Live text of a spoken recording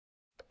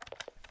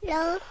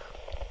Hello.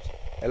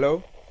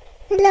 Hello?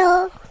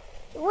 Hello.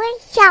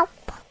 What's up,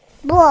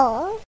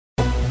 bro?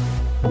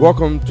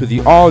 Welcome to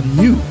the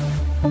all-new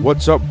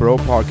What's Up, Bro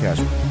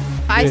podcast.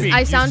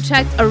 I sound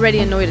checked already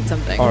annoyed at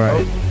something. All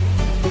right.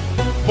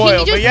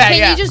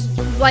 Can you just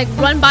like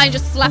run by and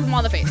just slap him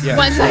on the face? Yeah.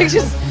 One sec,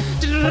 just.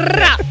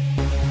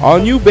 All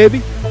new,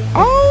 baby.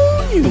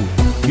 All new.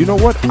 You know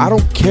what? I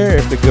don't care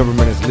if the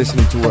government is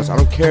listening to us. I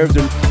don't care if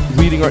they're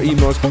reading our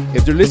emails.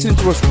 If they're listening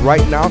to us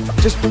right now,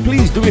 just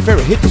please do me a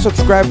favor. Hit the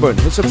subscribe button.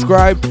 Hit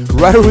subscribe.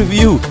 Write a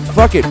review.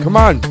 Fuck it. Come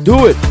on.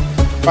 Do it.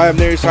 I am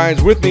Nary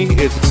Science. With me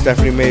is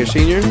Stephanie Mayer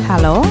Sr.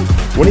 Hello?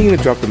 When are you going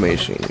to drop the Mayer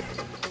Sr.?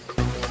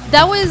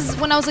 That was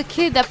when I was a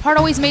kid. That part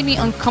always made me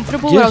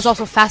uncomfortable, but I Yes. was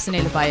also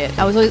fascinated by it.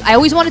 I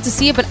always wanted to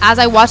see it, but as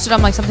I watched it,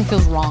 I'm like, something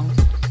feels wrong.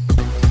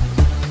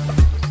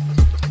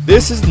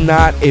 This is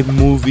not a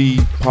movie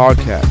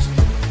podcast.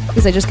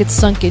 Because I just get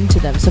sunk into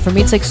them. So for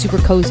me, it's like super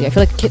cozy. I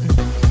feel like a kitten.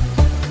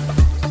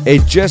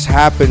 It just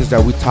happens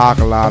that we talk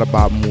a lot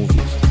about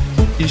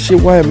movies. You see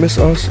why I miss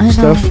us and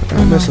stuff?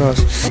 I miss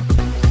us.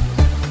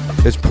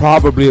 It's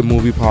probably a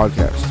movie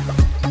podcast.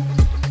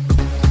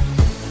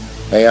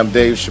 Hey, I'm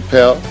Dave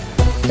Chappelle,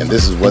 and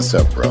this is What's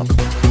Up, Bro.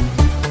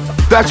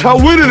 That's how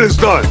winning is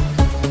done.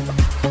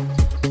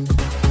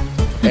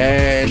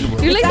 And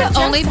You're like at the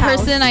only Jeff's house.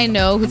 person I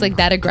know who's like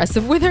that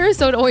aggressive with her.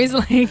 So it always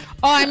like.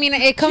 Oh, I mean,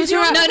 it comes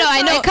from No,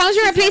 I know. It comes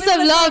from a place of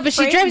love, but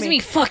she afraid drives of me me.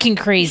 fucking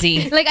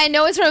crazy. Like, I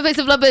know it's from a place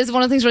of love, but it's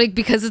one of the things where, like,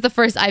 because it's the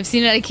first I've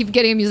seen it, I keep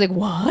getting amused. Like,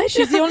 what?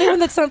 She's the only one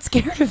that's not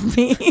scared of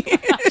me.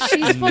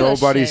 She's full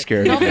of nobody's shit.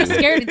 scared of Nobody's you.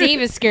 scared.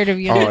 Dave is scared of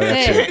you. Oh,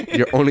 That's that's it. it.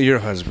 You're only your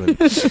husband.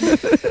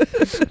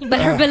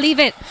 Let her believe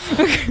it.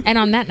 And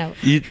on that note,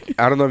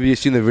 I don't know if you've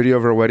seen the video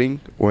of her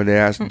wedding when they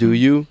asked, "Do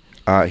you?"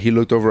 He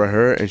looked over at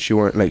her and she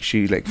went like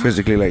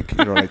physically made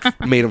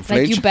him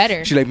flinch. you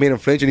better. She made him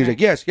flinch and he's like,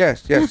 yes,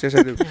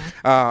 I do.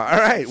 All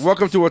right,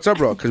 welcome to What's Up,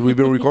 Bro, because we've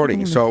been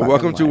recording. So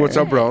welcome to What's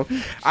Up, Bro.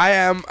 I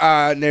am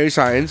Nary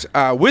Science.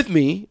 With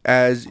me,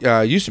 as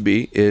used to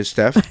be, is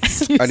Steph,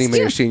 Annie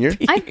Mayer Sr.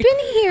 I've been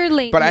here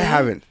lately. But I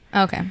haven't.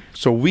 Okay.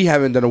 So we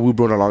haven't done a Woo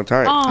Bro in a long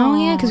time. Oh,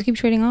 yeah, because we keep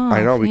trading off.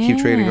 I know, we keep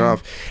trading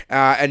off.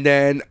 And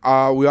then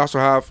we also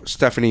have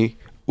Stephanie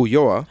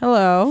Ulloa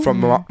Hello. from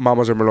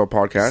Mamas Are Merlot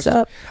podcast. What's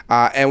up?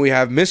 And we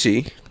have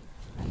Missy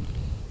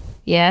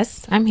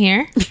yes, I'm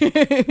here.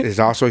 is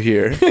also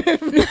here.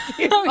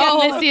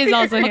 Oh, Missy is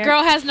also A here.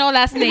 girl has no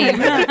last name.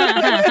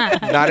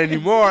 Not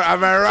anymore.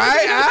 Am I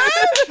right?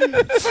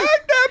 Huh?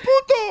 Fuck that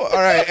puto.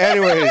 All right.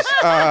 Anyways,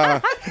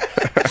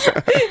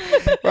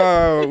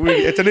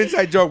 it's an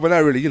inside joke, but not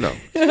really. You know,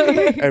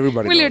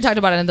 everybody. We literally knows. talked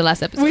about it in the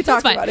last episode. We It's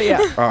talked fine. about it, yeah.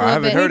 Oh, I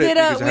haven't bit. heard We it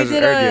did because it a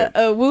hasn't aired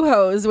yet.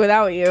 Woo-Ho's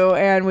without you,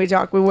 and we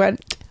went.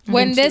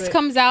 When into this it.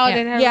 comes out, Yeah.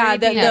 it has Yeah, already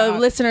been the out.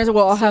 listeners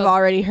will have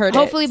already heard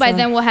Hopefully it. by so.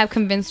 then we'll have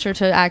convinced her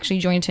to actually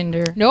join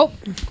Tinder. Nope.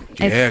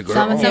 Yeah, girl.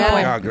 Some Oh, point.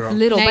 yeah, girl.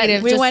 Little Negative.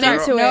 bit. We Just went start,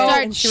 into it,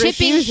 start and she chipping,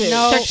 refused it.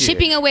 start Shit.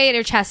 chipping away at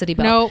her chastity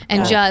belt. Nope.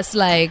 And just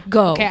like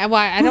go. Okay, well,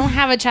 I don't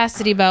have a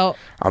chastity belt.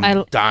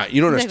 I'm dying.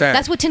 You don't understand.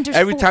 That's what Tinder's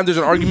Every for. time there's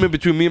an argument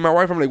between me and my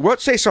wife, I'm like, "What?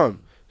 Say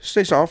something.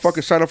 Say something. I'll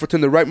fucking sign up for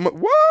Tinder right.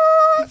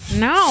 What?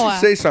 No.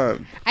 Say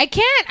something. I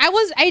can't. I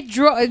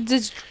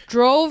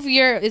drove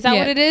your. Is that Yeah.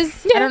 what it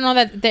is? I don't know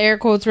that the air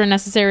quotes were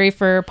necessary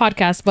for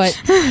podcast, but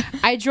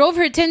I drove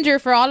her Tinder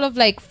for all of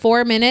like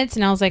 4 minutes,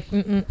 and I was like,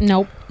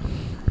 nope,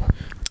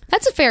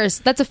 That's a fair I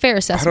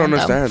assessment.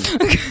 don't though.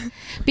 understand.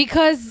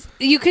 because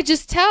you could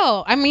just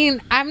tell. I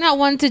mean, I'm not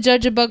one to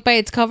judge a book by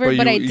its cover,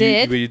 but I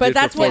did. But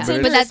that's what Tinder Tinder's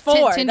is. But that's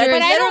for. Tinder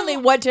That's is- literally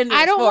what Tinder is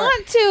I don't for.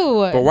 want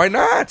to. But why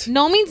not?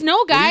 No means no,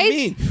 What do guys. you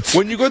mean?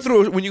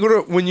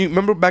 When you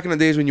remember back in the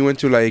days when you went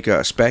to like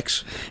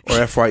Specs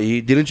or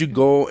FYE, didn't you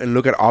go and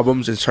look at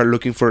albums and start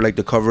looking for like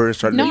the cover and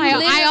start? No,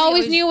 looking I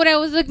always knew what I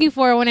was looking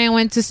for when I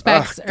went to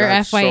Specs or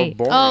God, so FYE.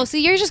 boring. Oh, so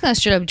you're just gonna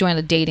straight up join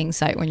a dating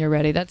site when you're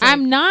ready. That's like,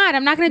 I'm not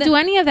going to do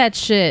any of that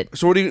shit.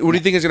 So what do you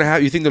think is gonna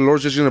happen? You think the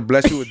Lord's just gonna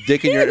bless you with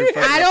dick in your? In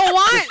front? I don't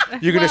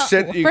want. You're gonna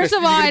sit. You're First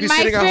gonna, of all, you're gonna in be my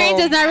sitting at experience,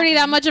 home. it's not really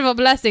that much of a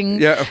blessing.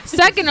 Yeah.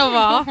 Second of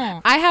all,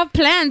 I have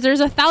plans.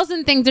 There's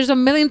 1,000 things. There's a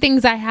million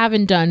things I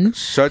haven't done.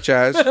 Such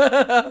as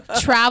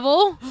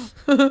Travel.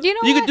 you know you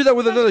what? could do that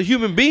with another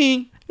human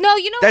being No,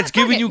 you know that's what? Fuck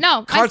giving it. you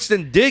no.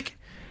 constant dick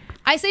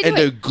I say do and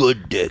it. the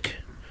good dick.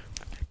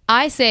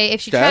 I say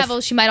if she Steph?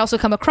 travels, she might also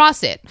come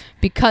across it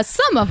because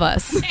some of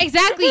us.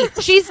 Exactly.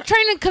 She's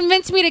trying to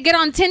convince me to get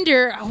on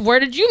Tinder. Where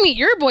did you meet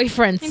your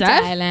boyfriend,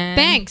 Seth? Thailand.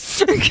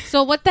 Thanks.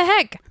 So what the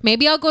heck?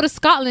 Maybe I'll go to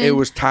Scotland. It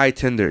was Thai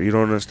Tinder. You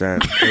don't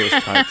understand. It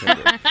was Thai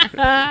Tinder.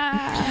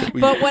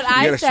 But what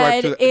I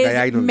said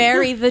is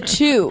marry the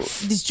two.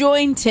 Just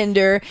join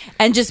Tinder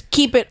and just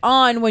keep it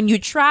on when you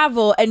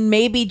travel, and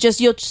maybe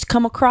you'll just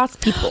come across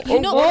people.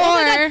 You know, oh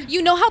my God,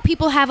 you know how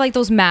people have like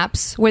those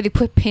maps where they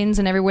put pins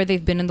in everywhere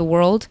they've been in the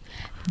world?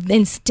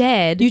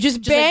 instead, you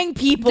just bang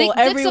people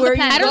everywhere you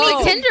go. I don't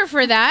need Tinder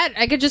for that.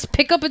 I could just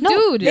pick up a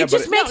dude. It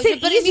just makes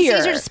it easier.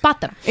 It's easier to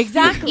spot them.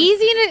 Exactly.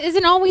 Easy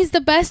isn't always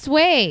the best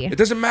way. It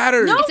doesn't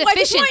matter. No, it's I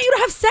just want you to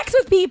have sex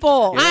with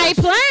people. I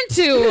plan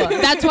to.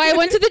 That's why I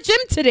went to the gym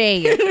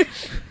today.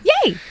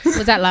 Yay!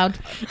 Was that loud?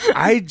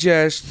 I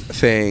just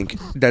think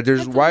that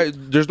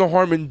there's no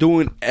harm in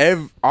doing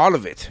all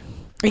of it.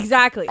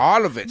 Exactly.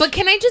 All of it. But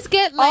can I just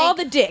get like all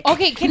the dick?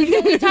 Okay, can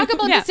we talk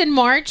about this in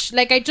March?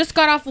 Like I just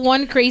got off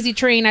one crazy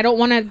train. I don't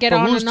want to get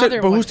on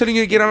another one. But who's telling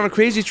you to get on a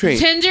crazy train?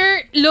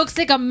 Tinder looks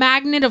like a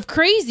magnet of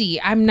crazy.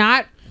 I'm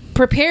not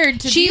prepared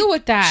to deal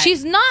with that.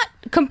 She's not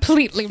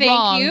completely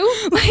wrong. Thank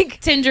you. Like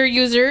Tinder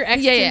user,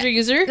 ex-Tinder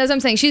user. That's what I'm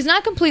saying. She's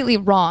not completely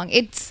wrong.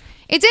 It's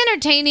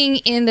entertaining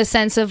in the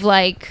sense of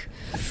like,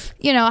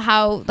 you know,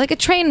 how like a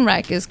train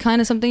wreck is kind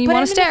of something you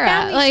want to stare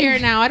at. Like here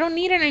now, I don't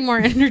need any more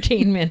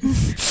entertainment.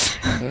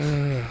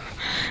 I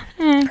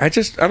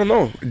don't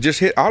know. Just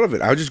hit all of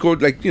it. I would just go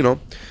like, you know,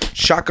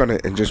 shotgun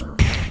it and just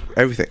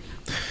everything.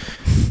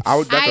 I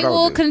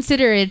will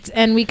consider it,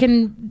 and we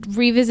can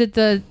revisit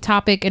the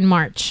topic in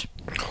March.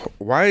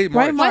 Why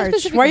March? Why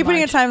are you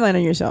putting a timeline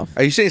on yourself?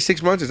 Are you saying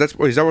 6 months? Is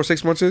that what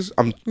 6 months is?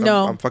 I'm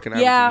fucking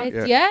yeah.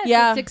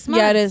 It's 6 months.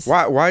 Yeah, it is.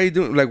 Why are you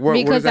doing like what?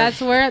 Because what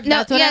is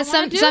that?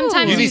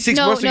 Sometimes you need 6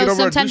 months to get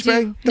over a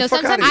douchebag.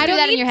 Sometimes I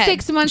don't need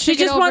 6 months. She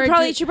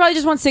probably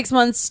just wants 6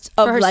 months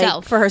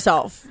of for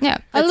herself. Yeah,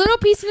 a little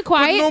peace and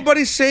quiet. But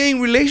nobody's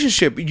saying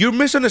relationship. You're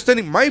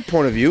misunderstanding my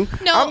point of view.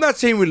 No, I'm not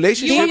saying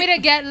relationship. You want me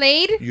to get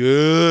laid?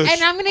 Yes.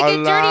 And I'm gonna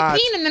get dirty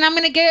peen, and then I'm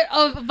gonna get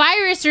a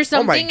virus or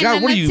something. Oh my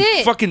god! What are you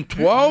fucking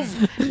 12?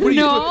 What are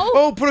you?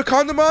 Put a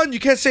condom on? You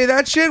can't say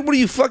that shit? What are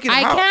you fucking...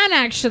 I can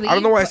actually. I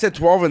don't know why I said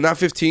 12 and not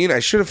 15. I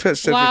should have said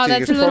 15. Wow,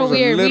 that's a little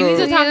weird. We need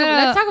to talk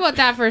let's talk about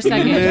that for a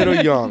second.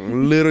 Little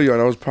young.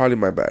 That was probably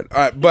my bad. All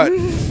right, but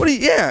what are you...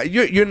 Yeah,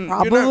 you're You're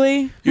not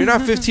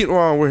 15.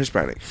 Well, we're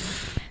Hispanic.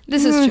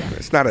 This is true.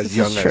 It's not as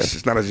young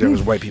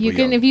as white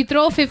people. If you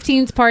throw a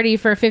 15th party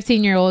for a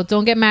 15-year-old,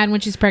 don't get mad when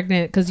she's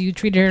pregnant because you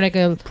treated her like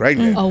a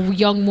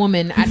young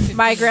woman.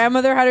 My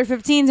grandmother had her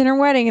 15s in her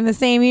wedding in the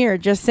same year.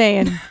 Just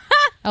saying.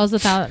 That was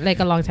like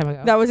a long time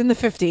ago. That was in the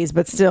 50s,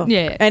 but still.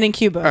 Yeah. And in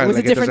Cuba. It was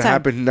a different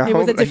time. It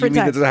was a different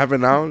time. It doesn't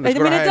happen now? It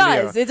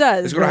does. It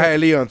does. Let's go to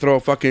Hialeah and throw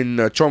a fucking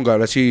chonga.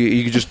 Let's see.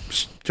 You can just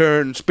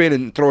spin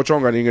and throw a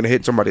chonga and you're going to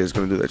hit somebody that's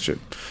going to do that shit.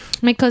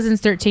 My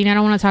cousin's 13. I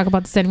don't want to talk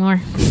about this anymore.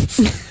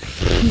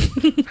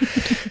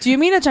 Do you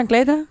mean a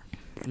chancleta?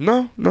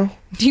 No.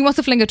 He wants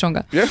to fling a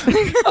chonga. Yeah.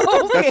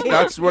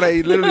 That's what I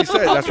literally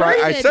said. That's why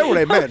I said what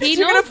I meant.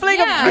 You're going to fling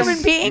a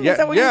human being? Is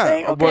that what you're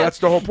saying? Okay. Well, that's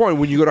the whole point.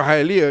 When you go to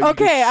Hialeah.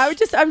 Okay,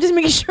 I'm just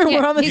making sure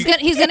we're on the same.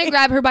 He's going to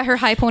grab her by her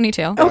high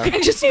ponytail. Okay,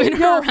 just spin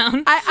her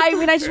around. I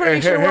mean, I just want to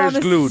make sure we're on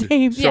the glued,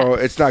 same. So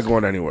it's not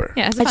going anywhere.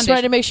 Yeah, I just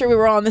wanted to make sure we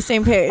were all on the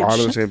same page. All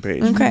on the same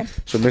page. Okay.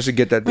 So Mr.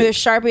 Get That Dick. With a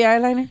Sharpie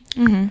eyeliner?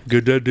 Mm-hmm.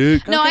 Get that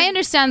dick. No, I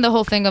understand the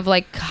whole thing of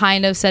like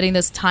kind of setting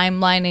this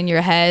timeline in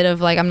your head of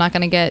like I'm not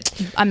going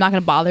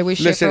to bother with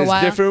shit for a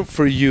while. It's different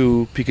for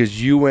you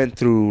because you went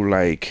through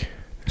like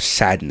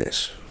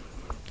sadness.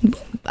 You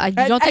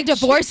don't think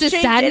divorce is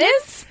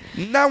sadness?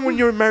 Not when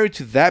you're married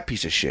to that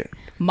piece of shit.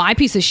 My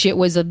piece of shit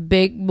was a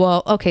big...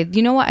 Well, okay,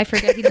 you know what? I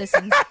forget he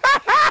listens.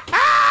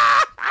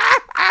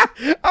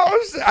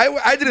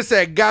 I didn't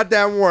say a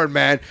goddamn word,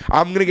 man.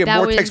 I'm going to get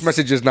more text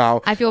messages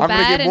now. I feel bad. I'm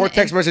going to get more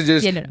text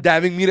messages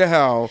dabbing me to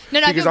hell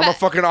because I'm a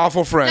fucking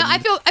awful friend. No, I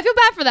feel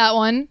bad for that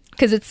one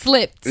because it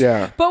slipped.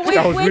 Yeah. But which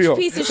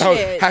piece of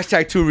shit?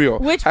 Hashtag too real.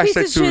 Which piece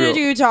of shit are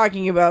you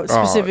talking about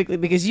specifically?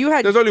 Because you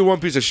had... There's only one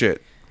piece of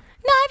shit.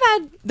 No,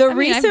 I've had... The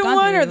recent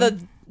one or the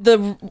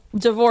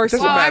divorce?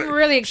 Well, I'm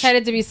really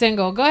excited to be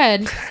single. Go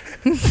ahead.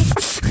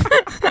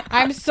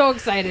 I'm so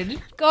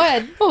excited. Go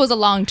ahead. What was a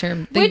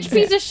long-term thing? Which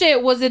piece of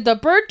shit? Was it the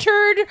bird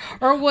turd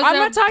or was I'm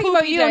not talking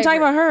about you. Diaper? I'm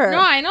talking about her.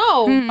 No, I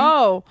know. Mm-hmm.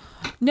 Oh.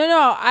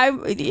 No.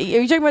 Are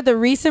you talking about the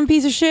recent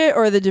piece of shit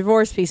or the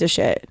divorce piece of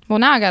shit? Well,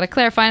 now I got to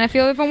clarify and I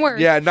feel even worse.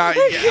 Yeah, I'm like,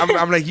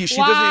 she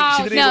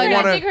doesn't even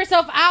want to take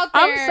herself out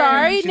there. I'm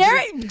sorry.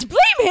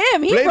 Blame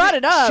him. He brought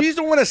it up. She's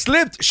the one that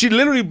slipped. She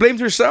literally blamed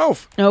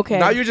herself. Okay.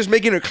 Now you're just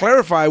making her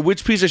clarify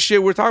which piece of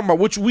shit we're talking about,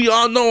 which we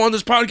all know on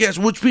this podcast,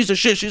 which piece of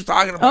shit she's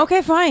talking about.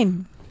 Okay,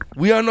 fine.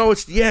 We all know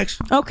it's the ex.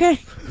 Okay.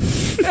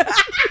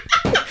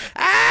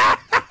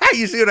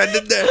 You see what I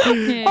did there?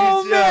 Yeah.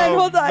 Oh, man.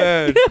 Hold on.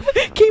 Man.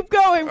 Keep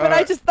going, but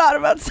I just thought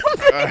about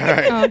something. All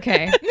right.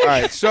 Okay. All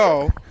right,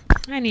 so...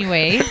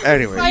 Anyway.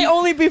 It might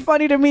only be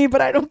funny to me, but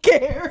I don't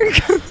care.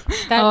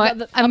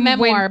 A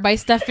memoir by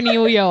Stephanie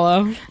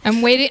Ulloa.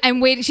 I'm waiting.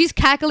 She's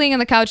cackling on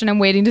the couch, and I'm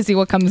waiting to see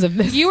what comes of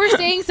this. You were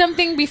saying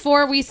something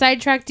before we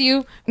sidetracked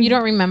you. You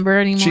don't remember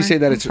anymore. She said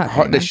that it's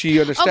hard, that she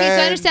understands. Okay,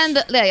 so I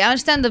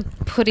understand the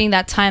putting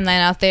that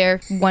timeline out there.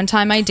 One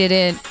time I did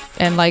it,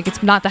 and like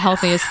it's not the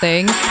healthiest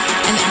thing.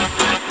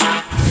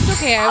 It's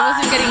okay. I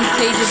wasn't getting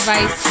sage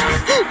advice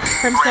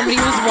from somebody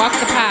who's walked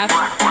the path.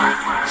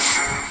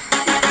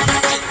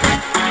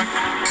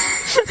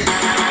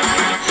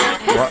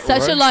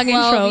 Such a long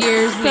intro.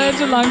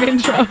 Such a long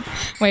intro.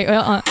 Wait,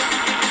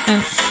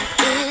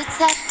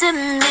 It's after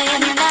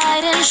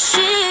midnight when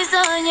she's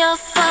on your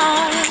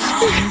phone.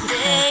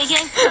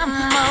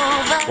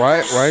 Why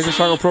is the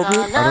song appropriate?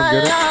 I don't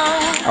get it.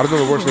 I don't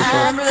know the words of the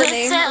song. Remember the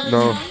name?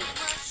 No.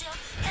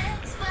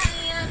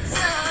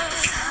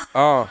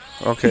 Oh,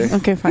 okay.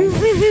 Okay, fine.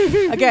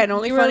 Again,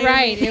 only You were funny.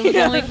 right. It was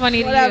only funny to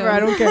you. Whatever, I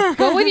don't care.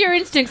 Go with your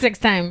instincts next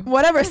time.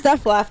 Whatever,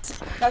 Steph left.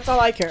 That's all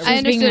I care. I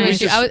understood where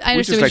she, I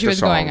understood where she was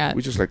going at.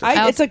 We just like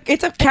the song.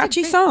 It's a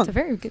catchy song. It's a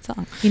very good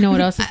song. You know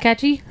what else is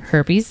catchy?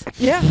 Herpes.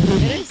 Yeah,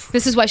 it is.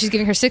 This is why she's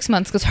giving her 6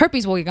 months, because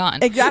herpes will be gone.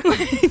 Exactly.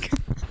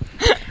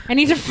 I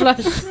need to flush.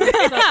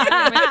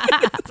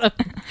 That's how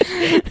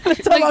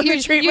Like, long you're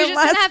the treatment just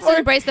lasts gonna have for. to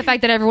embrace the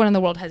fact that everyone in the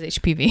world has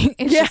HPV.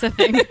 It's just a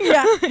thing.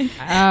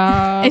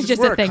 Yeah. It's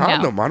just Wear a thing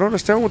condom. now. I don't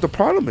understand what the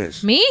problem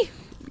is. Me?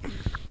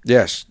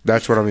 Yes,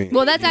 that's what I mean.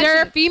 Well, that's There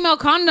are actually. female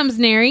condoms,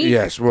 Neri.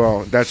 Yes,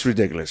 well, that's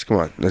ridiculous. Come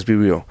on, let's be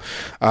real.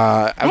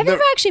 I've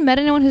never actually met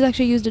anyone who's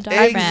actually used a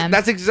diaphragm.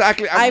 That's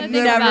exactly. I've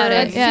never- about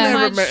it. Yeah. never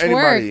Much met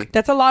anybody. work.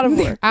 That's a lot of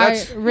work. I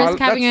That's- risk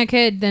having a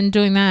kid than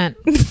doing that.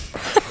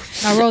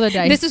 I'll roll the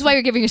dice. This is why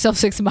you're giving yourself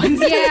 6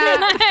 months. Yeah.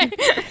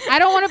 I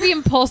don't want to be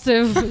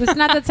impulsive. It's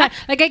not the time.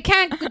 Like, I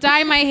can't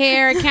dye my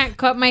hair. I can't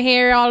cut my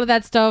hair. All of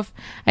that stuff.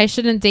 I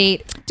shouldn't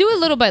date. Do it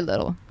little by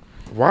little.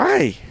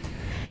 Why?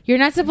 You're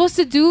not supposed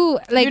to do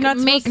like You're not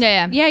make.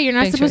 supposed to- yeah, you're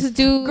not Big supposed choice. to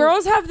do.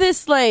 Girls have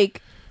this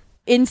like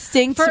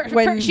instinct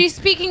when she's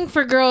speaking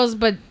for girls,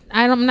 but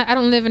I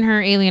don't live in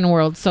her alien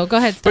world. So go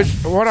ahead. But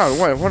Steph. hold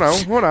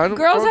on.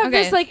 girls have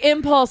Okay. this like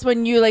impulse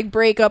when you like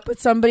break up with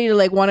somebody to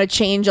like want to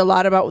change a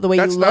lot about the way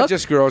That's you look. not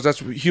just girls. That's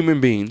human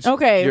beings.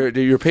 Okay.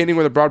 You're painting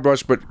with a broad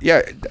brush, but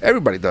yeah,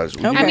 everybody does.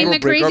 Okay. I mean, You the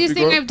break up, craziest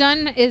you thing go- I've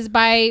done is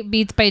buy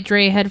Beats by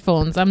Dre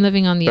headphones. I'm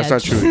living on the That's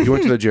edge. not true. You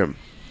went to the gym.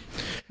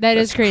 That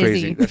is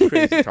crazy. That's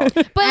crazy talk.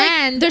 But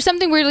like, there's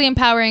something weirdly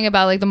empowering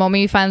about like the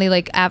moment you finally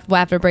like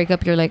after a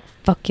breakup, you're like,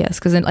 fuck yes,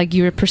 because then like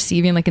you're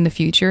perceiving like in the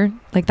future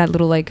like that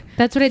little like.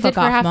 That's what I did fuck for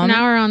off half moment. an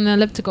hour on the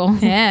elliptical.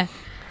 Yeah.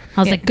 I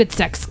was like, good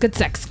sex, good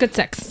sex, good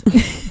sex.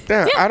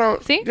 Yeah, I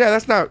don't. see? Yeah,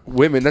 that's not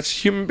women.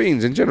 That's human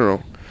beings in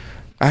general.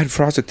 I had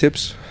frosted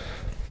tips.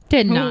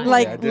 Did not.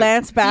 like Yeah, I did.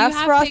 Lance Bass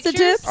have frosted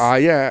pictures? tips.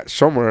 Yeah,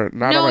 somewhere.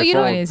 Not no, on my you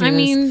phone. don't. I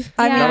mean,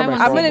 I mean, yeah, Not on my I'm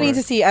phone, gonna but- need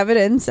to see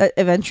evidence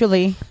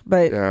eventually,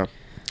 but Yeah.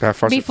 Yeah,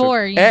 frosted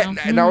Before, tips. you And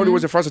know. not only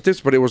was it frosted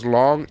tips, but it was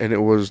long and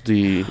it was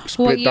the what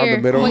split down year?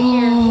 the middle. What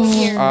year? What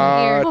year?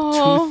 What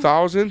year?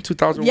 2000,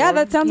 2001. yeah,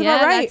 that sounds Yeah,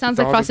 about right. that sounds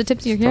like frosted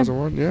tips. You're here.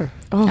 2001, yeah.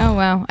 Oh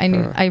wow, I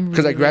knew.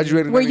 Because I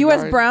graduated in Were you as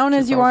 99, brown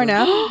as you are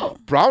 2000. now?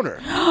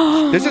 Browner.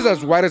 This is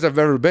as white as I've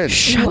ever been.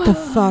 Shut the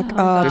fuck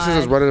up. This is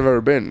as white as I've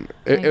ever been.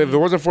 If it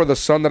wasn't for the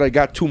sun that I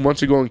got 2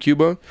 months ago in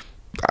Cuba,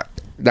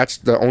 that's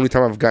the only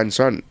time I've gotten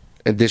sun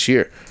this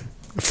year.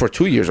 For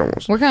 2 years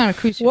almost. Working on a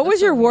cruise ship. What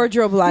was your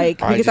wardrobe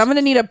like? I Because I'm gonna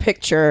need a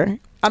picture.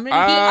 I'm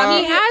gonna.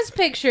 He has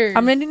pictures.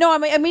 I'm gonna. No,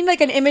 I mean like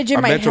an image in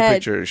A my mental head.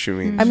 picture, she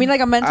means. I mean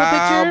like a mental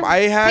picture.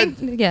 I had.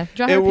 Yeah,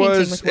 draw her It painting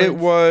was. with It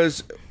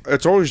words. was.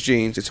 It's always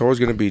jeans. It's always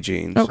gonna be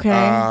jeans. Okay.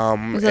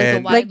 Was it like a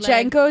and wide like leg?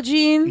 Janko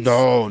jeans.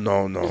 no.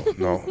 No,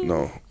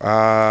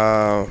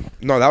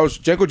 that was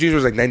Janko jeans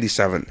was like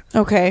 97,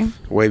 Okay,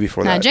 way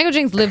before Nah, that. Django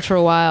Jeans lived for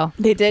a while.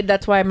 they did.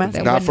 That's why I'm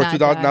asking. They Not would for not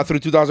 2000. die. Not through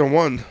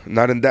 2001.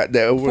 Not in that.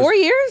 It was 4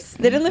 years?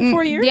 They didn't live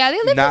 4 years. Yeah, they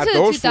lived not into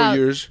those 2000.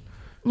 4 years.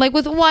 Like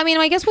with, well, I mean,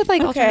 I guess with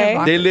like Okay. alternative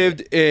rock. They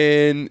lived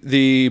in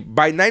the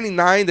by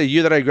 99, the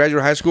year that I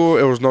graduated high school.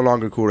 It was no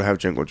longer cool to have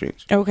Janko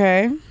jeans.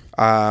 Okay.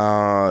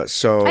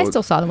 So I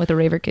still saw them with the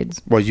Raver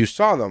kids. well, you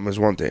saw them is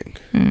one thing.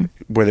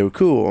 Where they were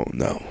cool,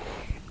 no.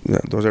 Yeah,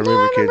 those are No, I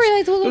Raver remember kids.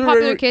 like the little Those are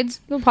popular Raver- kids.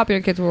 Little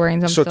popular kids were wearing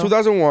them. So still.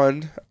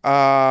 2001,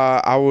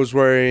 I was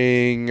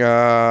wearing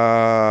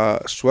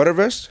sweater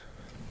vest.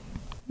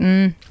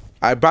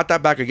 I brought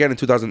that back again in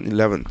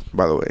 2011.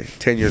 By the way,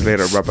 10 years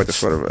later, I brought back the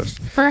sweater vest.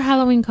 for a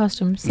Halloween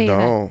costume. Say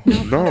No.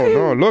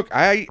 Look,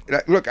 I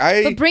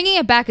But bringing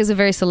it back is a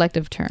very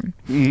selective term.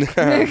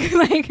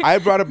 Like, I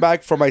brought it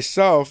back for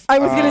myself. I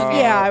was gonna.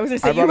 I was gonna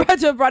say I you brought had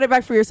to have brought it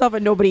back for yourself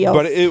and nobody else.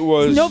 but it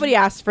was Nobody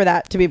asked for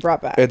that to be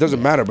brought back. It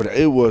doesn't matter, but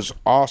it was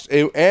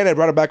awesome. And I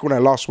brought it back when I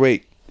lost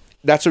weight.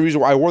 That's the reason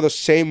why I wore the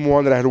same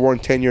one that I had worn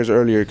 10 years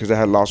earlier because I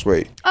had lost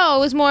weight. oh, it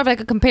was more of like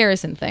a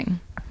comparison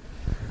thing.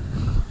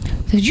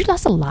 Dude, you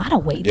lost a lot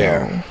of weight.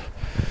 Yeah.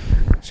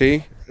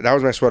 See, that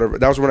was my sweater.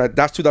 That was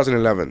that's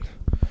 2011.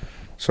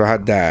 So I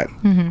had that.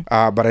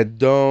 But I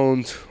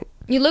don't.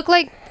 You look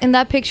like in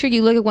that picture.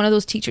 You look like one of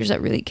those teachers that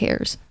really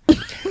cares.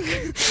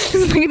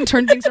 He's like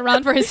turn things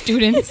around for his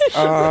students.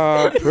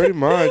 Pretty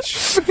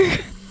much.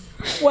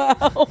 Wow.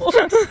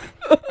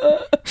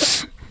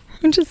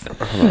 I'm just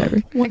whatever.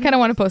 I kind of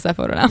want to post that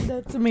photo now.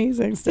 That's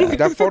amazing stuff.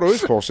 That photo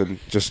is posted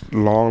just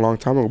long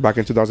time ago, back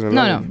in 2011.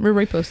 No,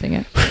 we're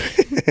reposting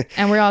it.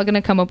 And we're all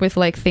gonna come up with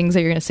like things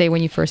that you're gonna say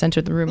when you first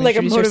enter the room. And Like a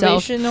introduce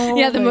yourself. motivational,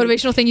 Yeah, the like-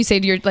 motivational thing you say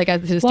to your like to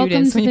the Welcome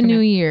students. to when the you new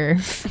come year.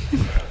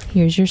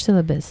 Here's your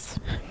syllabus.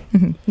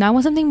 in. Now I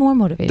want something more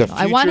motivational.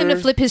 I want him to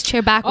future- flip his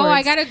chair backwards. Oh,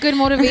 I got a good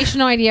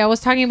motivational idea. I was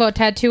talking about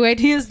tattoo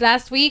ideas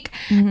last week,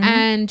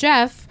 and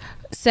Jeff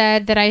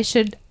said that I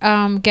should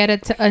get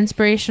an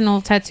inspirational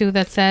tattoo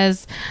that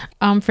says,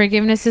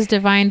 "Forgiveness is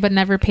divine, but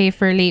never pay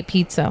for late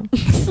pizza."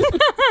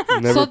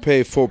 Never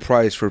pay full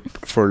price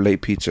for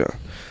late pizza.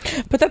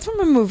 But that's from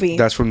a movie.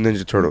 That's from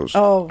Ninja Turtles.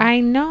 Oh,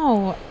 I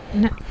know.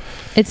 No,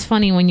 it's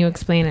funny when you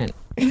explain it.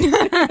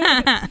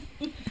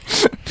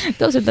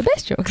 Those are the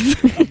best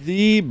jokes.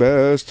 The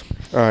best.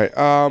 All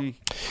right.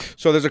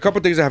 So there's a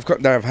couple things that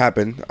have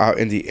happened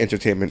in the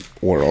entertainment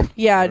world.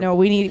 Yeah. No,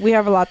 we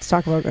have a lot to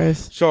talk about,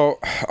 guys. So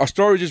a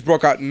story just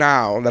broke out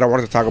now that I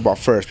wanted to talk about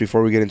first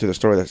before we get into the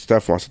story that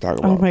Steph wants to talk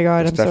about. Oh my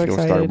God, I'm so excited.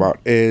 Wants to talk about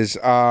is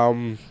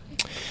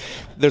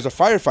there's a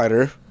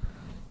firefighter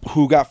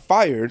who got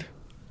fired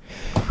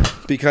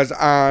because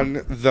on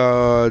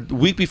the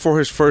week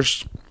before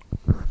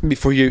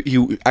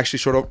he actually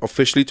showed up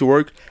officially to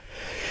work,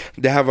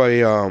 they have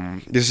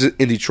a this is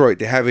in Detroit.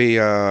 They have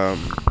a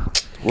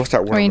what's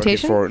that word?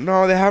 Orientation?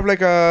 No, they have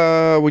like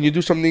a when you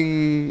do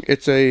something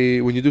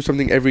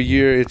every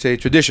year, it's a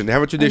tradition. They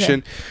have a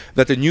tradition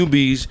that the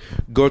newbies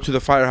go to the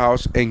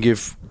firehouse and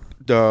give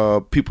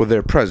the people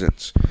their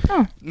presents.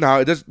 Oh. Now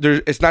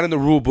it's not in the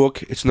rule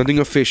book. It's nothing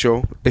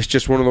official. It's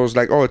just one of those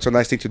like, oh, it's a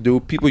nice thing to do.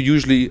 People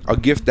usually a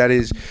gift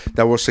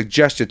that was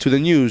suggested to the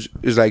news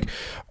is like,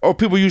 oh,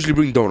 people usually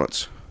bring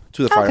donuts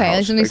to the firehouse. Okay,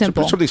 like something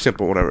simple. Something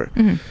simple, whatever.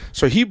 Mm-hmm.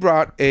 So he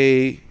brought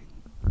a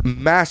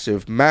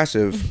massive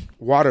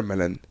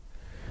watermelon,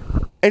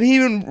 and he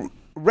even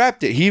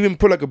wrapped it. He even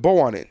put like a bow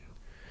on it,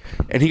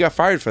 and he got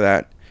fired for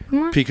that.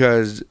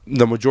 Because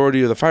the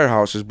majority of the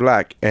firehouse is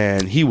black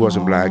and he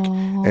wasn't black,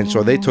 and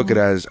so they took it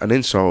as an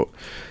insult.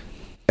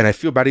 And I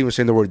feel bad even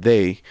saying the word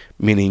 "they,"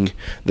 meaning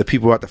the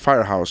people at the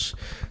firehouse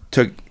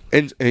took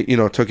it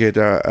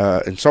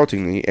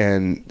insultingly,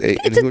 and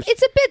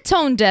it's a bit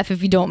tone deaf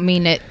if you don't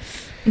mean it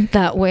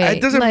that way.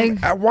 It doesn't.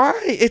 Why?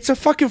 It's a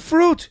fucking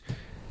fruit.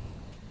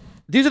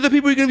 These are the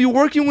people you're gonna be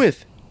working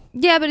with.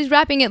 Yeah, but he's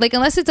wrapping it like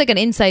unless it's like an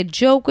inside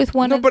joke with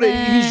one. No, but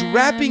he's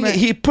wrapping it.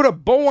 He put a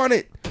bow on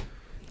it.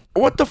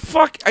 What the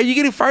fuck? Are you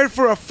getting fired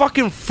for a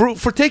fucking fruit?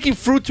 For taking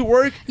fruit to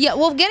work? Yeah,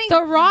 well, getting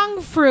the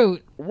wrong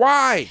fruit.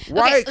 Why?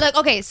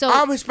 Okay, so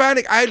I'm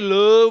Hispanic. I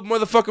love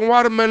motherfucking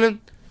watermelon.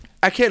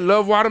 I can't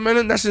love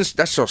watermelon. That's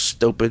so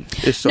stupid.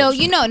 It's so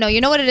you know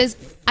what it is.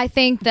 I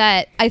think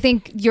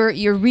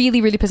you're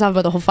really, really pissed off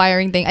about the whole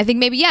firing thing. I think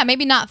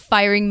maybe not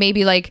firing.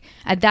 Maybe like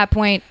at that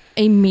point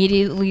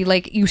immediately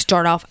like you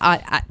start off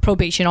at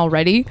probation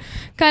already,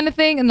 kind of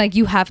thing, and like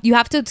you have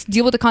to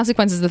deal with the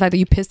consequences of the fact that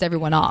you pissed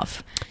everyone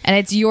off, and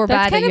it's your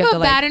bad. That's kind of a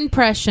bad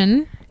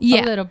impression.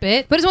 Yeah, a little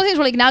bit. But it's one of the things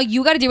where like now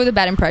you got to deal with a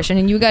bad impression,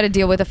 and you got to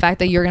deal with the fact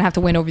that you're gonna have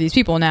to win over these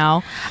people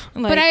now.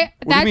 Like,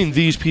 what do you mean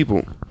these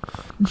people?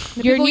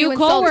 Your new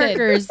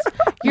coworkers.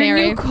 Your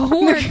new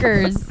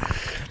coworkers.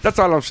 That's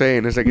all I'm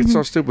saying. It's like it's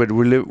so stupid.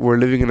 We're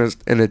living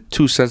in a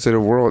too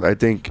sensitive world. I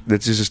think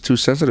that's just too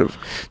sensitive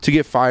to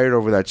get fired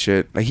over that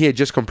shit. Like he had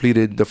just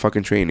completed the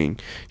fucking training.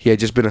 He had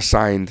just been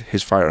assigned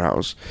his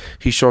firehouse.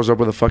 He shows up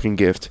with a fucking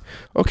gift.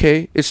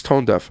 Okay, it's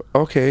tone deaf.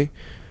 Okay,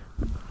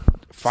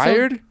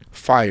 fired.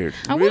 Fired.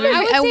 Really?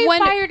 I would say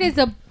fired is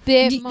a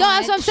bit much. No,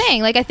 that's what I'm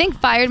saying. Like, I think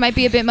fired might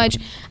be a bit much.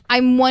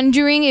 I'm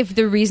wondering if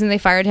the reason they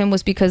fired him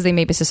was because they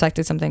maybe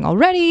suspected something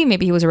already.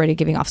 Maybe he was already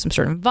giving off some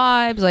certain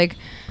vibes. Like,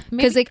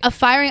 because like a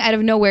firing out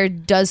of nowhere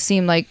does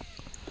seem like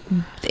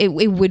it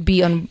would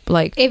be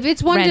like if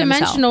it's one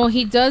dimensional.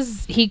 He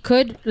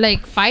could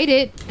like fight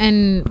it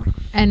and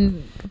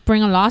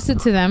bring a lawsuit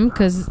to them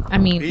because I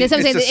mean it's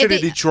the city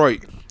of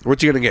Detroit.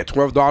 What's he gonna get?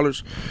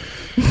 $12?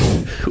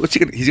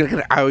 He's gonna get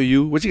an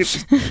IOU. What's he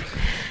gonna?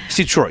 It's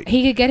Detroit.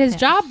 He could get his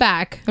job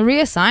back,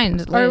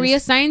 reassigned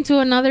to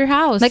another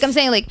house. Like I'm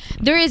saying, like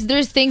there's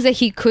things that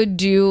he could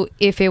do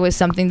if it was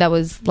something that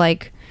was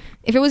like,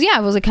 if it was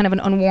like kind of an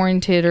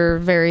unwarranted or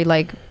very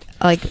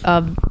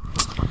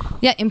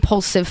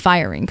impulsive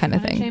firing kind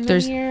of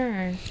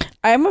thing.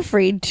 I'm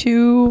afraid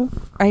to.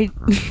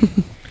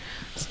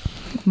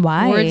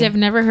 Why? Words I've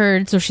never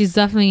heard, so she's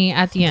definitely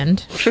at the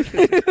end.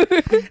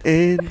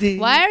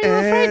 Why are you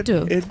afraid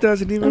to? It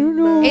doesn't even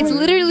matter. It's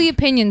literally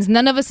opinions.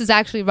 None of us is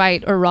actually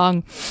right or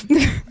wrong.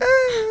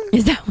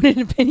 Is that what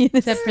an opinion is?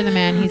 Except for the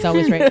man, he's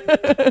always right.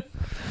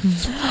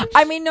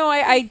 I mean, no,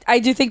 I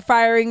do think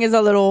firing is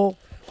a little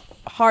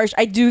harsh.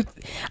 I do.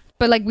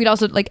 But like we'd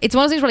also like it's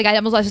one of those things where like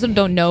I just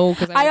don't know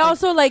because I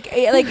also like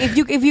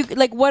if you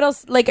like what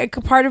else like a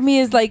part of me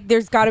is like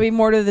there's got to be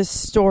more to this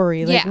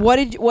story. Like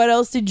what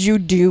else did you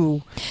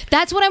do?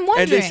 That's what I'm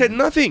wondering. And they said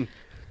nothing.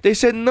 They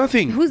said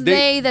nothing. Who's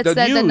they that said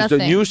that nothing?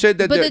 The news said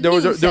that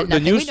the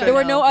news said there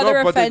were no other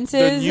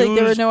offenses. Like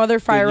there were no other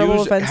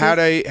fireable offenses.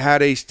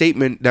 Had a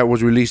statement that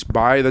was released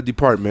by the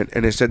department,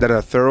 and it said that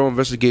a thorough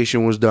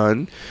investigation was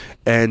done,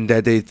 and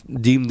that they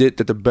deemed it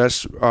that the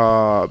best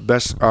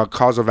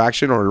cause of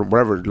action or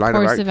whatever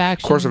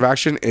course of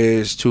action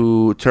is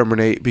to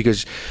terminate,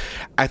 because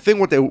I think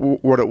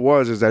what it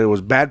was is that it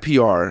was bad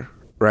PR.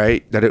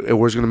 Right, that it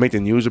was going to make the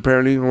news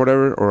apparently or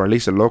whatever, or at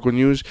least the local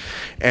news,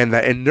 and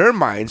that in their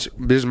minds,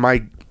 this is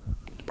my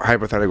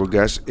hypothetical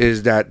guess,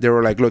 is that they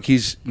were like, look,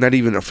 he's not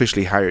even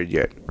officially hired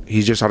yet.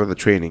 He's just out of the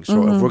training.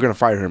 So if we're going to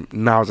fire him,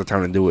 now's the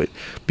time to do it.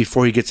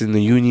 Before he gets in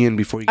the union,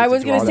 before he gets I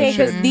was going to say,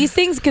 because these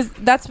things, because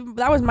that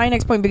was my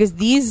next point, because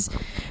these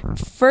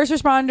first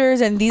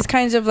responders and these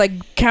kinds of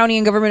like county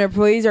and government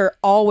employees are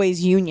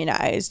always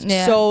unionized.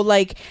 Yeah. So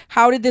like,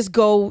 how did this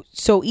go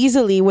so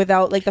easily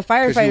without like the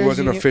firefighters? He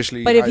wasn't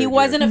officially. But if he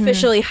wasn't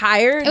officially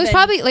hired, it was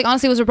probably like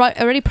honestly, it was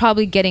already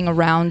probably getting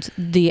around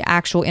the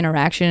actual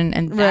interaction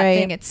and that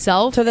thing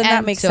itself. So then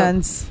that makes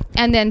sense.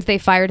 And then they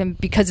fired him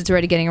because it's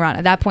already getting around.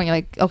 At that point, you're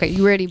like, okay,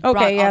 you already brought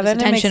all this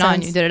attention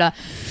on you.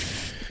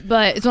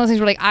 But it's one of those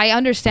things where like I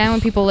understand when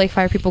people like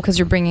fire people because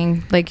you're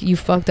bringing like you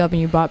fucked up and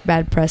you brought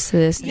bad press to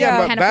this.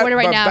 Yeah,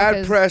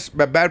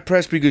 but bad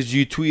press because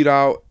you tweet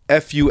out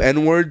FU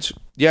N-words.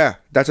 Yeah,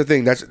 that's the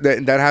thing.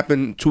 That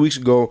happened 2 weeks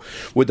ago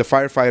with the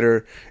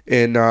firefighter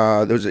in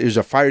there was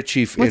a fire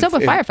chief. What's up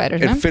with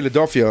firefighters in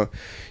Philadelphia?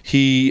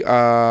 He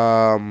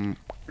in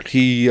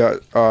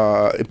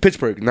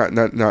Pittsburgh. No,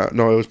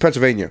 it was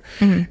Pennsylvania,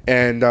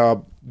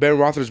 and. Ben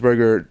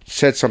Roethlisberger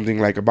said something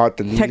like about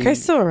the that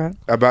guy's still around.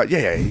 About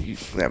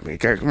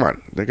come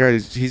on, the guy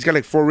he's got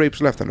like 4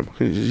 rapes left on him.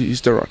 He's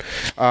still around.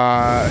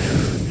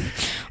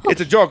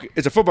 It's a joke.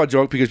 It's a football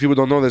joke because people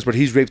don't know this, but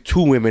he's raped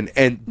 2 women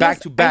and back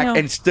to back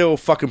and still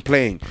fucking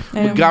playing.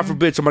 But God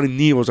forbid somebody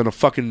kneels on a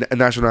fucking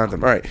national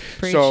anthem. All right.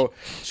 Preach. So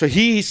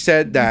he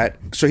said that.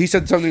 So he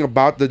said something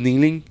about the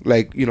kneeling,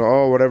 like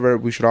whatever.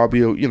 We should all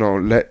be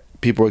let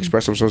people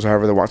express themselves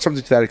however they want,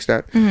 something to that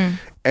extent.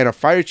 And a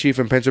fire chief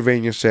in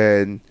Pennsylvania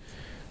said,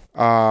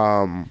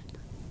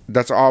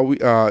 that's all we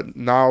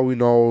now we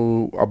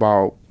know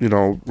about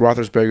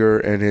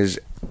Roethlisberger and his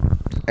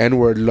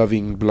N-word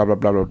loving blah blah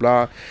blah blah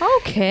blah.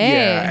 Okay.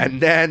 Yeah,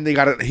 and then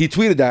he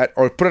tweeted that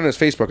or put it on his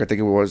Facebook, I think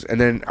it was, and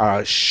then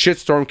a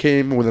shitstorm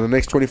came within the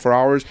next 24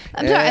 hours.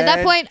 I'm sorry, at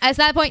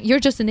that point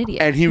you're just an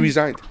idiot. And he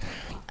resigned.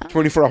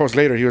 24 hours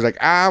later he was like,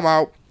 I'm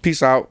out,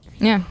 peace out.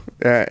 Yeah.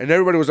 And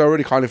everybody was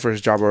already calling for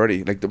his job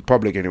already. Like the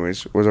public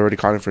anyways was already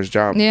calling for his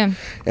job. Yeah.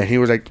 And he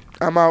was like,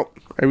 I'm out.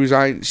 I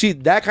resign. See,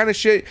 that kind of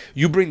shit,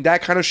 you bring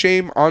that kind of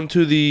shame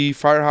onto the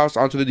firehouse,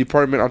 onto the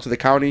department, onto the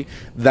county,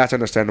 that's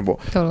understandable.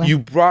 Totally. You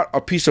brought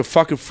a piece of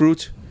fucking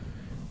fruit.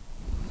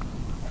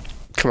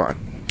 Come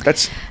on.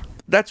 That's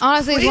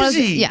honestly crazy. It's one of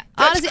those, yeah.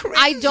 That's honestly, crazy.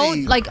 I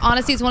don't like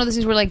honestly it's one of those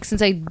things where like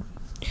since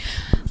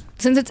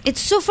it's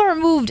so far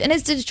removed and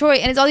it's Detroit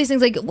and it's all these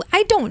things, like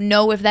I don't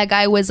know if that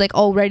guy was like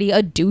already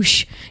a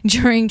douche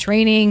during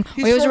training.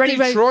 He's or he was already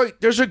Detroit.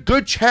 There's a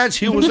good chance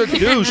he was a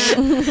douche.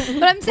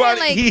 But I'm saying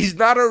like he's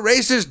not a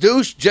racist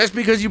douche just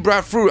because you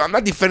brought fruit. I'm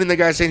not defending the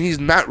guy saying he's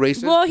not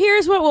racist. Well,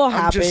 here's what will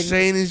happen. I'm just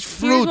saying he's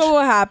fruit. Here's what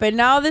will happen.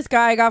 Now this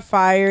guy got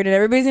fired and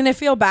everybody's gonna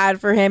feel bad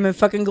for him and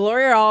fucking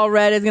Gloria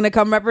Allred is gonna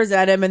come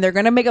represent him and they're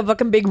gonna make a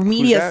fucking big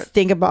media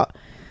think about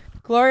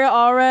Gloria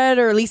Allred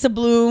or Lisa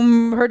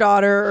Bloom, her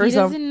daughter, or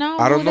something.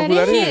 I don't know who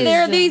that is.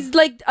 There are these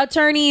like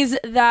attorneys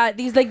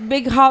these like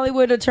big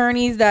Hollywood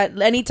attorneys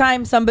that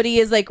anytime somebody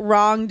is like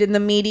wronged in the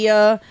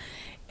media,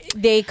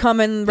 they come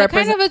and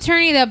represent. The kind of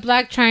attorney that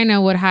Blac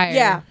Chyna would hire.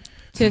 Yeah.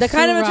 The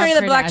kind of attorney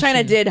that Blac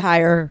Chyna did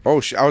hire.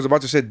 Oh, I was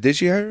about to say, did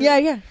she hire her?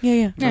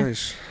 Yeah.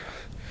 Nice.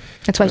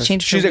 That's why she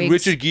changed her She's like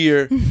Richard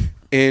Gere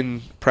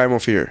in Primal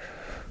Fear.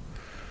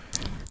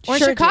 Or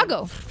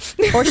Chicago.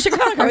 Or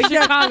Chicago. Or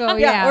Chicago,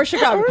 yeah. Or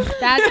Chicago.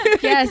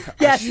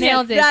 Yes,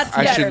 nailed it.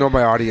 I should know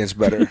my audience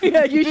better.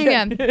 Yeah, you should.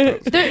 Yeah.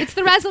 It's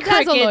the razzle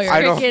dazzle lawyer.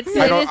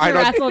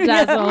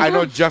 I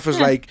know Jeff is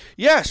like,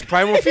 yes,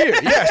 Primal Fear.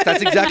 Yes,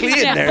 that's exactly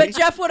it. Yeah, but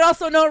Jeff would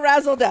also know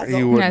razzle dazzle.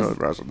 He would know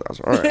razzle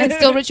dazzle. All right. And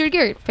still Richard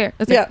Gere. Fair.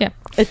 That's yeah.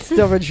 It's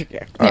still Richard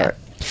Gere. All right.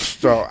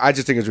 So I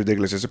just think it's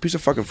ridiculous. It's a piece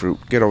of fucking fruit.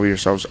 Get over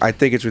yourselves. I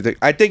think it's ridiculous.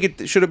 I think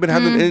it should have been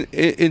handled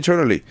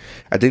internally.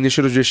 I think they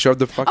should have just shoved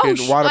the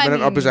fucking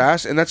watermelon up his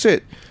ass and that's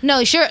it.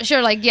 No, sure.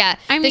 Like, yeah.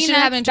 I mean,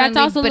 that's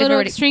also a little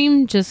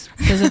extreme just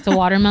because it's a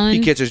watermelon. He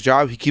gets his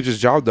job. He keeps his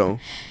job though.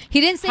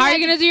 He didn't say. How are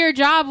you gonna do your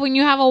job when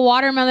you have a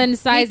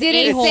watermelon-sized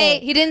a-hole?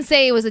 He didn't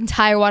say it was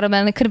entire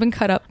watermelon. It could have been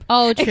cut up.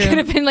 Oh, true. It could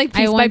have been like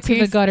piece I went to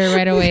the gutter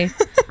right away.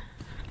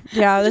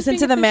 Yeah, listen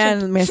to the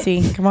man,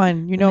 Missy. Come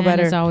on, you know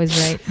better. Is always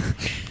right.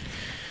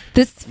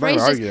 This phrase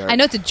I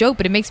know it's a joke,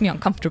 but it makes me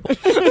uncomfortable.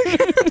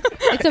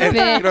 It's a bit.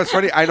 You know, it's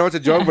funny. I know it's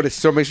a joke, but it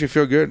still makes me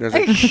feel good. And I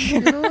was like, you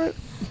know what?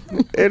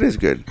 It is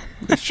good.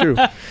 It's true.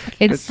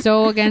 It's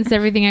so against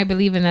everything I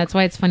believe in. That's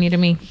why it's funny to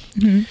me.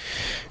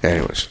 Mm-hmm.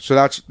 Anyways, so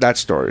that's that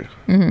story.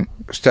 Mm-hmm.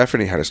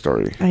 Stephanie had a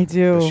story. I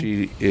do.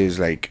 She is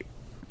like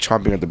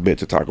chomping at the bit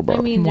to talk about.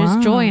 I mean,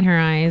 there's joy in her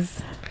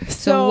eyes.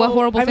 So what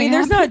horrible thing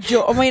there's not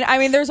joy. I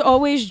mean, there's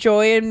always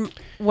joy in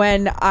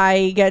when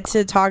I get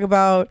to talk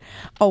about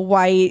a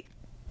white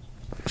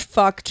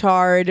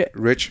fucktard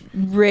rich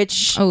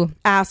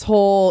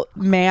asshole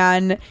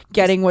man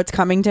getting what's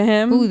coming to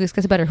him. Ooh, this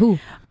gets better. Who?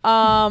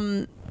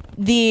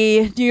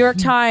 The New York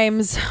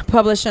Times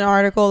published an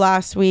article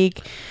last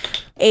week.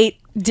 8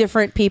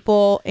 different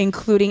people,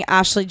 including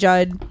Ashley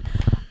Judd,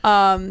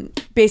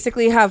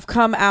 basically have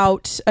come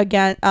out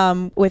again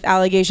with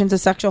allegations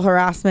of sexual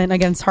harassment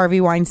against Harvey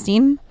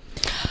Weinstein.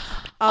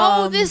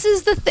 This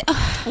is the thing.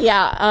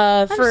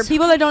 For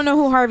people that don't know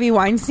who Harvey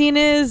Weinstein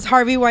is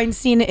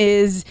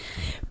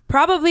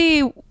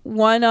probably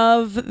one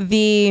of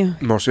the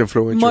most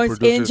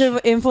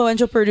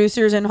influential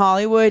producers in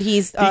Hollywood.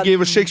 He gave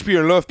us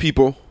Shakespeare in Love,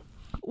 people.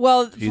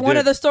 Well, You one did.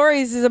 of the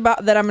stories is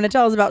about that I'm going to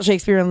tell is about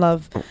Shakespeare in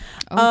Love.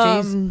 Oh,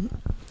 jeez.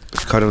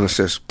 It's cut and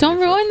assist. Don't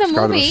ruin the It's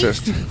cut and movie.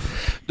 assist.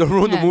 Don't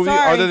ruin the Yeah. movie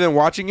Sorry. other than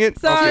watching it.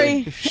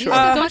 Sorry. Okay. Sure.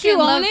 Don't you fucking own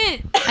love-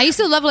 it? I used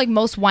to love like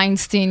most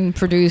Weinstein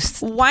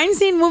produced.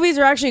 Weinstein movies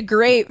are actually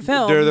great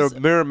films. They're the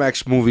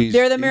Miramax movies.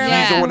 They're the Miramax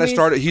He's the one that movies.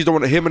 started. He's the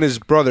one. Him and his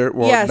brother,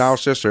 well, Yes. now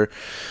sister,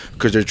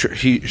 because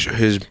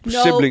his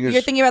no, sibling is.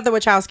 you're thinking about the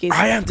Wachowskis.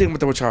 I am thinking about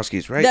the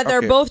Wachowskis, right? that they're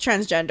Okay. both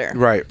transgender.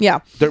 Right. Yeah.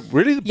 They're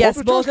really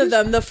Yes, both of Wachowskis?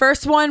 them. The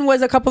first one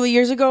was a couple of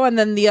years ago, and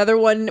then the other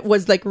one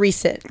was like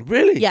recent.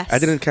 Really? Yes, I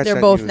didn't catch They're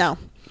that both news. now.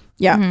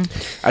 Yeah,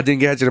 I didn't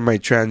get it in my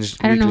Trans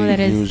I don't know Weekly what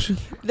that is. News.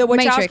 the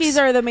Wachowskis Matrix.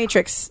 are the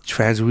Matrix.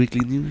 Trans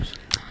Weekly News.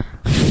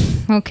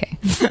 Okay.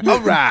 All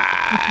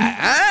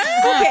right.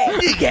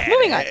 Okay, Yeah.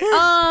 moving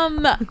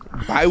on.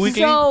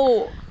 Bi-weekly.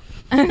 So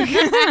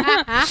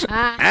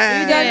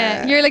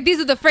Yeah. You're like, these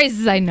are the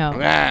phrases I know.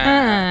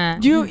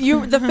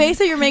 you the face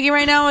that you're making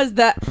right now is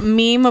that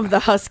meme of the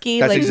husky.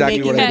 That's like exactly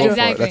making what I a go joke.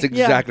 exactly. for. That's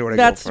Yeah, exactly what I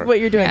that's go for. what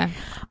you're doing.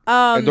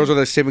 Yeah. And those are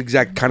the same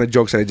exact kind of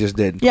jokes that I just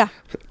did. Yeah.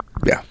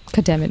 Yeah.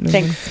 God damn it.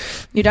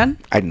 Thanks. You done?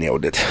 I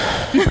nailed it.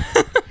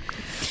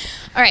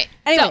 All right.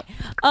 Anyway,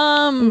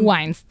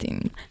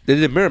 Weinstein. They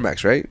did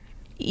Miramax, right?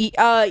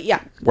 yeah.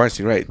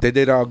 Weinstein, right? They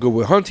did Good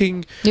Will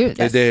Hunting. Dude,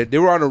 They yes. did. They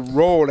were on a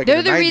roll. Like They're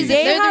in the the 90s. reason.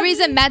 They're the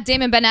reason Matt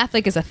Damon, Ben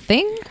Affleck is a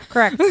thing.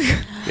 Correct.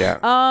 Yeah.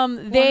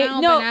 They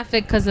Well, no. Ben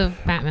Affleck because of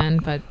Batman,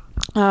 but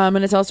I'm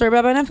gonna tell a story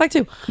about Ben Affleck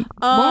too.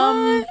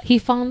 he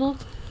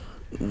fondled.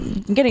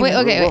 I'm getting Wait.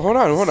 Okay. Well, hold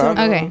on.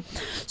 Okay.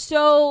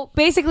 So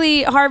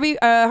basically, Harvey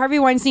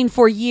Weinstein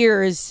for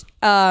years,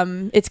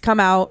 it's come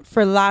out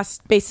for the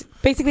last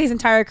basically his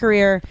entire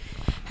career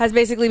has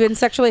basically been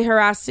sexually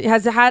harassed.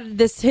 Has had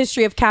this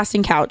history of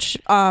casting couch,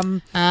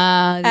 and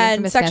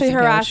sexually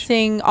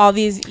harassing all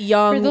these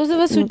young. For those of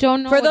us who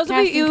don't know, for what those of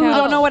casting you who couch-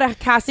 don't know what a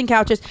casting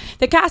couch is,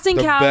 the casting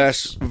The couch.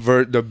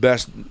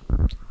 best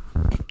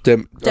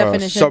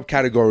Definition.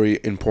 subcategory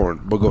in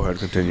porn. But go ahead,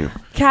 continue.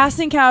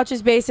 Casting couch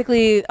is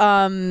basically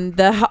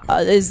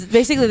is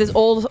basically this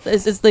old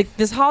is like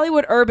this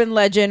Hollywood urban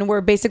legend where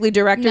basically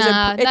directors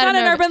Nah, it's not not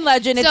an an urban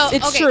legend. So,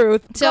 It's okay.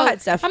 truth. So- Go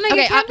ahead, Steph. I'm like,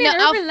 Okay, it can't be an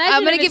no, urban I'm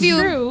legend. gonna if give it's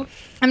you- true.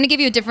 I'm going to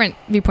give you a different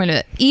viewpoint of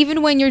it.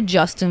 Even when you're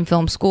just in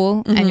film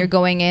school and you're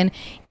going in,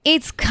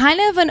 it's kind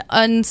of an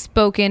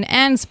unspoken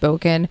and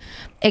spoken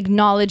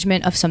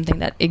acknowledgement of something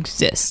that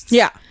exists.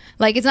 Yeah.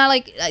 Like, it's not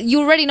like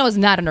you already know it's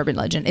not an urban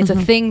legend. It's a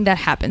thing that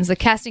happens. The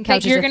casting couch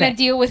Like is you're a gonna thing.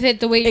 deal with it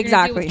the way you're gonna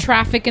Exactly. deal with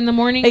traffic in the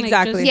morning.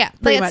 Exactly. Like, Yeah,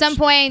 Pretty like at much. some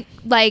point,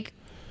 like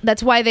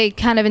that's why they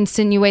kind of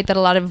insinuate that a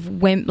lot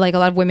of women,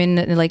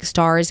 like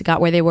stars, got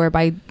where they were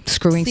by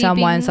screwing Sleeping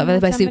someone, stuff like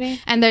with that.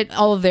 somebody. And that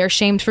all of they're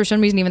shamed for some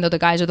reason, even though the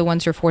guys are the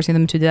ones who are forcing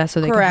them to do that, so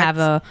they Correct. can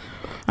have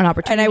an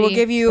opportunity. And I will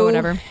give but you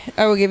whatever.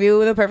 I will give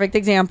you the perfect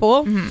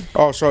example.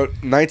 Oh, so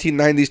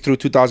 1990s through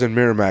 2000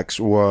 Miramax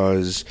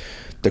was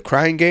The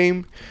Crying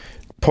Game,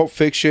 Pulp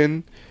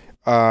Fiction,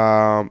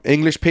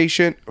 English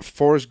Patient,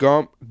 Forrest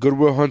Gump, Good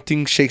Will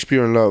Hunting,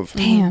 Shakespeare in Love.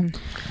 Damn.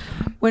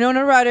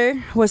 Winona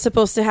Ryder was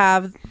supposed to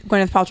have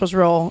Gwyneth Paltrow's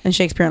role in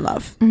Shakespeare in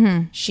Love.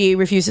 She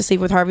refused to sleep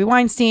with Harvey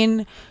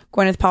Weinstein.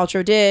 Gwyneth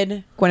Paltrow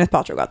did. Gwyneth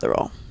Paltrow got the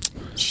role.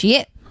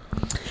 Shit.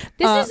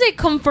 This is it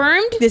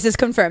confirmed. This is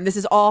confirmed. This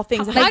is all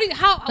things How do you,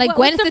 how Like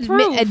what's Gwyneth the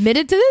proof?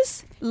 admitted to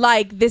this?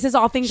 like this is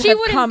all things She that have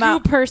wouldn't come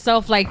out. group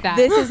herself like that.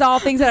 This is all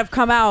things that have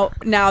come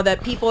out now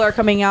that people are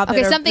coming out.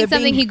 Okay, that are, something they're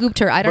being- he gooped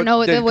her. I don't know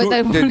what did that what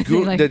that did,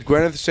 would like. did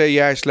Gwyneth say,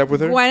 yeah, I slept with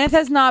her? Gwyneth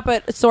has not,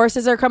 but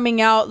sources are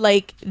coming out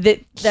like that.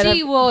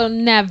 she will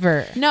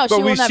never. No, she But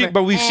will we've never. seen,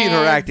 but we've seen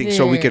her acting,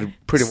 so we could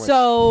pretty much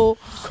So,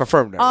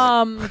 confirm that.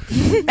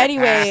 right?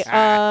 anyway,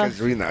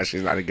 Because we know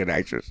she's not a good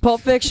actress.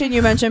 Pulp Fiction.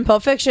 You mentioned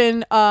Pulp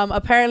Fiction.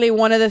 Apparently,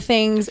 one of the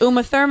things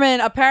Uma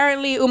Thurman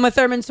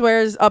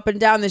swears up and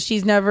down that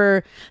she's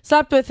never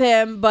slept with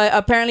him. But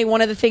apparently,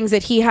 one of the things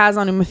that he has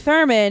on Uma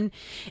Thurman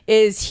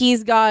is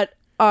he's got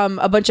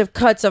a bunch of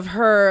cuts of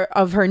her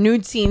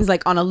nude scenes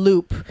like on a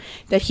loop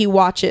that he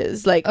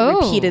watches like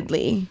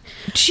repeatedly.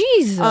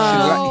 Jesus.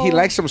 He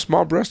likes some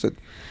small-breasted.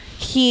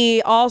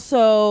 He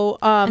also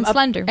and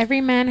slender. Every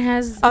man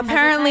has.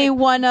 apparently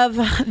one of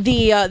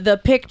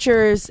the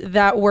pictures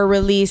that were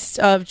released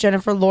of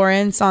Jennifer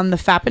Lawrence on the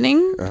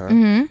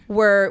Fappening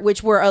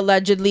which were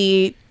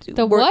allegedly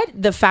The what?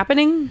 The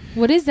Fappening.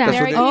 What is that? That's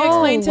what Mary, they- can you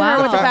explain to wow.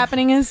 her what the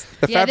Fappening is?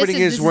 The Yeah, this Fappening is-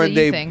 is this when is a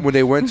they you thing. when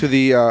they went to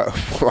the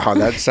wow,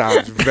 that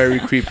sounds very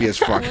creepy as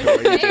fuck. the way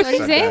you just What do you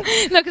said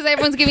say? that. No, because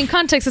everyone's giving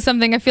context to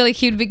something. I feel like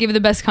he would be giving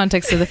the best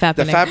context to the The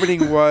Fappening.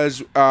 Fappening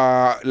was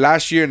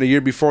last year and the year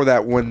before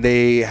that when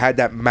they had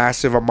that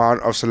massive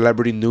amount of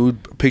celebrity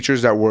nude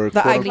pictures that were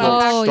The quote iCloud.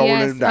 unquote Oh, stolen,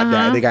 yes,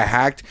 that they got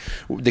hacked.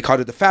 They called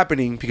it the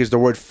Fappening because the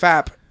word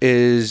 "fap"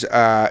 is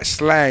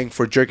slang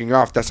for jerking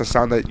off. That's the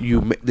sound that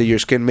that your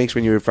skin makes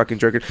when you're fucking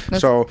jerking.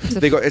 So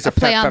they go, it's a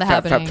play fap, on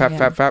fap, the fap, happening, fap,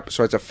 yeah. fap, fap.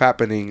 So it's a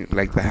fappening,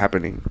 like the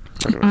happening.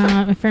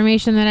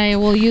 Information that I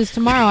will use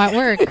tomorrow at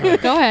work.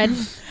 Go ahead.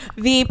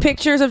 the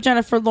pictures of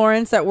Jennifer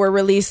Lawrence that were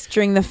released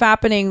during the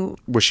fappening,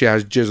 where she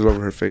has jizzle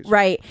over her face.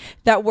 right?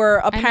 That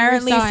were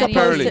apparently saw any of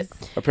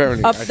supposed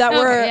Apparently.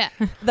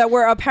 to, that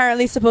were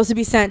apparently supposed to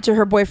be sent to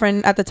her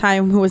boyfriend at the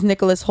time, who was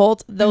Nicholas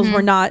Hoult. Those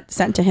were not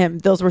sent to him.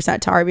 Those were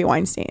sent to Harvey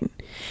Weinstein.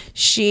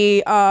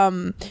 She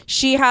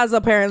has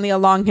apparently a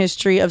long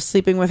history of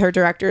sleeping with her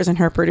directors and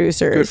her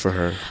producers. Good for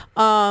her.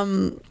 I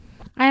don't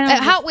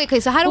know.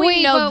 So how do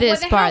we know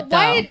this part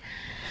though?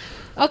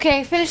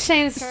 Okay, finish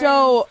saying this.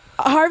 So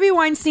Harvey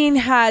Weinstein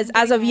has,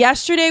 as of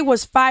yesterday,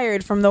 was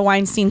fired from the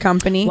Weinstein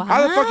Company. Wow.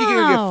 How the fuck you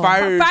gonna get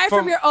fired? Fired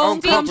from your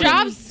own company.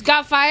 Jobs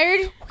got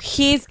fired.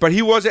 But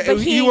he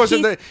wasn't. He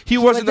wasn't the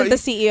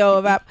CEO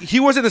of Apple. He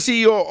wasn't the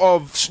CEO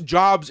of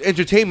Jobs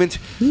Entertainment,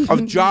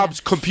 of Jobs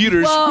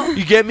Computers. Well,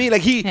 you get me?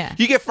 Like you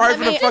get fired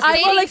from the fucking.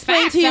 I will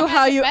explain to you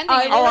how you. I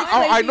know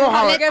how. I know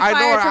how it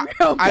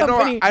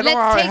happens.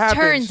 Let's take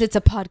turns. It's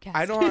a podcast.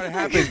 I know how it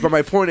happens, but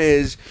my point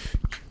is,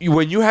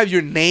 when you have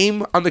your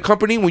name on the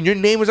company, when your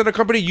name is on the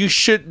company,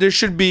 there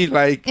should be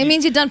like. It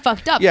means you done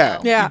fucked up. Yeah,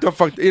 though. Yeah. You done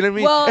fucked. You know what I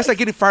mean? Well, that's like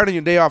getting fired on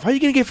your day off. How are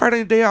you gonna get fired on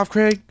your day off,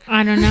 Craig?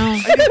 I don't know.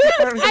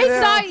 I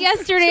saw it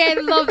yesterday.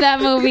 I love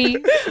that movie.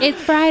 It's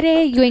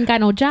Friday. You ain't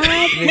got no job. You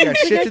ain't got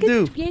shit to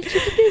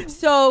do.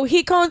 So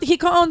he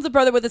co-owns the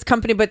brother with his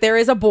company, but there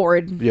is a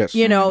board. Yes.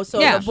 You know, so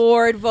the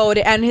board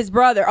voted, and his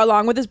brother,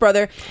 along with his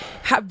brother,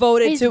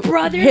 voted to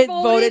vote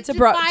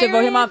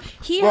him up.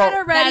 He had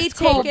already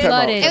taken.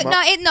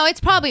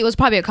 It was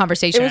probably a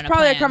conversation. It was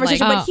probably a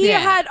conversation, but he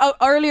had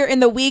earlier in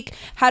the week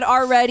had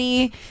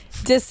already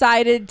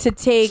decided to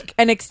take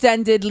an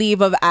extended leave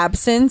of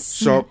absence.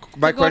 So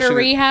my Go question, to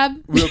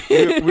rehab.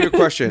 real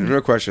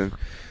question.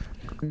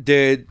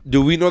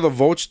 Do we know the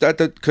votes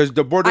because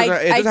the board doesn't,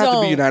 it doesn't have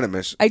to be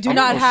unanimous? I do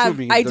not have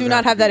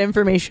that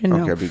information. No.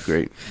 Okay, that'd be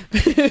great.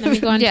 Let me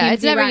go on Yeah, TMZ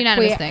it's never right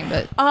unanimous quick. thing,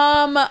 but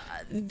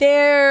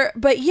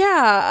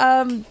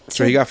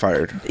So he got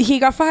fired. He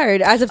got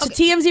fired. As of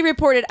TMZ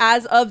reported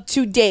as of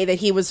today that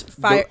he was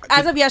fired.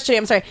 As of yesterday,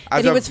 I'm sorry,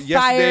 that he was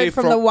fired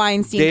from the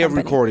Weinstein day Company.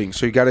 of recording.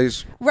 So he got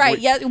his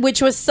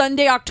which was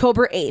Sunday,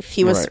 October 8th.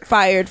 He was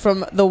fired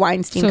from the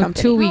Weinstein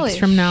Company. 2 weeks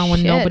from now,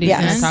 when nobody's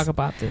Yes. gonna talk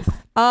about this.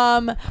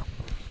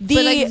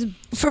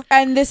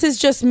 And this is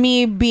just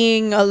me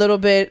being a little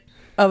bit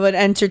of an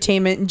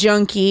entertainment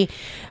junkie,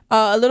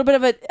 a little bit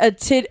of a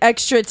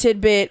extra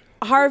tidbit.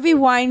 Harvey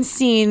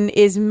Weinstein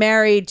is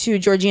married to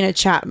Georgina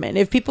Chapman.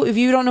 If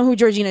you don't know who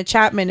Georgina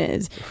Chapman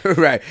is,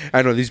 right?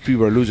 I know these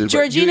people are losers.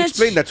 Georgina,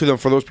 explain that to them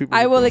for those people.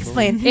 I will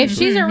explain. If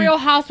she's a real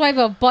housewife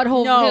of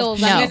Butthole Hills,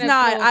 she's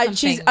not.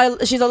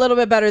 She's a little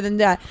bit better than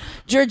that.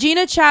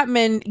 Georgina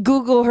Chapman,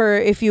 Google her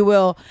if you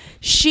will.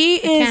 She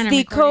is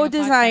the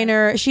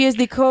co-designer. She is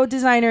the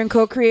co-designer and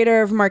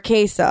co-creator of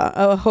Marquesa,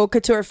 a haute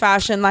couture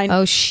fashion line.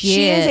 Oh shit!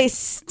 She is a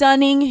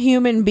stunning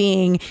human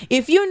being.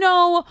 If you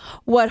know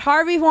what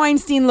Harvey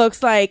Weinstein looks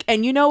like,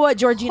 and you know what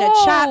Georgina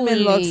Chapman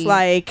looks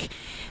like,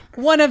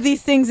 one of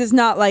these things is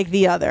not like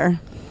the other.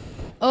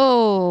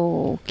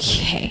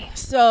 Okay.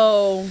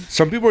 So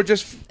some people are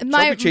just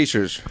chubby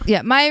chasers.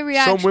 Yeah, my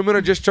reaction. Some women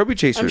are just chubby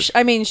chasers.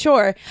 I mean,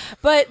 sure,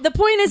 but the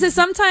point is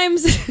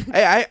sometimes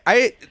I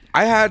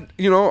had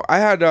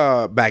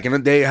back in the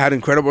day, I had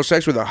incredible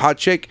sex with a hot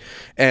chick,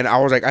 and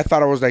I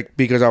thought I was like,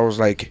 because I was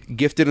like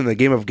gifted in the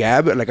game of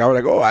Gab, and like I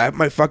was like, oh, I have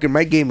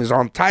my game is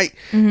on tight,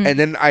 and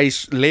then I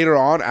later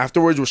on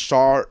afterwards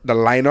saw the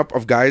lineup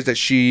of guys that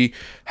she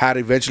had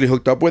eventually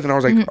hooked up with, and I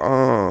was like,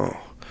 oh.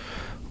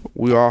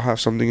 We all have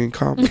something in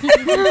common. She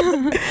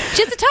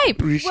has a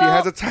type. She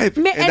has a type,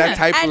 and that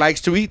type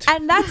likes to eat.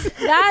 And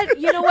that.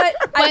 You know what?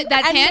 But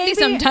that's handy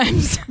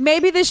sometimes.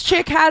 Maybe this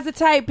chick has a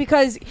type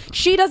because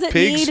she doesn't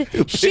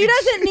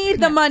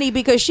need the money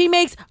because she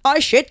makes a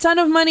shit ton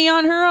of money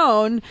on her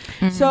own.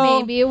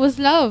 So maybe it was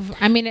love.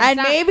 I mean,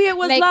 maybe it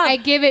was like, love. I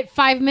give it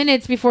 5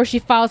 minutes before she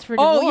files for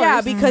divorce. Oh yeah,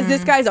 because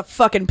this guy's a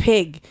fucking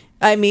pig.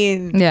 I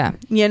mean, yeah,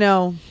 you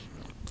know.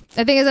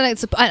 I think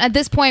it's at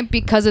this point,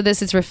 because of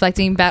this, it's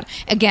reflecting bad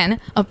again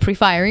of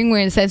pre-firing,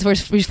 where it says we're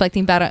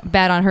reflecting bad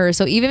on her.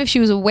 So even if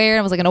she was aware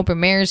it was like an open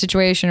marriage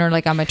situation or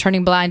like I'm a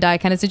turning blind eye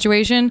kind of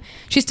situation,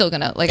 she's still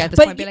gonna like at this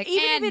point be like,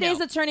 even if it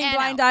is a turning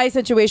blind eye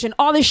situation,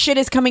 all this shit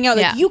is coming out.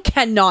 Like you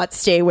cannot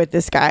stay with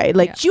this guy.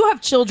 Like you have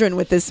children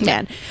with this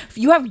man.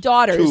 You have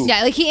daughters.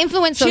 Yeah, like he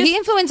influenced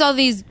all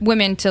these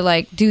women to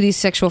like do these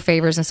sexual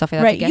favors and stuff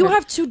like that. Right. You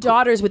have 2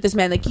 daughters with this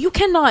man. Like you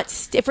cannot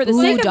stay for the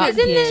sake of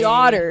his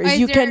daughters.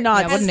 You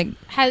cannot.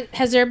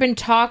 Has there been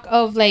talk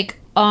of like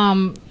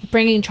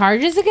bringing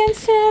charges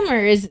against him, or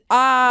is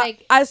I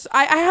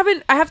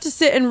have to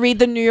sit and read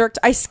the New York.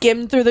 I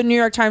skimmed through the New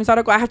York Times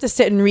article. I have to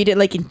sit and read it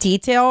like in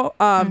detail.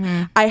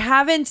 I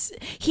haven't.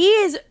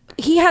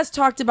 He has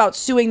talked about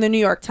suing the New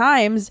York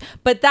Times,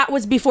 but that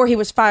was before he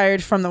was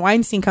fired from the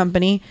Weinstein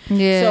Company.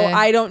 Yeah. So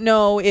I don't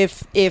know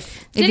if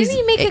didn't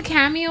he make a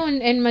cameo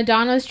in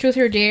Madonna's Truth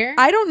or Dare?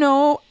 I don't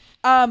know.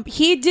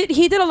 He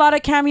did a lot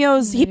of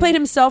cameos. He played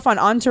himself on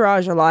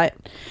Entourage a lot.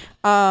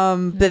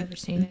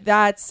 But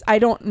that's, I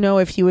don't know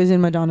if he was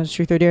in Madonna's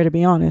Truth or Dare, to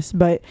be honest.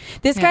 But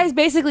this guy's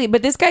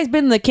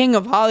been the king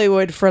of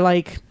Hollywood for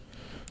like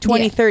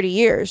 20, 30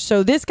 years.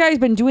 So this guy's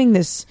been doing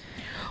this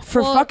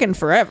for fucking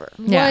forever.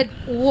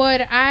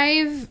 What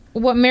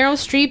Meryl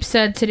Streep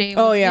said today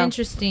was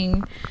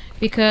interesting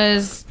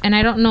because, and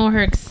I don't know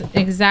her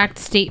exact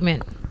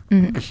statement,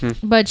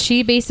 but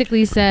she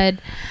basically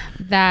said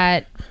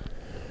that,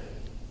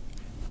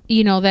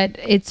 you know, that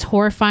it's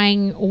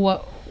horrifying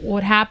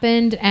what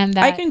happened, and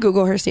that I can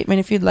Google her statement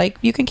if you'd like.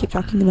 You can keep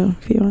talking though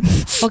if you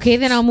want. Okay,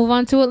 then I'll move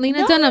on to what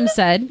Lena Dunham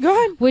said. Go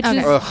ahead. Which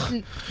is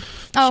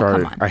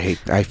Sorry, come on.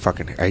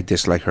 I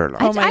dislike her a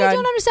lot. I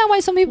don't understand why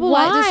some people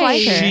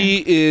dislike her.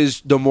 She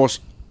is the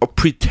most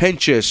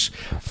pretentious,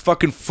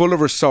 fucking full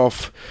of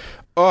herself.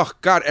 Oh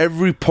God!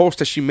 Every post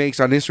that she makes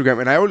on Instagram,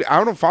 and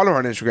I don't follow her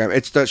on Instagram.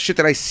 It's the shit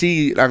that I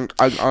see on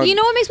You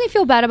know what makes me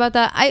feel bad about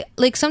that?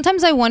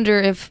 Sometimes I wonder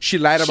if she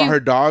lied about her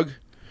dog.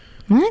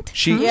 What?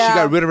 She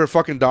got rid of her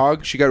fucking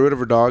dog. She got rid of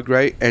her dog,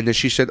 right? And then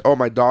she said, "Oh,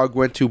 my dog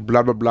went to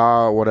blah blah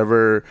blah,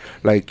 whatever.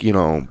 Like, you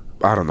know,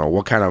 I don't know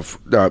what kind of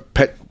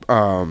pet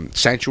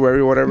sanctuary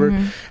or whatever."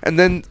 And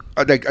then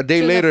like a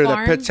day later, the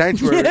pet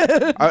sanctuary.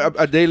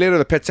 A day later,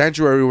 the pet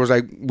sanctuary was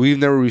like, "We've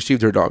never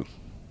received her dog.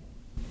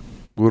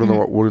 We don't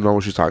know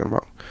what she's talking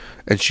about."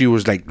 And she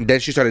was like, then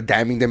she started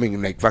damning them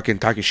and like fucking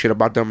talking shit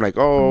about them, like,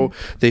 oh,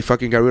 they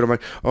fucking got rid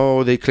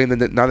of they claim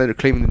that now they're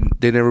claiming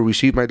they never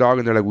received my dog,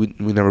 and they're like,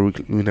 we never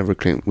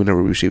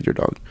received your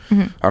dog. I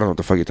don't know what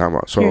the fuck you're talking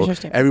about. So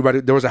everybody,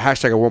 there was a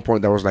hashtag at one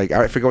point that was like,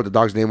 I forget what the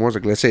dog's name was,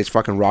 like, let's say it's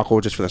fucking Rocco,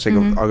 just for the sake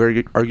of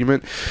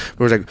argument. It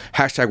was like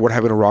hashtag what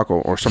happened to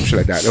Rocco or some shit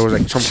like that. It was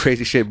like some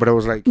crazy shit, but it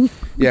was like,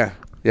 yeah,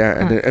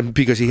 and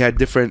because he had a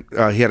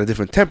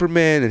different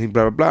temperament, and he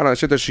blah blah blah. And I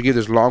said that she gave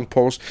this long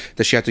post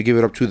that she had to give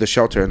it up to the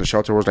shelter, and the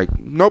shelter was like,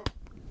 nope,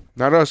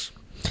 not us.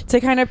 To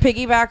kind of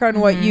piggyback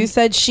on what you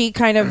said, she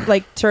kind of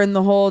like turned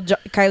the whole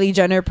Kylie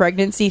Jenner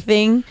pregnancy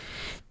thing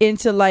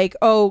into like,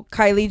 oh,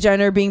 Kylie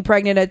Jenner being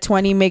pregnant at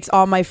 20 makes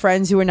all my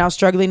friends who are now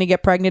struggling to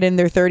get pregnant in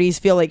their 30s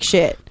feel like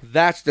shit.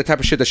 That's the type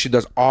of shit that she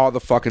does all the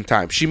fucking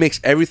time. She makes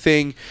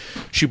everything,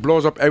 she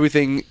blows up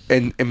everything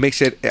and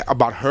makes it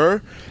about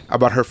her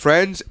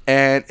friends,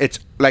 and it's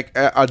like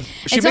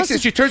she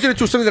turns it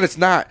into something that it's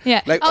not.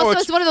 Yeah. Like, also,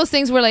 it's one of those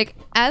things where like,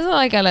 as a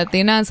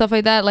Latina and stuff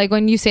like that, like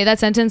when you say that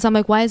sentence, I'm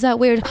like, why is that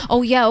weird?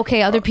 Oh yeah,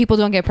 okay, other people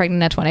don't get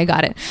pregnant at 20. I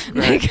got it.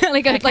 Right.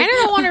 I kind of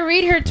don't want to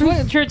read her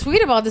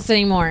tweet about this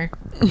anymore.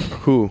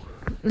 Who?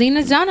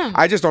 Lena Dunham.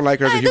 I just don't like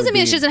her. It doesn't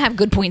mean she doesn't have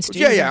good points too.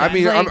 Yeah. I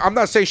mean, like, I'm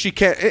not saying she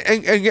can't.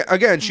 And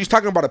again, she's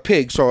talking about a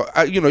pig. So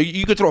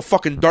you could throw a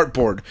fucking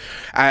dartboard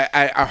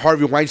at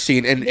Harvey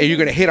Weinstein, and you're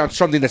gonna hit on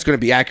something that's gonna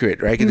be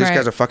accurate, right? Because this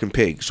guy's a fucking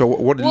pig. So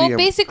what did Liam?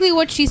 Basically,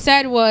 what she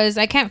said was,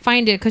 I can't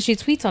find it because she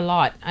tweets a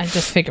lot. I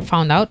just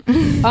found out.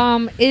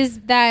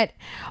 Is that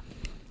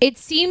it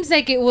seems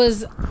like it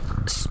was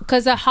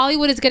because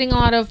Hollywood is getting a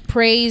lot of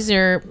praise,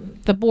 or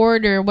the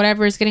board or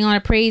whatever is getting a lot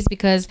of praise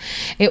because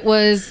it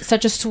was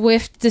such a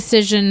swift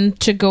decision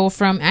to go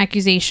from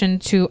accusation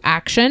to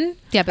action.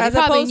 Yeah, but they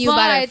probably knew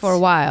about it for a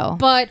while.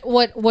 But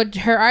what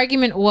her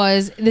argument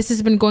was, this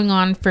has been going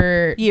on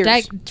for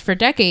years, for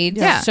decades.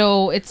 Yeah.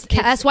 So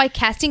that's why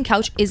casting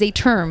couch is a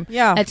term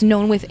that's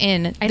known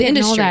within the industry. I didn't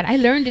know that. I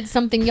learned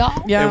something,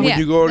 y'all. Yeah. And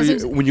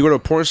when you go to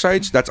porn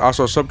sites, that's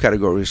also a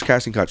subcategory. It's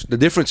casting couch. The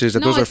difference is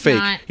that those are fake.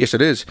 Not. Yes,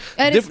 it is.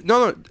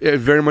 No, it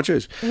very much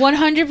is.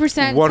 100%.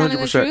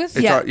 100%.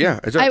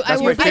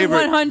 That's my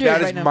favorite.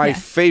 That is my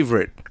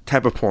favorite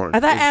type of porn. I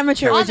thought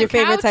amateur was your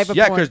favorite type of porn.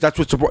 Yeah, because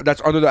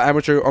that's under the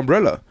amateur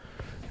umbrella.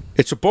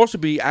 It's supposed to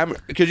be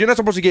because you're not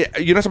supposed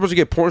to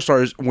get porn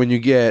stars when you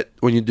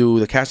do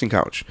the casting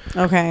couch.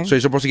 Okay. So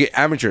you're supposed to get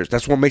amateurs.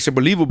 That's what makes it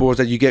believable, is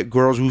that you get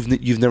girls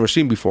you've never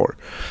seen before.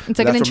 It's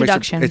like an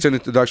introduction. It's an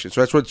introduction.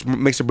 So that's what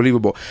makes it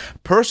believable.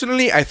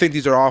 Personally, I think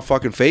these are all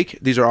fucking fake.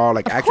 These are all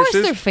like actresses.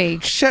 Of course they're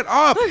fake. Shut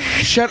up.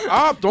 Shut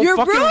up. Don't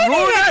fucking ruin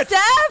it,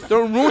 Steph.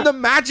 Don't ruin the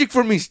magic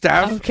for me,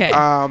 Steph. Okay.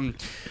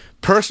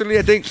 Personally,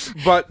 I think,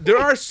 but there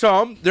are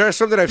some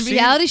that I've seen.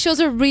 Reality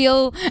shows are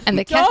real, and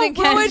the casting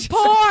couch.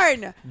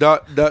 Porn.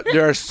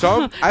 There are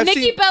some.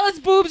 Nikki Bella's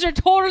boobs are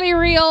totally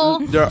real.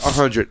 They're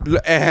 100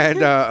 and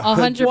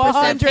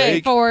 100%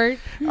 fake forward.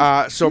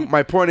 So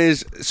my point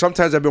is,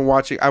 sometimes I've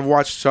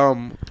watched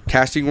some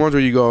casting ones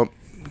where you go,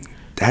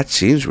 that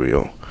seems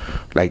real.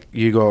 Like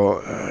you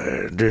go,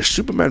 there's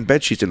Superman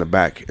bed sheets in the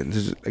back, and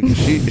this is, like,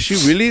 is she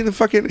really in the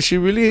fucking? Is she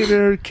really in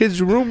her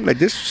kid's room? Like,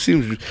 this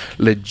seems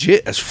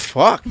legit as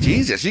fuck.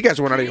 Jesus, you guys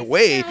went out of your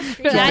way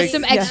to add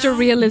some extra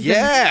realism.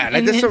 Yeah,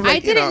 like this. I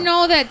didn't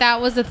know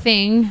that was a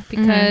thing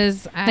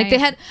because like they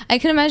had. I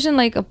can imagine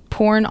like a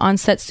porn on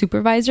set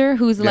supervisor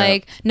who's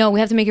like, no, we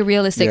have to make it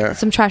realistic. Yeah.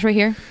 Some trash right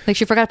here. Like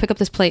she forgot to pick up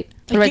this plate.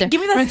 Right there.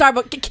 Give me that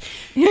Starbucks.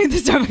 The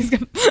Starbucks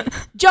cup.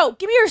 Joe,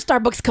 give me your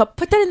Starbucks cup.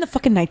 Put that in the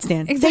fucking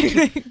nightstand.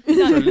 Exactly.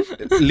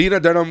 Lena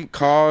Dunham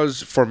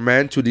calls for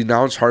men to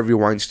denounce Harvey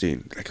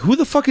Weinstein. Like, who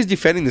the fuck is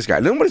defending this guy?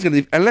 Nobody's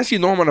gonna, unless you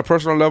know him on a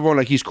personal level,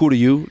 like he's cool to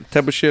you,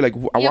 type of shit. Like,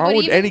 why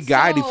would any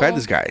guy defend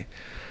this guy?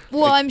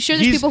 Well, I'm sure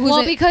there's people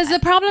who because the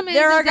problem is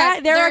there are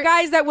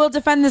guys that will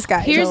defend this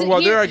guy.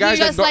 There are guys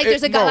just that like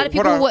there's a lot of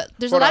people.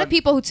 There's a lot of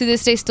people who to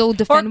this day still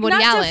defend Woody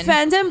Allen. Not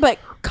defend him, but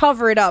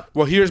cover it up.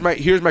 Well, here's my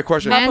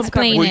question.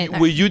 Mansplain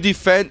Will you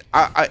defend?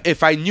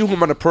 If I knew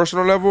him on a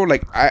personal level,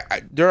 like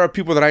there are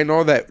people that I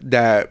know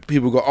that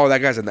people go, oh, that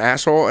guy's an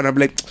asshole, and I'm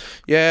like,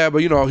 yeah,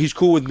 but he's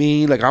cool with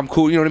me, like I'm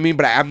cool, you know what I mean?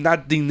 But I'm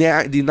not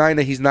denying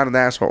that he's not an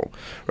asshole,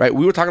 right?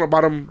 We were talking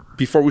about him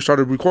before we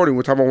started recording.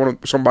 We're talking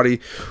about somebody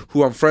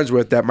who I'm friends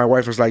with that my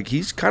wife was like,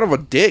 he's kind of a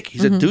dick,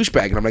 he's a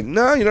douchebag, and I'm like,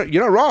 no,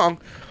 you're not wrong.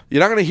 You're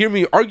not gonna hear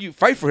me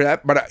fight for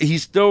that, but I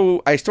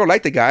still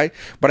like the guy,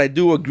 but I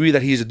do agree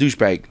that he's a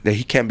douchebag, that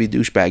he can't be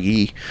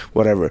douchebaggy,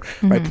 whatever.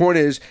 My point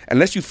is,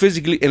 unless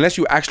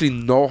you actually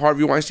know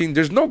Harvey Weinstein,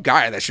 there's no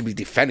guy that should be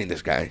defending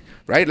this guy,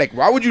 right? Like,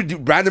 why would you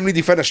randomly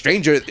defend a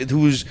stranger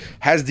who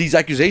has these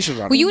accusations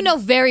on him? Well, you know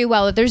very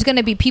well that there's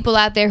gonna be people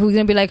out there who are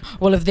gonna be like,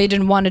 well, if they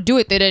didn't want to do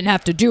it, they didn't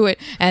have to do it,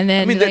 and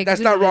then I mean,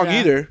 that's not wrong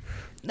either.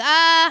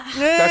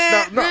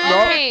 That's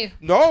not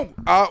no.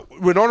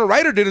 Winona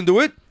Ryder didn't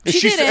do it.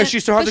 She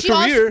still has a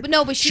career.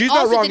 But she's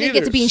also not wrong didn't either.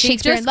 get to be in She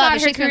Shakespeare just in Love.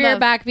 got her career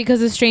back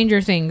because of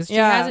Stranger Things. She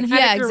hasn't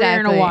had a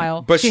career in a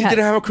while. But she didn't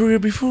have a career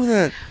before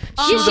that.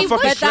 She was a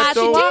fucking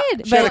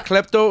klepto. She had a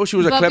klepto. She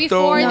was a klepto. But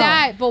before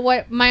that,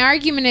 what my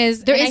argument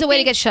is, there is a way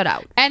to get shut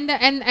out. And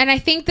I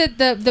think that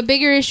the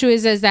bigger issue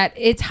is that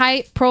it's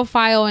high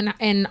profile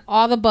and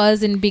all the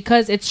buzz, and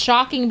because it's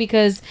shocking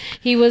because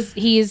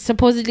he is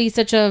supposedly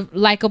such a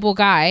likable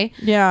guy.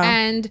 Yeah.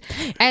 And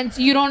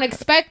you don't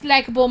expect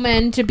likable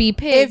men to be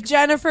pigs. If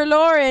Jennifer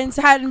Lawrence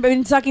hadn't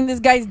been sucking this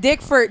guy's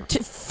dick for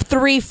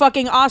 3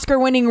 fucking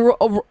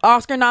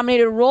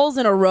Oscar-nominated roles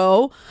in a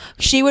row,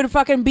 she would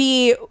fucking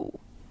be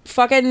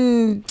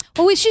fucking.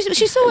 Oh,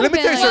 she's so. Let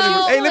me tell you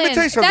something. Hey, let me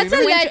tell you something.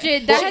 That's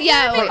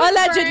alleged.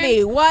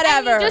 Allegedly,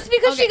 whatever. Just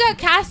because she got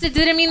casted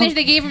didn't mean that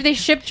they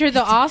shipped her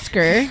the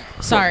Oscar.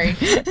 Sorry.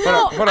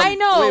 Hold on. I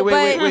know.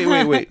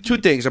 Wait. 2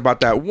 things about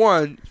that.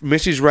 One,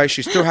 Missy's right.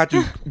 She still had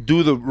to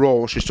do the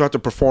role. She still had to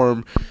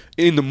perform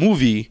in the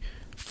movie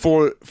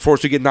for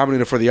to get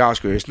nominated for the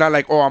Oscar. It's not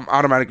like, oh, I'm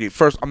automatically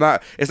first. I'm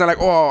not. It's not like,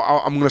 oh,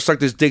 I'm gonna suck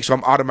this dick, so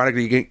I'm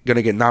automatically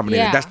gonna get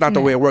nominated. Yeah. That's not the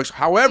way it works.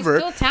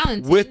 However,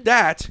 with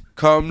that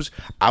comes,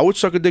 I would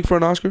suck a dick for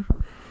an Oscar.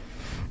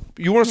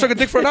 You want to suck a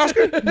dick for an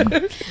Oscar?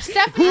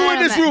 Who in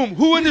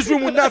this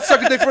room would not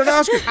suck a dick for an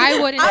Oscar? I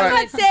wouldn't. I'm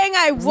not saying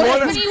I would. One out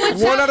of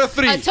 3. One out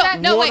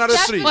of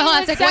 3. Well, hold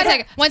on a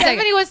second.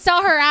 Stephanie would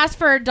sell her ass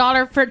for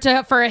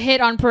 $1 for a hit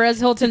on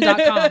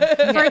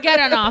PerezHilton.com. Forget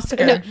an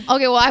Oscar. No,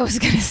 okay, well, I was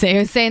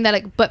saying that,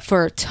 like, but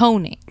for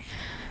Tony.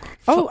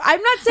 Oh,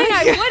 I'm not saying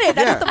I wouldn't.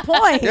 That's the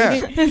point.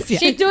 Yeah.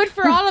 She'd do it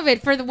for all of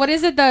it. For what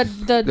is it? The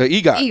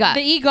EGOT.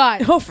 The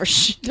EGOT. Oh, for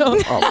sure.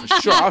 Oh, for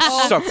sure.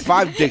 I'll suck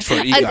 5 dicks for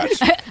an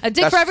EGOT. A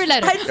dick for every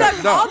letter. I'd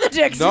suck all the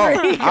dicks for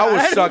an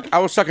EGOT. I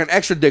would suck an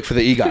extra dick for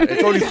the EGOT.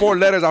 It's only 4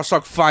 letters. I'll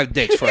suck 5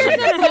 dicks for an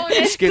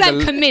EGOT.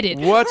 I'm committed.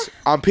 What?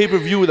 On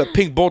pay-per-view with a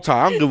pink bow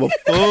tie. I don't give a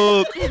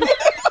fuck.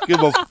 Give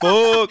a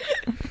fuck.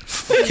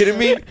 You kidding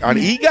me? On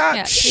EGOT?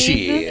 Yeah.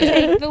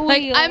 Shit.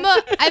 Like I'm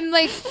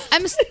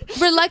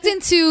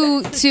reluctant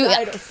to.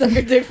 I don't suck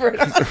a dick for an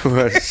Oscar.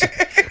 EGOT.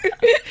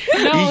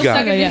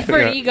 Suck a dick for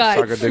an EGOT.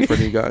 Suck a dick for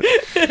an EGOT.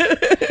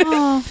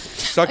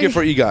 Suck it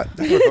for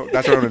EGOT.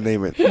 That's what I'm gonna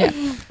name it. Yeah.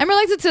 I'm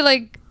reluctant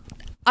to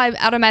I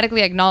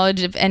automatically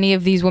acknowledge if any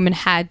of these women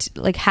had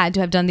to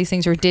have done these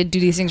things or did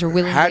do these things or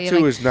willingly. Had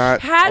to is not.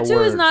 Had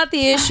to is not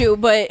the issue,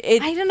 but I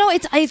don't know.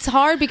 It's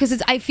hard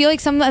because I feel like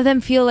some of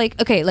them feel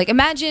like, okay, like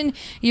imagine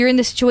you're in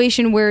this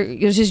situation where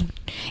you're just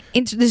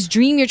into this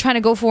dream you're trying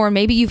to go for, and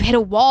maybe you've hit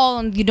a wall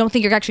and you don't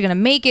think you're actually going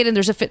to make it, and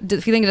there's a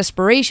feeling of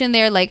desperation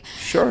there. Like,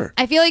 sure,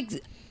 I feel like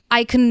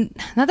I can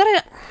not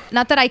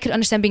that I could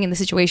understand being in the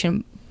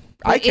situation.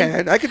 I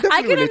can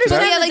definitely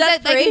understand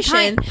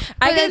desperation.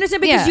 I can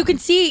understand because you can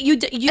see you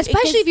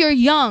especially if you're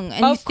young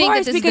and you think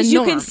that this is the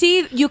norm.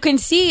 you can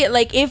see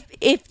like if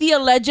the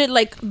alleged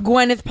like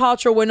Gwyneth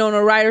Paltrow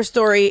Winona Ryder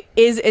story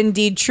is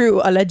indeed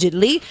true,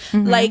 allegedly,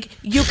 like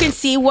you can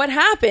see what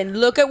happened.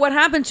 Look at what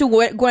happened to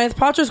Gwyneth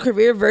Paltrow's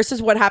career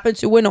versus what happened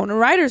to Winona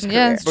Ryder's career.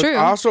 Yeah, it's true.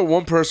 Also,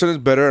 one person is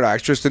better at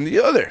actress than the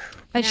other.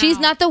 And she's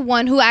not the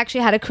one who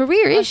actually had a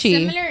career, is she?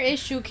 A similar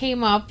issue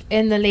came up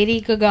in the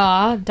Lady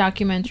Gaga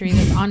documentary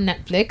that's on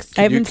Netflix.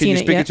 I haven't seen it yet. Can you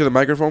speak into the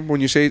microphone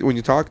when you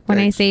talk? When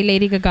I say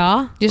Lady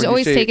Gaga, just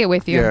always take it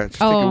with you. Yeah,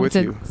 just take it with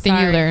you. Thing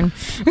you learn.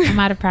 I'm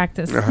out of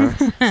practice.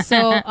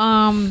 So,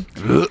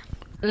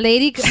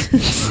 Lady.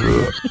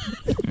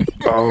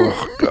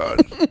 Oh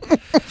God!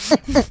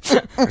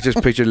 I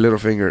just pictured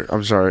Littlefinger.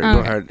 I'm sorry. Go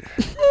ahead.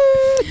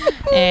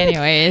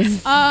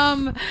 Anyways,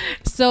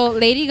 so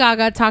Lady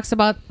Gaga talks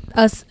about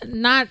us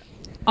not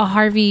a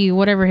Harvey,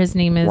 whatever his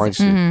name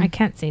is. I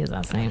can't say his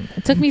last name.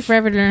 It took me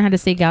forever to learn how to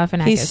say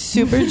Galifianakis. He's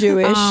super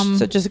Jewish,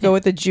 so just go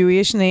with the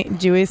Jewish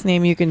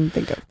name you can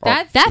think of.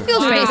 That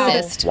feels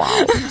racist.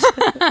 Wow.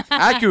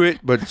 Accurate,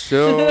 but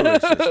still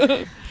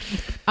racist.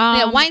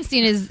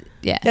 Weinstein is.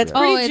 Yeah, that's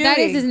pretty Jewish. That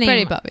is his name.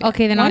 Pretty puppy.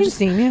 Okay, then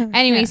Weinstein, I'll just.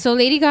 Anyway, so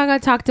Lady Gaga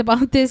talked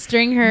about this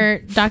during her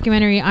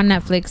documentary on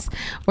Netflix,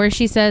 where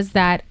she says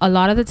that a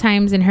lot of the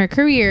times in her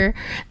career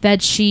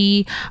that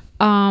she.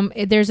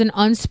 There's an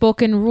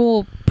unspoken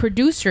rule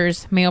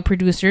producers, male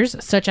producers,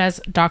 such as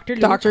Dr.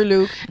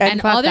 Luke,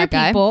 and fuck other that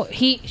guy. people.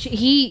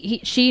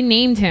 She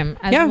named him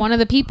as one of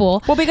the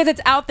people. Well, because it's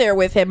out there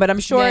with him, but I'm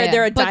sure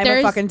they're a dime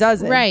a fucking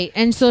dozen. Right.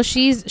 And so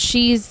she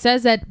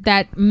says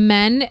that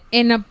men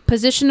in a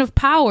position of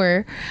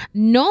power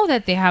know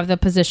that they have the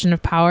position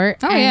of power.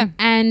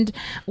 And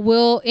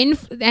will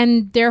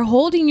and they're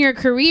holding your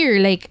career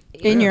like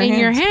in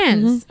your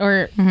hands. Mm-hmm.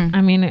 Or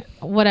I mean,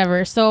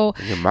 whatever. So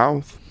In your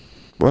mouth.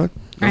 What?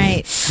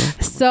 Right.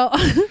 So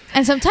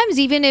and sometimes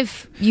even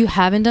if you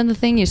haven't done the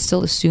thing, you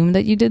still assume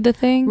that you did the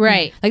thing.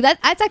 Right. Like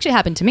that's actually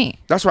happened to me.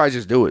 That's why I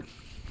just do it.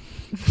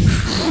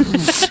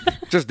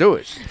 Just do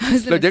it.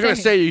 Like, they're gonna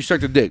say you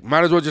suck the dick.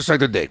 Might as well just suck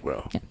the dick,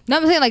 bro. No,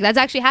 I'm saying like that's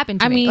actually happened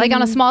to me. mean- Like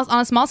on a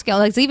small scale.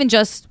 Like it's even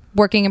just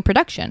working in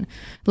production,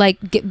 like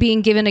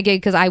being given a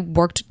gig because I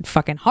worked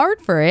fucking hard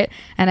for it,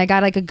 and I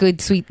got like a good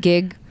sweet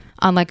gig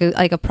on like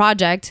a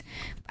project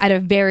at a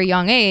very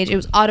young age. It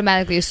was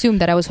automatically assumed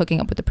that I was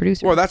hooking up with the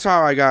producer. Well, that's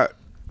how I got,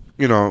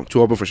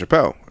 to open for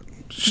Chappelle.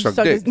 Suck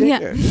Suck dick. his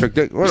dick. Yeah. Suck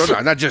dick. Well,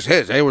 no, not just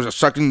his. It was a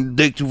sucking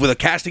dick for the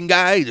casting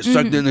guy. He just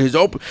sucked in his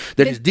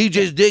then his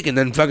DJ's dick, and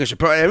then fucking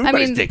Chappelle.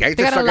 Everybody's dick. I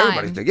they just got a suck line.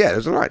 everybody's dick. Yeah,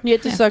 there's a line. You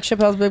have to suck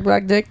Chappelle's big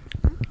black dick.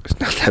 It's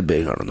not that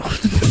big. I don't know.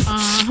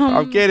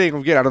 I'm kidding.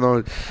 I don't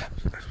know.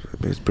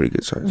 It's pretty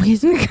good size.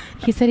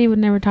 he said he would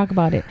never talk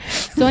about it.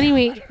 So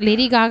anyway,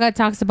 Lady Gaga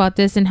talks about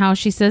this and how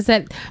she says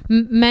that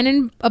men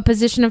in a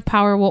position of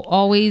power will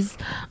always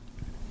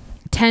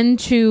tend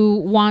to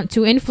want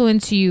to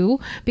influence you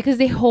because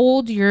they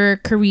hold your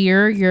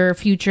career, your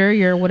future,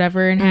 your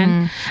whatever in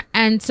hand.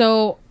 And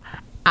so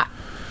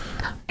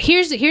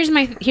here's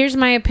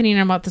my opinion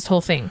about this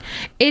whole thing.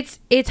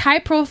 It's high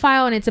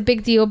profile and it's a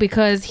big deal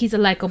because he's a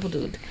likable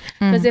dude.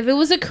 Because if it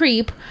was a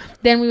creep,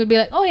 then we would be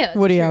like, oh yeah,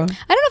 Woody Allen.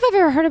 I don't know if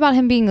I've ever heard about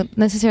him being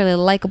necessarily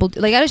likable.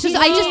 Like I just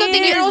don't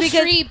think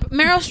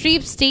Meryl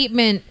Streep's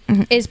statement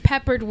is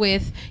peppered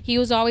with he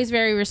was always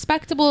very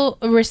respectable.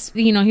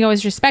 He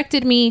always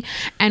respected me,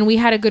 and we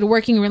had a good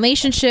working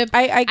relationship.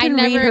 I can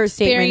read her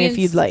statement if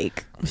you'd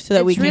like, so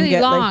that we can really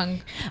get long.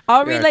 like.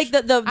 I'll read like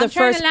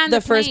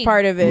the first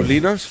part of it.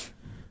 Molinas?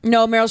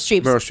 No, Meryl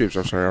Streep. Meryl Streep's.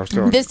 I'm sorry. I was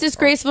still. This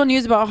disgraceful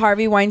news about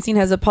Harvey Weinstein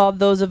has appalled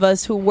those of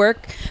us whose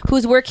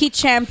work he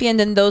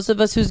championed, and those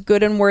of us whose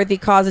good and worthy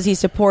causes he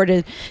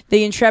supported.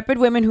 The intrepid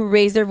women who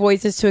raised their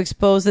voices to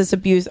expose this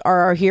abuse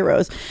are our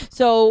heroes.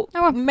 So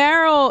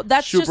Meryl,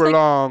 that's super just like,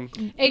 long.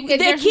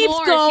 It keeps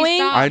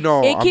going. I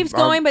know. It keeps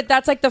going, but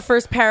that's like the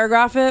first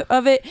paragraph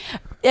of it.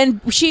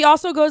 And she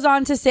also goes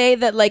on to say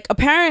that, like,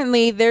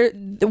 apparently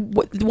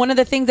one of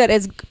the things that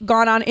has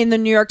gone on in the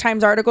New York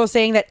Times article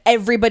saying that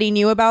everybody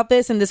knew about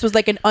this, and this was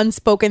like an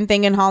unspoken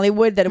thing in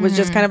Hollywood, that it was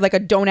just kind of like a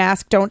don't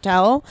ask, don't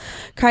tell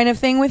kind of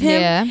thing with him.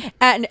 Yeah.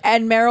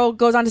 And Meryl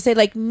goes on to say,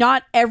 like,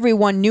 not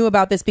everyone knew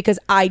about this because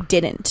I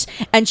didn't.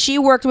 And she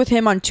worked with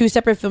him on 2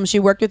 separate films. She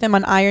worked with him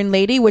on Iron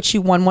Lady, which she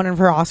won one of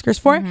her Oscars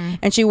for,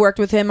 and she worked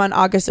with him on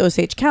August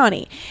Osage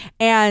County.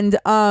 And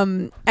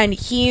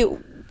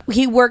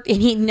he worked, and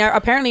he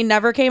apparently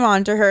never came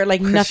on to her, like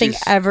nothing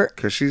ever.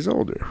 Because she's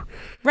older.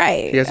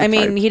 Right. I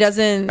mean, he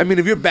doesn't. I mean,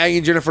 if you're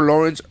banging Jennifer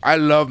Lawrence, I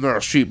love Meryl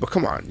Streep, but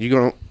come on, you're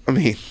gonna. I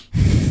mean,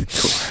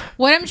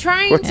 what I'm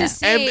trying to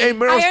say.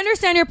 And Meryl, I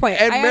understand your point.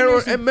 And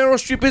Meryl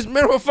Streep is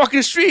Meryl fucking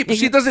Streep.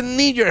 She doesn't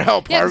need your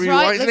help, Harvey.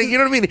 Right. Like, you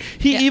know what I mean?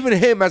 Even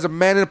him, as a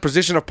man in a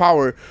position of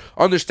power,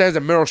 understands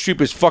that Meryl Streep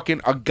is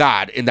fucking a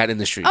god in that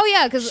industry. Oh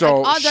yeah, because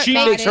so she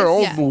makes her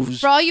own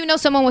moves. For all you know,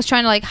 someone was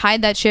trying to like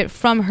hide that shit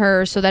from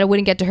her so that it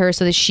wouldn't get to her,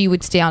 so that she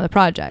would stay on the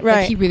project. Right.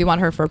 Like he really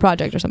wanted her for a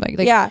project or something.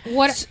 Like, yeah.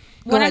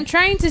 What I'm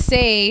trying to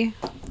say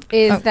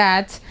is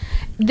that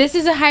this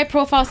is a high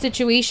profile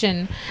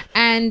situation,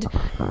 and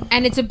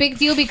it's a big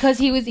deal because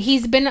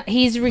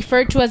he's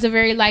referred to as a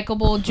very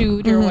likable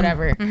dude or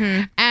whatever,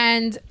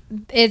 and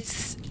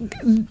it's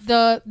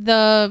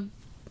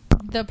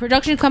the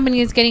production company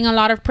is getting a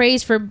lot of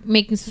praise for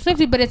making so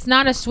swiftly, but it's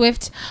not a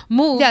swift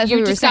move. Yeah,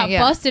 you just got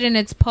busted and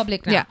it's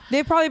public now. Yeah,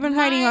 they've probably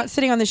been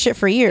sitting on this shit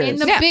for years. In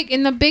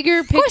the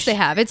bigger picture, of course they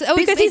have. It's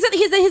always because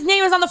his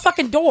name is on the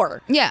fucking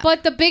door. Yeah,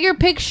 but the bigger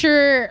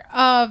picture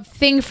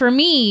thing for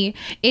me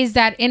is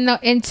that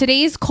in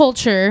today's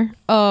culture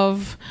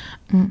of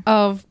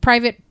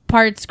private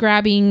parts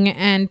grabbing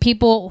and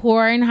people who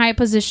are in high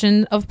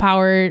position of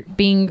power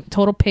being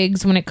total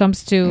pigs when it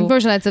comes to.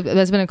 Unfortunately,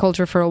 that's been a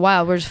culture for a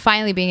while. We're just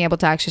finally being able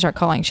to actually start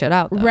calling shit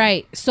out, though.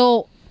 Right.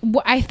 So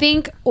I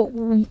think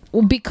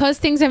because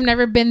things have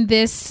never been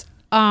this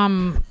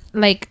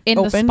like in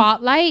open? the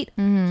spotlight,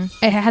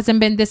 it hasn't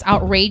been this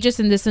outrageous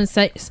and this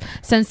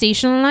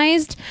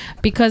sensationalized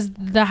because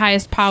the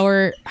highest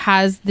power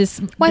has this.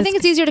 Well, I think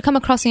it's easier to come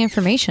across the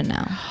information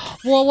now.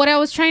 Well, what I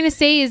was trying to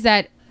say is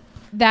that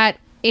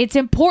it's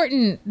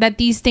important that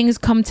these things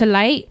come to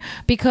light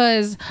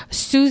because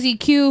Susie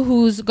Q,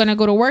 who's gonna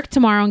go to work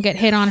tomorrow and get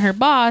hit on her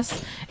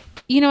boss,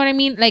 you know what I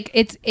mean? Like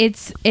it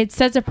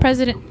sets a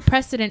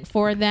precedent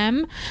for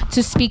them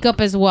to speak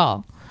up as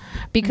well,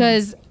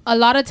 because a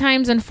lot of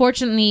times,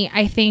 unfortunately,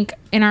 I think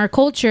in our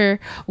culture,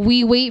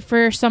 we wait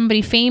for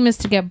somebody famous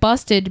to get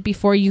busted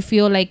before you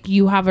feel like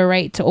you have a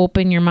right to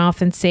open your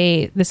mouth and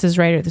say this is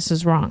right or this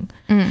is wrong.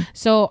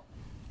 So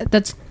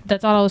that's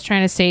all I was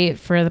trying to say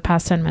for the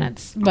past 10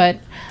 minutes. But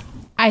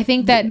I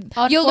think that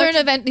you'll learn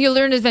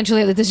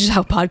eventually that this is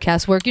how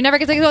podcasts work. You never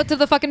get to go to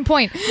the fucking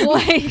point.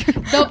 Like,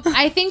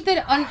 I think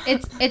that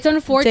it's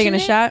unfortunate. Taking a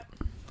shot.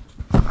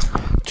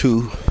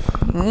 2.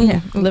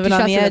 Yeah, living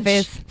on the edge.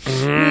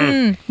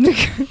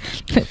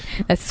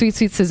 That sweet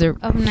scissor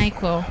of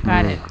NyQuil.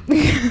 Got it.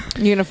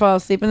 You gonna fall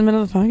asleep in the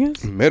middle of the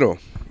podcast? Middle.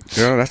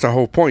 You know, that's the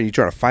whole point. You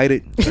try to fight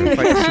it. Try to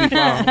fight the sleep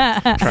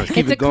out. Try to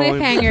keep It's it a going.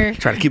 cliffhanger.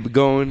 Try to keep it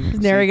going.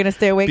 Never gonna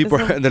stay awake. People,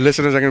 the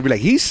listeners are gonna be like,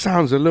 he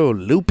sounds a little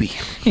loopy.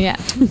 Yeah.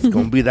 It's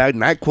gonna be that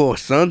NyQuil,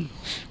 son.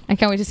 I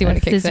can't wait to see when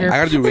it kicks in. I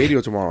gotta do radio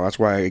tomorrow. That's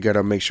why I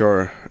gotta make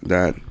sure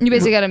that You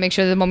basically gotta make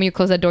sure the moment you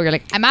close that door, you're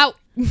like, I'm out.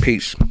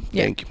 peace.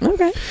 Yeah. Thank you.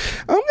 Okay.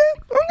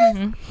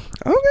 Okay.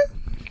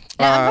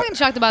 Yeah, I'm fucking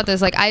shocked about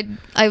this. Like,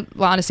 well,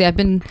 honestly, I've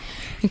been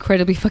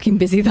incredibly fucking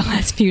busy the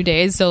last few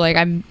days. So, like,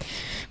 I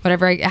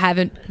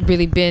haven't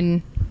really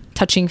been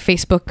touching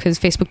Facebook because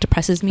Facebook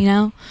depresses me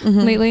now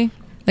lately.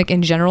 Like,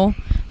 in general,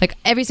 like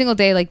every single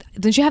day. Like,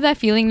 don't you have that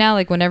feeling now?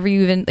 Like, whenever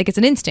you even like, it's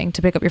an instinct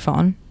to pick up your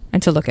phone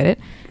and to look at it.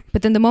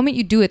 But then the moment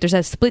you do it, there's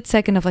that split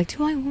second of like,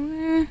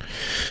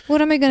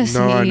 what am I gonna see?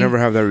 No, I never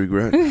have that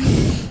regret.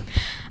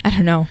 I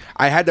don't know.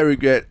 I had that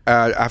regret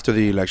after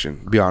the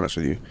election. Be honest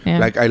with you. Yeah.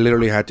 Like I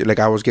literally had to. Like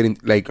I was getting.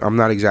 Like I'm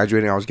not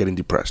exaggerating. I was getting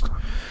depressed.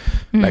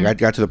 Like I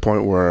got to the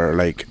point where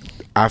like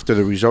after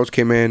the results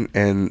came in,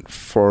 and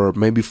for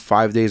maybe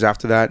 5 days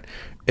after that,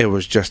 it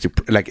was just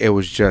it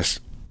was just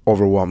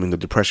overwhelming. The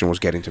depression was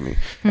getting to me,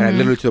 and I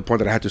literally to the point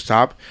that I had to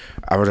stop.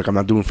 I was like, I'm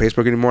not doing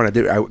Facebook anymore. And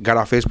I got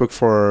off Facebook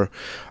for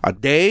a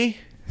day.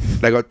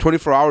 Like a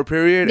 24-hour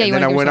period, and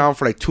then I went on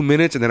for like 2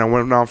 minutes, and then I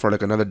went on for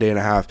like another day and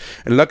a half.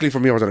 And luckily for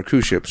me, I was on a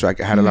cruise ship, so I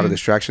had a lot of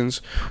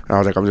distractions. And I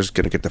was like, I'm just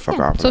gonna get the fuck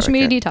off. Social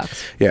media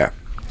detox. Yeah,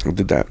 I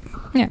did that.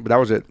 Yeah, but that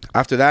was it.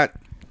 After that,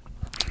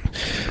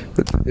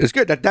 it's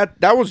good.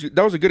 That was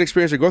a good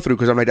experience to go through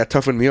because I'm like that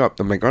toughened me up.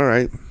 I'm like, all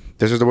right,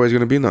 this is the way it's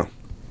gonna be now.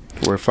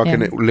 We're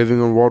fucking living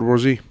in World War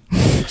Z.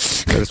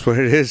 That's what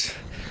it is.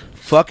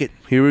 Fuck it.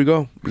 Here we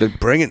go. Let's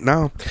bring it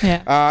now.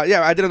 Yeah.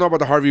 I didn't know about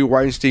the Harvey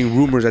Weinstein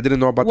rumors. I didn't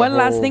know about one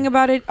last thing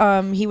about it.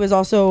 He was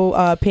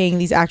also paying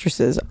these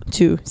actresses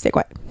to stay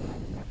quiet.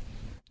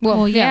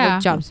 Well, yeah,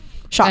 with jobs.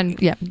 And,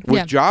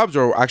 with jobs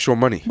or actual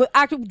money? With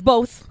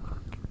both.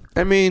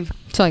 I mean,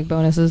 so like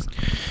bonuses.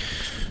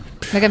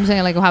 Like I'm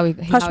saying, like how we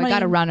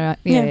got around it.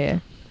 Yeah.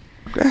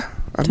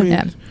 I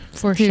mean,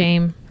 for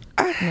shame.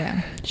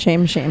 Yeah.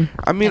 Shame.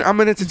 I mean, I'm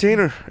an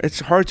entertainer.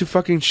 It's hard to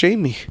fucking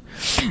shame me.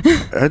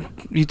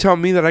 You tell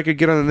me that I could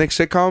get on the next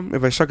sitcom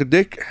if I suck a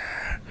dick.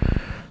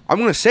 I'm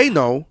gonna say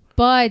no.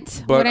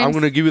 But I'm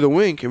gonna give you the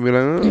wink and be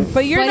like,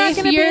 But you're not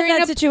gonna be in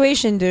that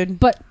situation, dude.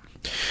 But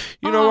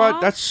you know what?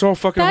 That's so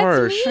fucking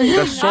harsh.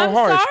 That's so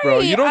harsh,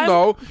 bro. You don't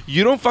know.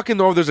 You don't fucking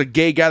know if there's a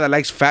gay guy that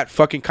likes fat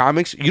fucking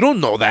comics. You don't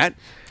know that.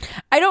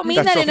 I don't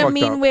mean that in a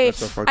mean way.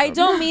 I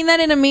don't mean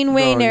that in a mean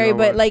way, Neri,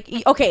 but like,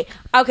 okay,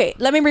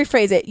 let me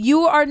rephrase it.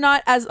 You are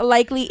not as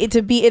likely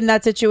to be in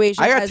that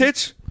situation. I got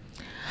tits.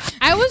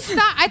 I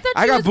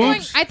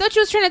thought she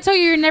was trying to tell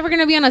you you're never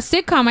gonna be on a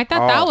sitcom. I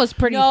thought that was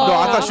pretty. No,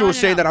 I thought she was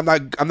saying that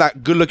I'm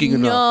not good looking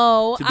enough.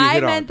 No, I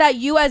meant that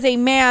you as a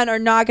man are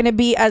not gonna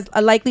be as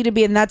likely to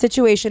be in that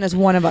situation as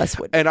one of us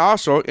would. And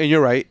also, and you're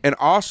right, and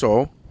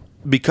also,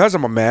 because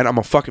I'm a man, I'm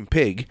a fucking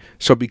pig.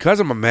 So because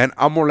I'm a man,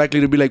 I'm more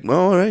likely to be like, oh,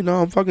 all right, no,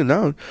 I'm fucking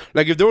down.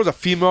 Like if there was a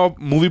female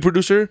movie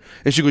producer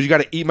and she goes, you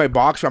got to eat my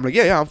box. I'm like,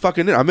 yeah, I'm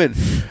fucking in. I'm in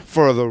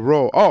for the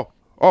role. Oh,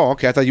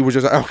 okay. I thought you were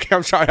just okay.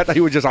 I'm sorry. I thought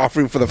you were just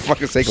offering for the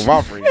fucking sake of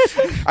offering.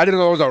 I didn't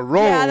know it was a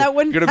role. Yeah, that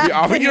wouldn't gonna be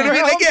offering. You know what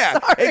I mean? Like, yeah,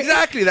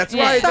 exactly. That's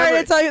why. Sorry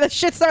to tell you that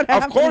shit's not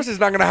happening. Of course,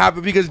 it's not gonna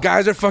happen because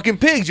guys are fucking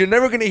pigs. You're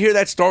never gonna hear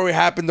that story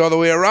happen the other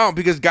way around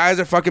because guys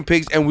are fucking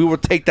pigs, and we will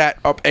take that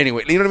up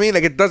anyway. You know what I mean?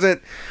 Like it doesn't.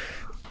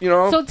 You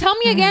know. So tell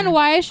me again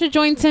why I should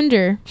join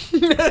Tinder.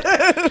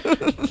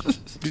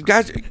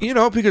 Guys, you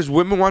know, because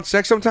women want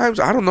sex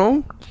sometimes. I don't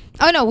know.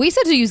 Oh no, we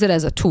said to use it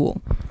as a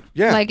tool.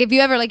 Yeah. Like if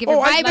you ever if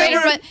your vibrator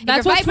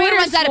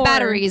runs out of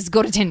batteries,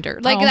 go to Tinder.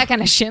 Like that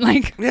kind of shit.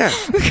 Like yeah.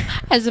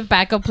 As a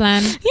backup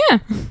plan. Yeah.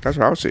 That's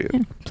how I would see it.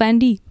 Yeah. Plan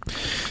D.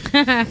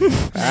 I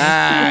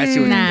see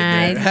what you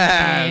did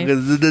there.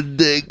 Because of the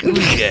dick. We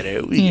get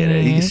it. You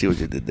can see what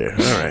you did there.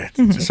 All right.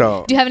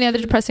 So do you have any other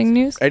depressing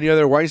news? Any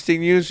other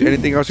Weinstein news?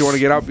 Anything else you want to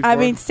get out before? I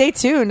mean, stay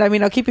tuned. I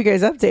mean, I'll keep you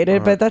guys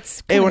updated, but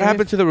that's Hey, what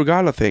happened to the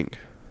Regala thing?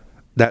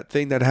 That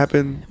thing that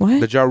happened? What?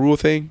 The Ja Rule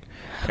thing?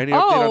 Any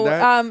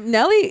update on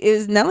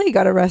that? Nelly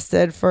got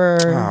arrested for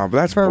but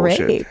that's for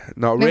bullshit. rape.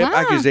 No, rape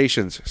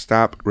accusations.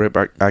 Stop rape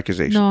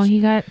accusations. No,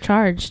 he got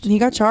charged. He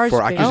got charged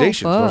for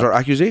accusations. Those are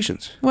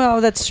accusations. Well,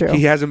 that's true.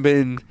 He hasn't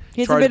been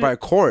charged by a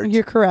court.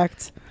 You're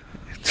correct.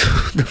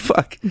 The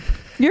fuck?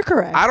 You're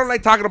correct. I don't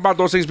like talking about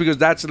those things because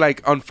that's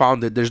like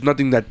unfounded. There's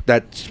nothing that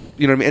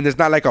you know what I mean, and there's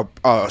not like a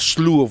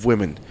slew of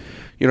women.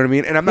 You know what I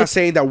mean? And I'm not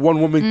saying that one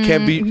woman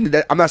can be.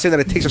 I'm not saying that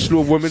it takes a slew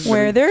of women.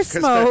 Where there's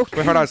smoke.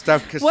 Hold on,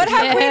 Steph. What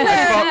have we learned?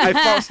 I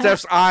felt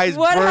Steph's eyes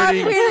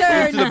burning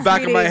into the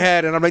back of my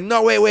head, and I'm like,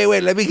 no,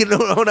 wait. Let me get.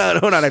 Hold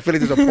on. I feel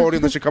like there's a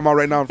podium that should come out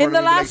right now in front In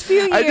of the me. last few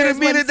years, I didn't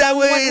mean it that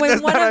way.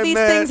 When one of these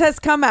things has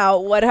come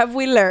out, what have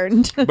we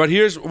learned? But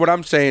here's what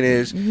I'm saying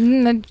is.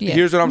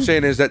 Here's what I'm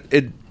saying is that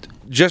it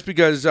just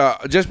because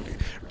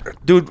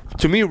dude,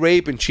 to me,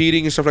 rape and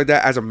cheating and stuff like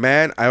that, as a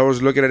man, I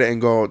always look at it and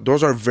go,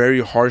 those are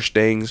very harsh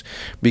things,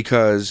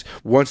 because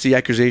once the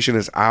accusation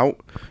is out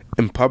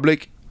in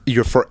public,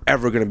 you're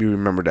forever going to be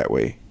remembered that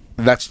way.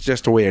 That's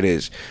just the way it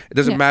is. It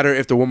doesn't matter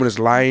if the woman is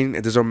lying.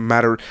 It doesn't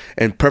matter.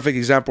 And perfect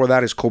example of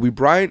that is Kobe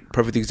Bryant.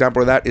 Perfect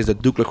example of that is the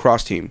Duke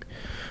lacrosse team,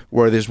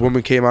 where this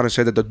woman came out and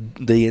said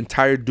that the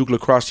entire Duke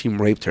lacrosse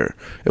team raped her.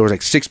 It was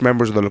like 6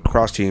 members of the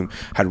lacrosse team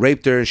had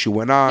raped her, and she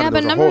went on. Yeah,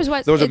 but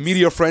there was a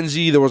media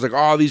frenzy. There was like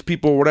all these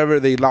people, whatever,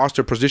 they lost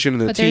their position in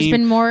the team. There's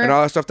been more, and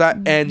all that stuff.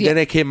 And then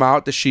it came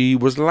out that she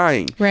was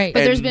lying. Right.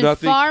 But there's been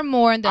far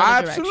more in the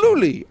other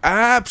direction.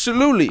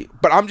 Absolutely.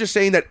 But I'm just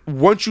saying that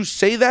once you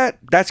say that,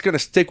 that's going to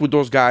stick with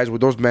those guys,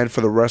 with those men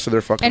for the rest of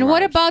their fucking lives. And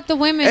what about the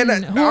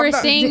women who are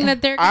saying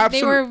that they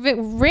were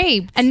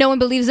raped and no one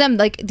believes them?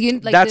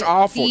 That's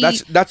awful.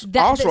 That's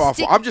also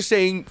awful. I'm just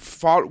saying,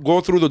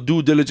 go through the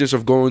due diligence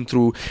of going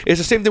through.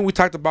 It's the same thing we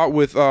talked about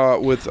with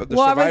the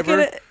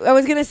Survivor. I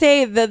was gonna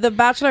say the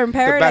Bachelor in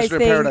Paradise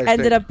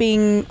ended up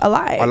being a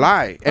lie. A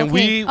lie, and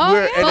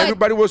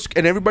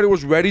everybody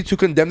was ready to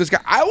condemn this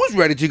guy. I was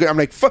ready to. I'm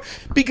like, fuck,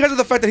 because of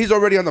the fact that he's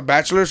already on The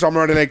Bachelor. So I'm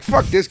already like,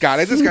 fuck this guy.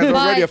 Like, this guy's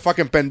already a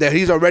fucking pendejo.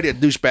 He's already a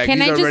douchebag.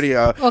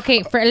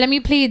 Let me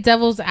play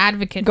devil's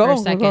advocate for a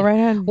second. Go right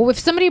ahead. Well, if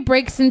somebody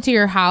breaks into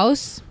your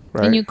house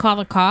and you call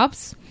the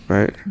cops.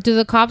 Right. Do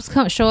the cops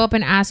show up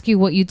and ask you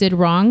what you did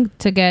wrong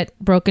to get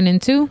broken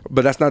into?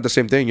 But that's not the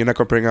same thing. You're not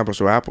comparing apples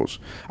to apples.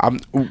 I'm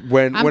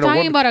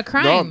talking about a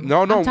crime.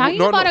 No. I'm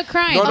talking about a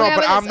crime. No,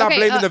 but I'm not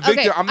blaming the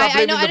victim. I'm not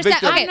blaming the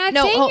victim. I'm not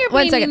saying you're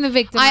blaming the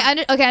victim.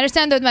 I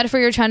understand the metaphor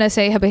you're trying to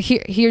say, but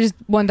here's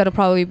one that'll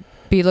probably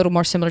be a little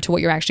more similar to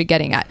what you're actually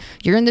getting at.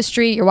 You're in the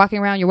street, you're walking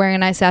around, you're wearing a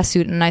nice ass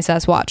suit and a nice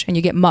ass watch, and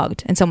you get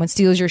mugged, and someone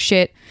steals your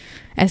shit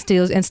and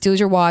steals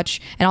your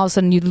watch, and all of a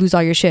sudden you lose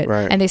all your shit.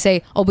 Right. And they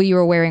say, "Oh, but you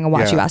were wearing a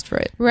watch. You asked for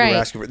it." Right. You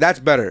were asking for it. That's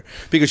better,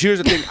 because here's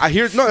the thing.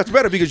 That's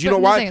better because you know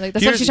why?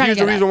 Here's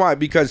the reason why.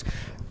 Because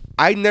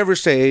I never,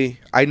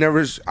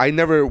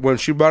 when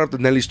she brought up the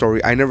Nelly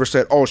story, I never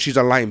said, oh, she's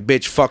a lying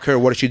bitch, fuck her,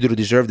 what did she do to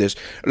deserve this?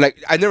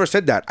 Like, I never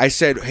said that. I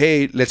said,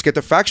 hey, let's get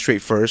the facts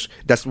straight first.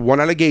 That's one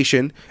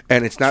allegation,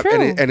 and it's not,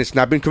 and it's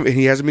not been, and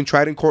he hasn't been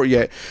tried in court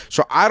yet.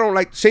 So I don't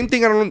like, same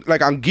thing, I don't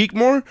like on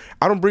Geekmore,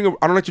 I don't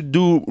like to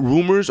do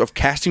rumors of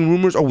casting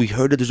rumors. Oh, we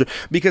heard that there's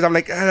because I'm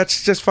like,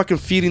 that's just fucking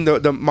feeding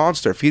the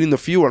monster, feeding the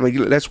fuel. I'm like,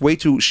 let's wait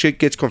till shit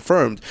gets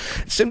confirmed.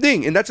 Same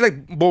thing, and that's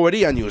like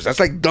boberia news. That's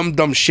like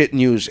dumb shit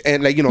news,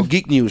 and like,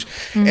 geek news.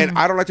 And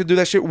I don't like to do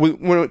that shit.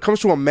 When it comes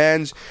to a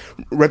man's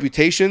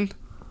reputation,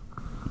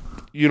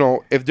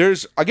 if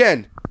there's,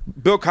 again,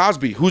 Bill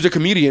Cosby, who's a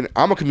comedian,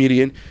 I'm a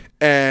comedian,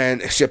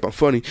 and shit, I'm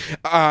funny.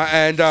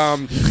 I'm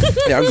gonna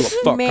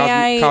fuck.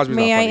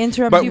 May I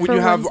interrupt but you when for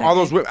you have 1 all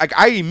those women, like,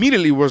 I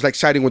immediately was like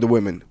siding with the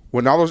women.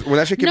 When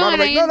that shit came out, I'm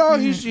like, I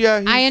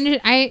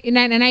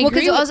agree.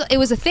 Because it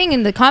was a thing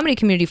in the comedy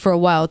community for a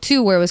while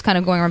too, where it was kind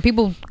of going around.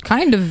 People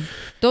kind of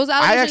those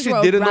allegations. I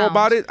actually didn't know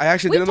about it. We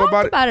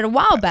talked about it a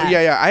while back.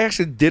 Yeah. I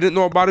actually didn't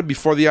know about it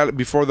before the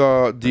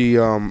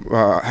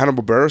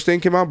Hannibal Buress thing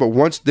came out. But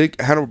once the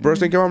Hannibal Buress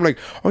thing came out, I'm like,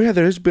 oh yeah,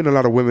 there has been a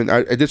lot of women.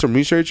 I did some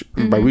research.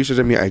 By research,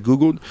 I mean I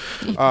googled,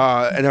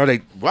 and I was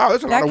like, wow,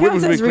 there's a lot of women.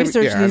 That counts as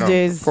research these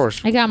days. Of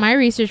course, I got my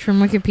research from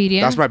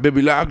Wikipedia. That's my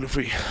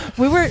bibliography.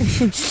 We were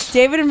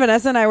David and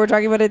Vanessa and I were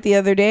talking about it the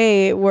other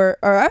day. We were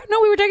talking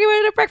about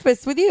it at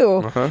breakfast with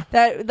you.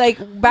 That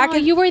back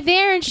you were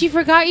there and she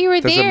forgot you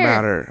were there. Doesn't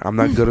matter. I'm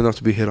not good enough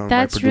to be hit on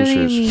by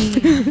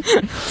producers. Really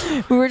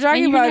we were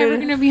talking about it. You're never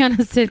going to be on a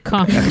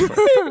sitcom.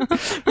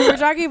 We were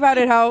talking about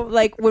it, how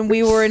like when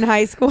we were in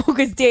high school,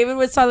 because David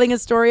was telling a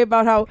story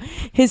about how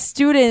his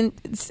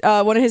student,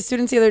 one of his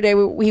students the other day,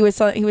 he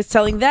was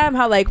telling them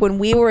how like when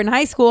we were in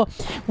high school,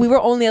 we were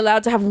only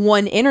allowed to have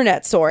one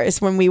internet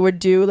source when we would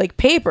do like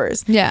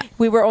papers. Yeah,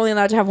 we were only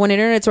allowed to have one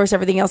internet source.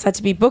 Everything else had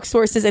to be book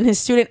sources. And his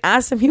student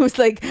asked him, he was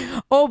like,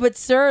 "Oh, but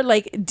sir,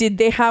 like, did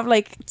they have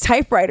like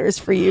typewriters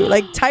for you,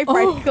 like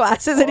typewriting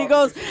classes?" And he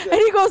goes,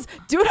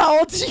 "Dude, how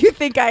old do you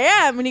think I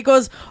am?" And he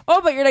goes,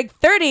 "Oh, but you're like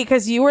 30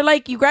 because you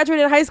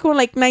graduated high school in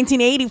like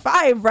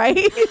 1985,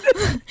 right?"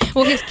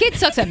 Well, his kid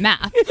sucks at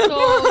math,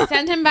 so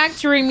send him back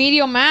to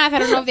remedial math. I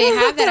don't know if they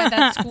have that at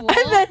that school.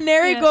 And then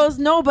Neri goes,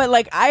 "No, but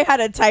like I had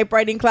a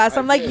typewriting class."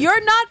 I'm like,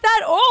 "You're not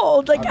that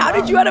old. Like, how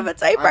did you have a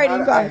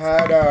typewriting class?"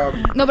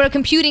 No, but a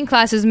computing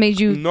classes made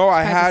you. No,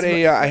 I had it.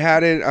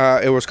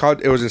 It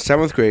was in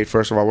 7th grade.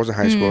 First of all, it wasn't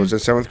high school. It was in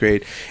 7th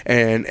grade,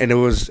 and it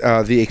was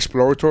the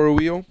exploratory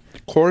wheel.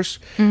 course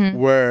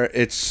where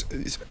it's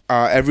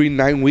every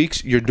 9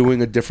 weeks you're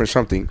doing a different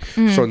something.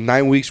 So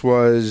 9 weeks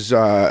was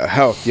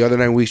health, the other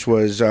 9 weeks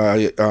was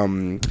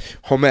home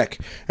ec,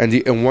 and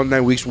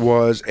 9 weeks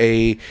was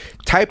a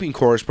typing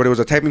course, but it was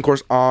a typing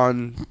course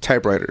on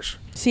typewriters.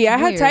 See, I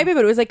had typing,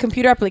 but it was like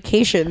computer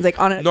applications, like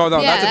on a No,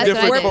 that's a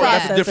different course.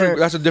 That's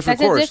a different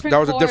course. That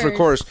was a different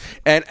course.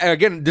 And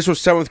again, this was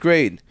 7th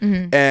grade,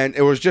 and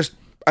it was just.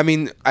 I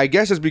mean, I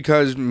guess it's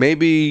because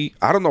maybe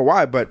I don't know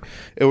why, but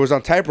it was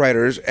on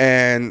typewriters,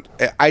 and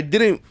I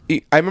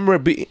remember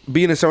being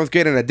in 7th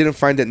grade, and I didn't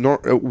find it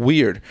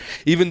weird,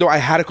 even though I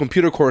had a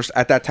computer course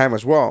at that time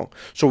as well.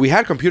 So we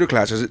had computer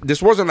classes.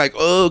 This wasn't like,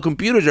 oh,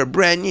 computers are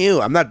brand new.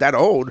 I'm not that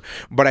old,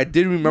 but I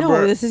did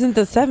remember. No, this isn't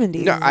the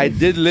 70s. No, I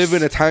did live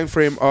in a time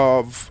frame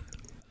of.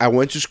 I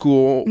went to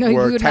school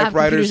where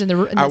typewriters in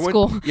the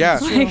school. Yeah,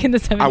 like in the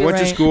 70s, I went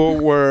to school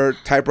where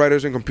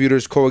typewriters and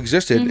computers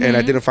coexisted, and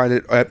I didn't find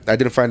it.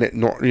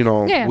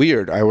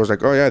 Weird. I was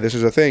like, oh yeah, this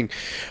is a thing.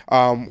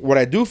 What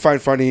I do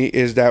find funny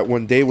is that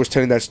when Dave was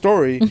telling that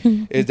story,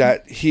 is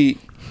that he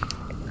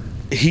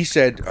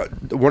said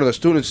one of the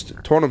students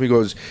told him, he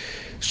goes,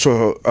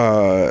 so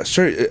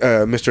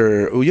sir,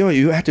 Mr. Uyo,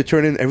 you had to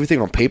turn in everything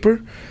on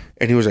paper.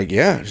 And he was like,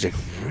 yeah. He's like,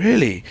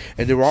 really?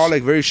 And they were all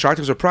like very shocked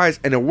and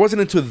surprised. And it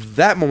wasn't until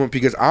that moment,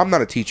 because I'm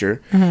not a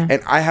teacher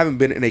and I haven't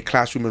been in a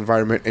classroom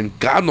environment in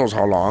God knows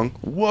how long,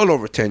 well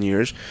over 10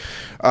 years,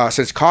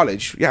 since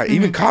college. Yeah,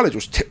 even college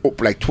was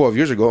like 12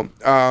 years ago.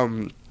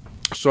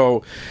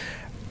 So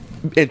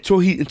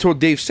until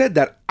Dave said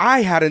that,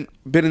 I hadn't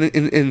been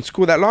in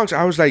school that long. So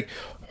I was like,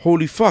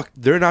 holy fuck,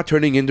 they're not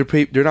turning in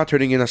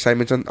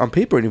assignments on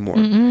paper anymore.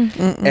 And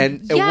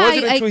it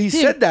wasn't until he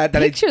said that I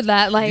picture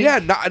that, like, yeah.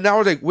 Now I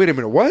was like, wait a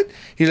minute, what?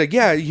 He's like,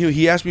 yeah.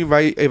 He asked me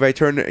if I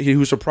turn. He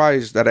was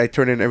surprised that I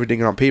turned in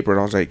everything on paper, and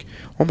I was like,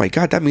 oh my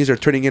god, that means they're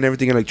turning in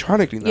everything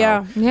electronically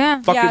now.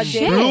 Yeah.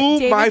 Fucking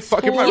blew my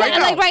fucking mind right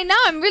now. Like right now,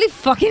 I'm really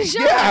fucking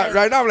shocked. Yeah,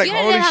 right now I'm like,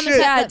 holy shit.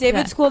 Yeah,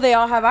 David's school, they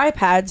all have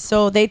iPads,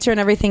 so they turn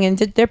everything in.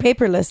 They're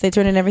paperless. They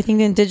turn in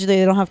everything in digitally.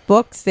 They don't have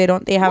books. They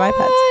have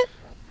iPads.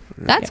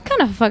 That's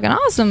kind of fucking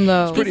awesome,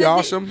 though. It's pretty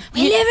awesome.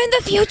 We live in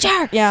the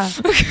future. Yeah.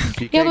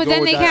 Yeah, but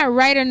then they can't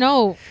write a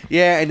note.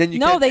 Yeah, and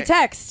then they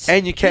text.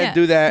 And you can't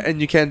do that. And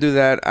you can't do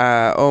that.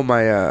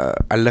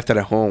 I left it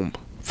at home.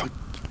 Fuck.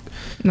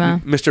 Nah.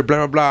 Mr. Blah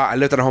blah blah. I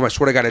left it at home. I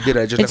swear to God, I did.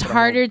 It's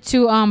harder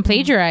to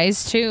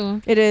plagiarize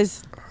too. It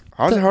is.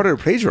 How is it harder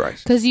to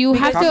plagiarize? Because you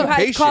have to.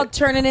 It's called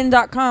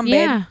turnitin.com, babe.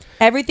 Yeah.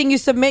 Everything you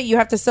submit, you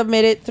have to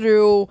submit it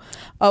through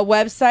a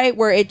website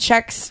where it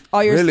checks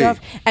all your stuff,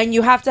 and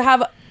you have to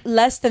have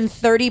less than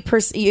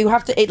 30%. You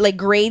have to, it like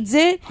grades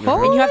it,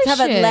 and you have to have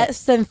it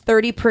less than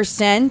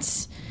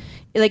 30%.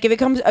 Like if it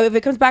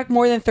comes back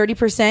more than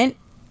 30%,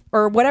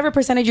 or whatever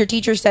percentage your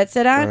teacher sets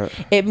it at,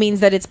 it means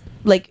that it's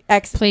like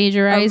X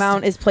plagiarized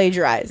amount is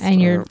plagiarized,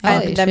 and you're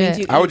and that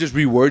means I would just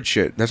reword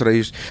shit. That's what I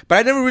used, but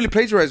I never really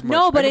plagiarized much.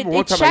 No, but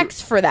it checks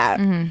for that.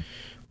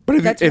 But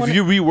if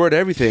you reword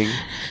everything,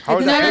 how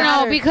is that?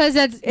 No, because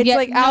it's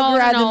like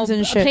algorithms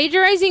and shit.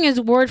 Plagiarizing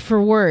is word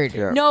for word.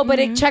 Yeah. No, but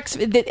it checks.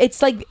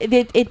 It's like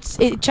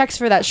it checks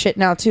for that shit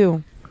now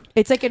too.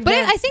 It's like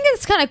advanced. But I think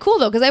it's kind of cool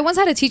though, because I once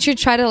had a teacher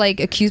try to like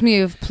accuse me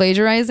of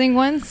plagiarizing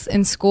once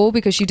in school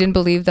because she didn't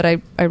believe that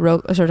I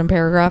wrote a certain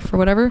paragraph or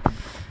whatever.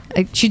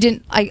 Like she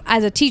didn't. I,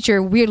 as a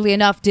teacher, weirdly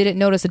enough, didn't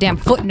notice a damn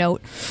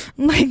footnote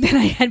like that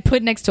I had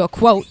put next to a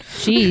quote.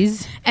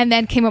 Jeez. And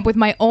then came up with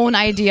my own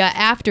idea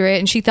after it,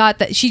 and she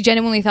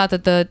genuinely thought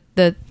that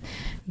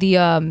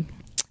the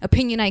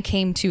opinion I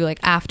came to like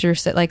after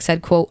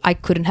said quote, I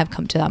couldn't have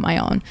come to that on my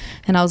own.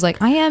 And I was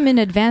like, I am in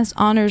advanced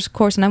honors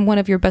course and I'm one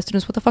of your best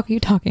students. What the fuck are you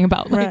talking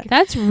about? Like,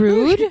 that's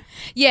rude.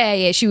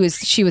 Yeah, she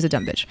was a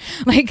dumb bitch.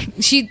 Like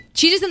she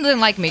just didn't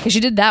like me because she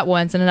did that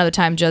once, and another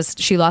time just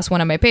she lost one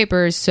of my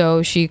papers,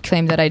 so she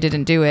claimed that I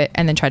didn't do it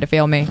and then tried to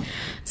fail me.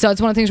 So it's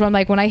one of the things where I'm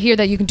like, when I hear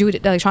that you can do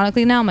it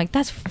electronically now, I'm like,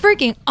 that's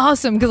freaking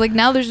awesome, because like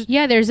now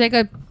there's like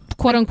a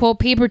quote unquote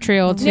paper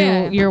trail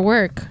to your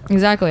work.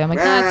 Exactly. I'm like,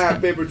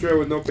 that's paper trail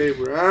with no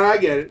paper. I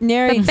get it.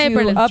 Nary, to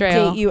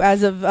update you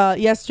as of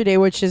yesterday,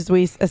 which is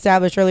we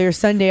established earlier,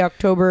 Sunday,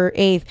 October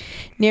 8th.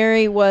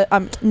 Nelly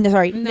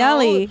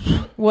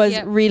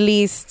was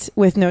released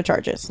with no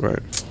charges.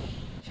 Right.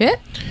 Shit.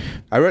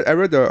 I read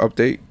the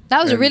update.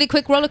 That was a really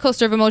quick roller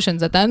coaster of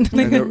emotions at the end.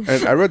 and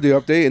I read the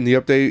update. In the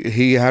update,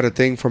 he had a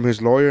thing from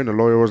his lawyer, and the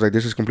lawyer was like,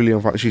 "This is completely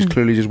unfounded. She's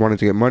clearly just wanting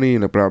to get money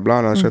and blah blah."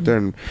 And I sat there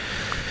and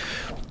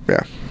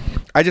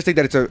I just think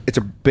that it's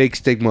a big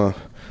stigma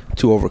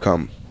to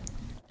overcome.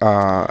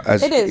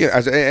 As it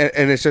is,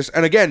 and it's just,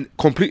 and again,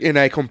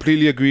 I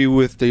completely agree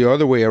with the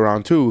other way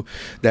around too.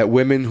 That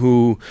women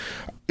who,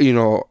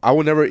 I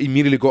would never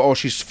immediately go, "Oh,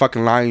 she's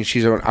fucking lying."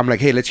 I'm like,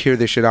 "Hey, let's hear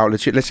this shit out.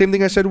 Let's hear." The same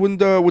thing I said with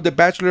the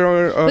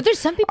Bachelor. But there's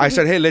some people. I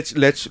said, "Hey, let's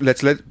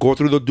go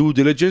through the due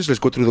diligence. Let's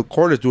go through the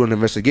court. Let's do an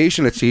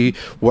investigation. Let's see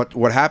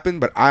what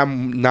happened." But I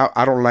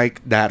don't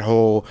like that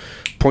whole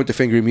point the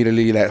finger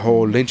immediately. That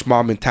whole lynch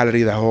mob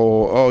mentality. That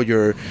whole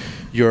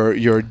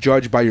you're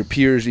judged by your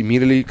peers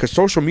immediately, because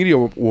social media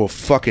will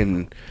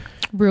fucking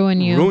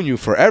ruin you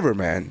forever,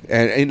 man.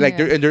 And like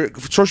their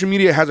social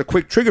media has a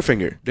quick trigger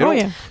finger. They don't, I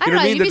you don't know what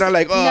I mean? They're not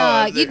like,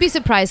 no, you'd be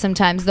surprised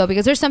sometimes though,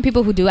 because there's some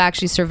people who do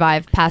actually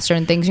survive past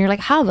certain things, and you're like,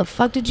 how the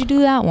fuck did you do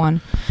that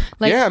one?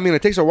 Like, yeah, I mean,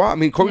 it takes a while. I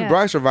mean, Kobe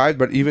Bryant survived,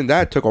 but even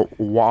that took a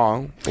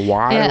while.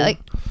 Yeah, like,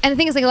 and the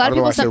thing is, like, a lot of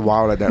people. I said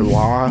wow like that.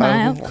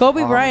 Wow.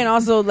 Kobe Bryant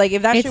also, like,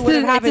 if that shit would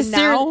have happened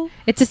now,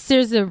 it's a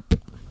scissor.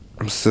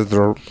 It's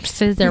starting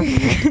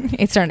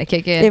to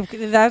kick in.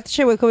 If that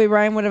shit with Kobe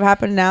Bryant would have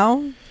happened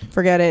now,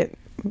 forget it.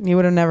 He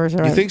would have never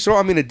survived. You think so?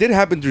 I mean, it did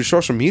happen through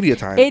social media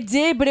time. It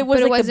did, but it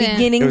was like the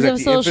beginnings of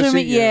social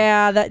media.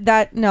 Yeah,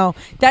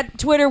 that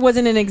Twitter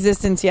wasn't in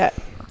existence yet.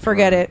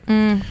 Forget it.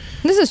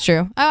 This is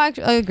true. I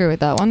agree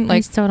with that one. Like,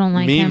 I still don't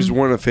like memes him.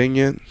 weren't a thing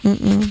yet.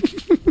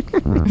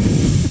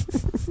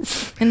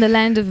 In the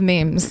land of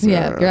memes,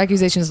 yeah, your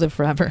accusations live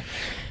forever,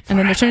 and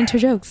then they turn into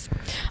jokes.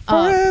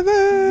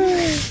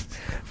 Forever.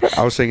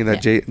 I was singing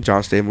that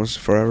John Stamos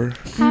Forever.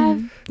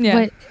 Yeah.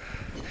 But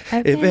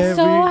I've been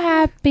so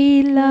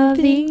happy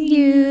loving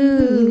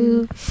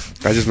you.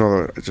 I just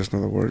know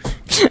the words.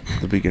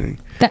 The beginning.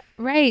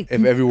 Right.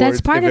 If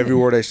every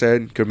word I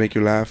said could make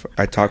you laugh,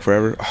 I'd talk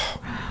forever.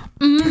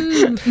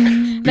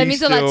 That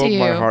means a lot to you.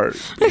 My heart.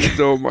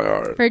 Still my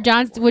heart. For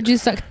John, would you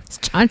suck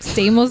John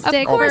Stamos'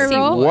 dick for a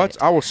role? What?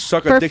 I will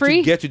suck a dick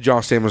to get to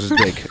John Stamos'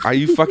 dick. Are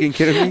you fucking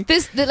kidding me?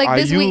 This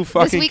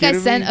week I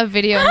sent a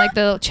video in like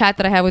the chat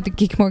that I had with the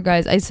Geekmore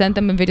guys. I sent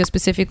them a video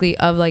specifically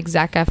of like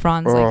Zac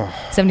Efron's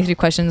like 73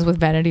 questions with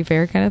Vanity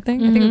Fair kind of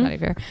thing. I think it was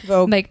Vanity Fair.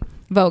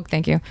 Vogue,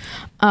 thank you.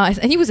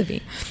 And he was a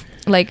V.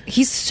 Like,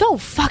 he's so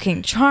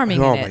fucking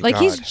charming in it. Like,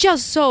 he's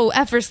just so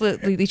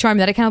effortlessly charming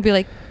that I can't be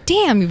like,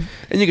 damn.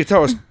 And you can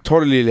tell it's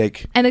totally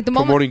like, and like the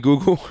promoting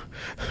Google.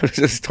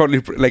 It's totally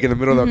like in the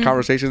middle of the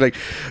conversation, like,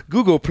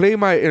 Google, play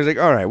my. It's like,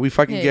 all right, we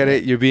fucking get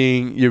it. You're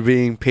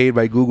being paid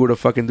by Google to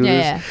fucking do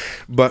this.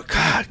 But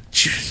God,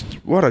 geez,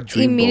 what a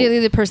dream. Immediately,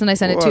 the person I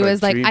sent it to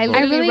is like, I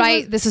literally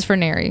write, this is for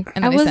Neri.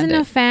 And I wasn't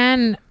a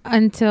fan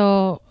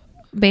until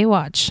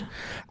Baywatch.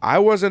 I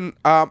wasn't.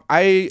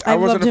 I've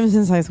loved him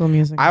since High School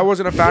Musical. I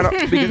wasn't a fan of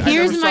because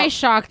here's my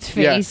shocked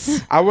face.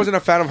 Yeah, I wasn't a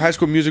fan of High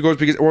School Musicals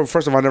because, well,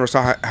 first of all, I never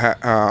saw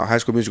High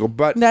School Musical,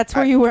 but that's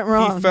where you went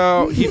wrong.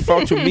 He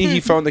fell to me. He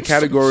fell in the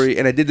category,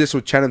 and I did this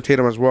with Channing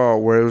Tatum as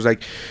well, where it was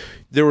like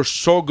they were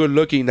so good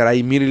looking that I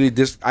immediately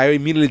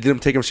didn't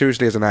take him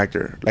seriously as an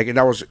actor. Like, and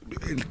that was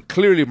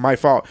clearly my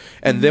fault.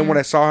 And then when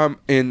I saw him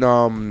in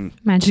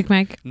Magic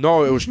Mike,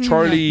 no, it was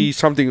Charlie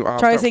something.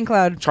 Charlie St.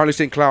 Cloud. Charlie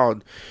St.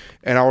 Cloud.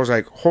 And I was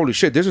like, holy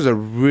shit, this is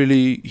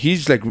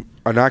he's like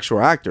an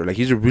actual actor. Like,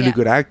 he's a really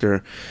good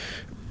actor.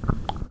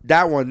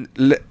 That one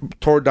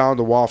tore down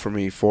the wall for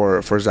me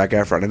for Zac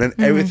Efron. And then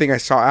everything I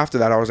saw after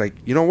that, I was like,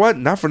 you know what?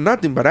 Not for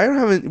nothing, but I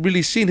haven't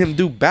really seen him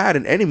do bad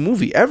in any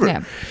movie ever.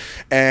 Yeah.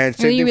 And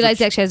then you realize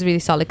he actually has really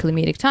solid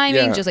comedic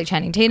timing, just like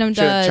Channing Tatum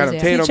does.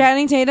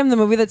 Channing Tatum, the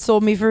movie that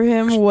sold me for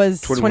him was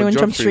 21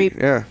 Jump Street.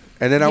 Yeah.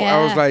 And then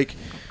I was like,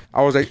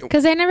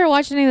 because I never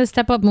watched any of the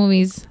Step Up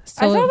movies.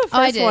 So I saw the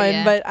first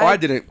one, but I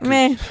didn't.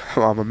 Meh.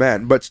 I'm a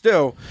man, but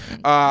still,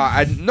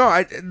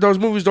 those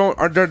movies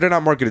they're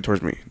not marketed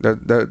towards me.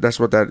 That's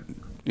what that.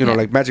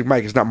 Like Magic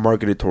Mike is not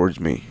marketed towards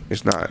me.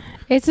 It's not.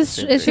 It's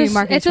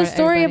a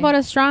story about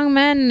a strong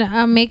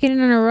man making it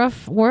in a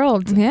rough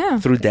world. Yeah.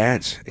 Through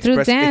dance.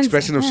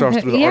 Expressing themselves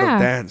through the art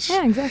of dance.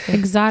 Yeah, exactly.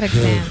 Exotic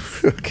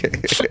dance. Okay,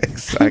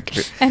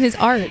 exactly. And his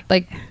art,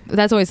 like,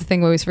 that's always the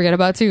thing we always forget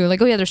about too.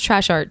 Like, oh yeah, there's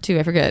trash art too.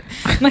 I forget.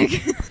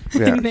 Like.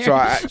 Yeah.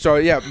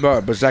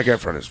 But Zac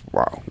Efron is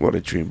wow. What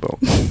a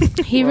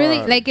dreamboat. He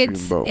really like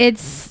it's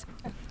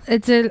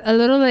a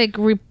little like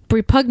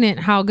repugnant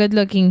how good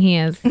looking he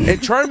is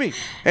and charming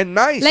and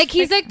nice. Like,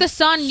 he's like the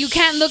sun. You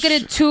can't look at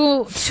it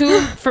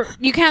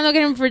you can't look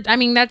at him for. I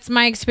mean, that's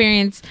my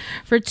experience,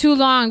 for too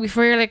long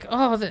before you're like,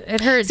 oh,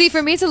 it hurts. See,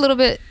 for me, it's a little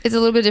bit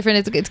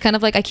different. It's kind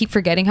of like I keep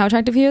forgetting how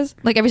attractive he is.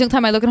 Like, every single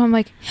time I look at him, I'm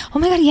like, oh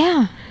my god,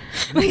 yeah.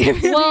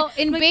 Well,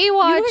 in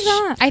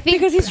Baywatch, I think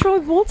because he's Troy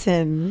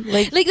Bolton.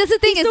 Like that's the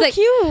thing. He's is so like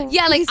cute.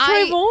 Yeah, like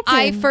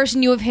I first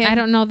knew of him. I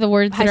don't know the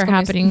words that are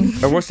happening.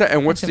 And what's that?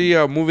 And what's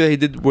the movie that he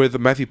did with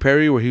Matthew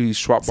Perry where he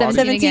swapped bodies?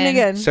 17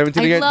 again.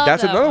 17 again.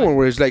 That's another one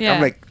where it's like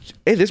I'm like,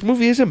 hey, this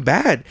movie isn't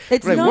bad.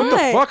 It's like, not. What the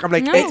fuck? I'm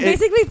like, no, it's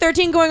basically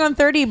 13 going on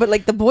 30, but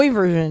like the boy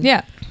version.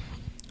 Yeah.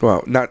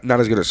 Well, not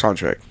as good a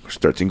soundtrack.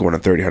 13 going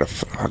on 30 had a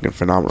fucking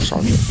phenomenal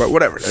soundtrack. But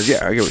whatever. Yeah, I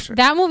get what you're saying.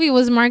 That movie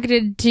was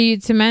marketed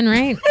to men,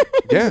 right?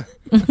 Yeah.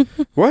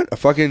 What? A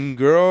fucking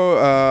girl,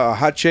 a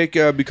hot chick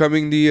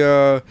becoming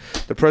the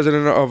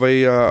president of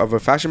a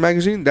fashion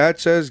magazine? That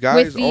says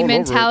guys with the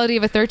mentality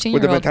of a 13-year-old.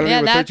 With the mentality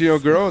of a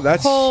 13-year-old girl?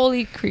 That's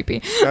holy creepy.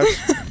 We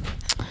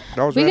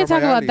can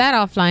talk about that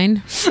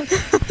offline.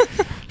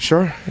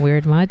 Sure.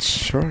 Weird much?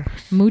 Sure.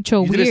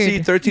 Mucho weird. You didn't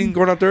see 13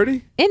 going on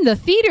 30? In the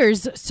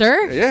theaters,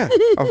 sir. Yeah,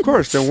 of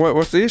course. Then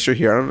what's the issue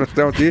here? I don't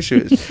understand what the issue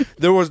is.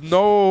 There was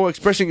no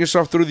expressing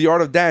yourself through the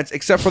art of dance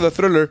except for the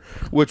Thriller,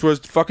 which was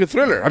fucking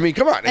Thriller. I mean,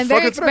 come on. It's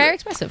fucking Thriller. Very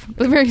expressive.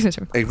 Very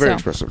expressive. Very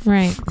expressive.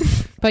 Right.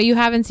 But you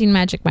haven't seen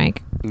Magic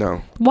Mike.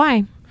 No.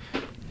 Why?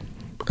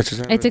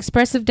 It's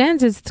expressive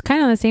dance. It's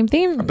kind of the same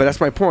thing. But that's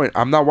my point.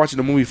 I'm not watching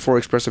the movie for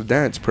expressive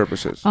dance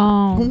purposes.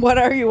 Oh. What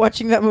are you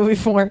watching that movie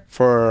for?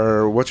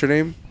 For what's her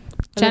name?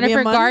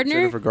 Jennifer Gardner.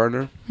 Jennifer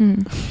Gardner.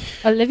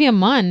 Olivia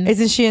Munn.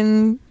 Isn't she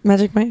in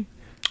Magic Mike?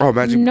 Oh,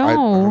 Magic No. I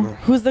don't know.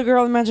 Who's the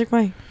girl in Magic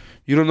Mike?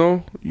 You don't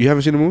know? You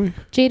haven't seen the movie?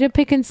 Jada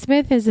Pinkett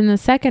Smith is in the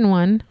second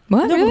one.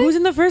 What? No, but Really? who's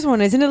in the first one?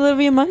 Isn't it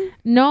Olivia Munn?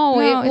 No, No,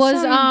 it it's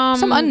was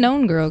some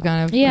unknown girl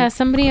kind of. Yeah,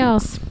 somebody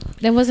else.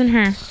 That wasn't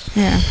her.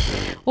 Yeah.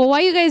 Well, why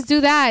you guys do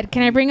that?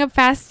 Can I bring up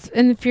Fast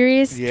and the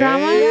Furious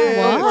drama?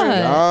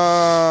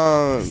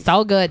 What? It's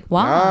all good.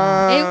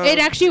 Wow. It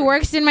actually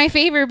works in my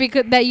favor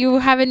because that you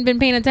haven't been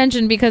paying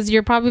attention because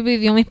you're probably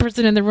the only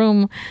person in the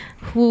room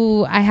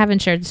who I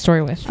haven't shared the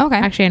story with. Okay.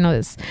 Actually, I know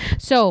this.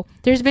 So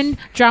there's been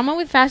drama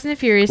with Fast and the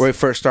Furious. Wait,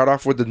 first start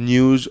off with the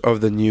news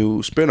of the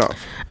new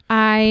spin-off.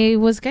 I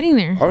was getting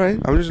there. All right,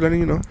 I'm just letting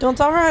you know. Don't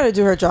tell her how to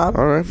do her job.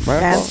 All right, my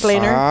fault.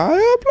 Mansplainer.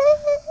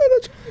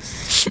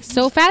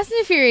 So Fast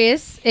and the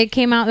Furious, it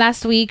came out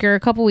last week or a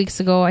couple weeks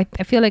ago. I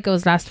feel like it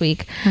was last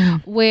week,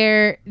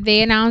 where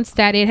they announced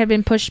that it had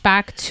been pushed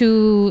back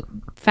to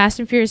Fast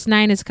and Furious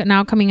 9 is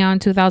now coming out in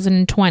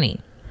 2020.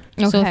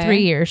 So Okay.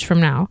 3 years from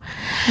now.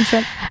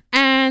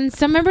 And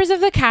some members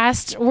of the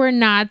cast were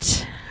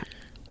not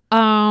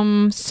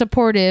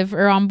supportive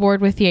or on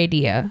board with the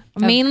idea.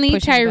 Mainly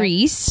pushing it back.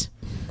 Tyrese.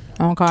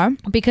 Okay.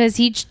 Because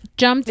he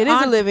jumped It is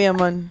on... Olivia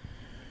Munn.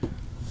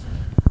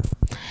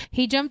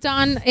 He jumped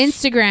on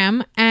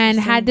Instagram and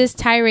had this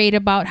tirade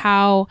about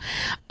how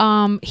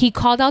he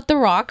called out The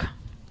Rock.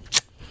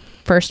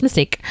 First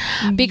mistake.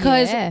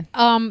 Because Yeah.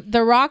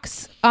 The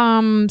Rock's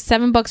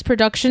 $7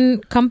 production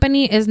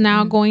company is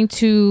now going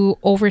to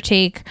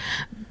overtake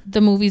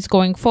the movies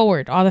going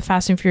forward. All the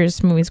Fast and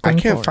Furious movies I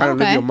going can't forward.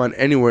 find Olivia Munn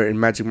anywhere in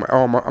Magic Mike.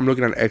 Oh, I'm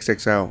looking at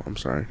XXL. I'm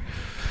sorry.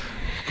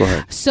 Go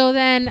ahead. So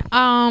then,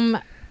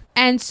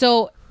 and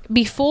so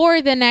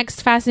before the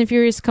next Fast and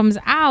Furious comes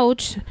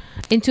out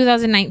in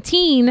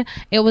 2019,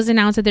 it was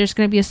announced that there's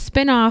going to be a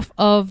spin-off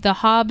of the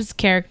Hobbs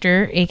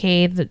character,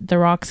 aka the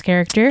Rock's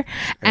character,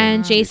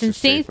 and Jason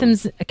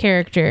Statham's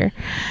character.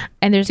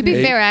 And there's To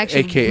be fair, I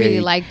actually AKA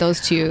really like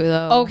those two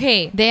though.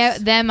 Okay.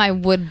 Them I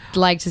would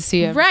like to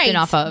see a right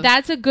spin-off of.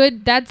 that's a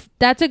good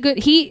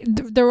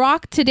The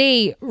Rock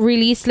today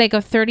released like a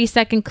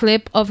 30-second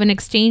clip of an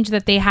exchange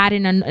that they had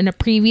in a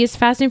previous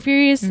Fast and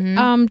Furious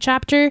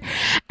chapter,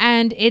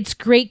 and it's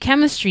great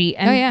chemistry,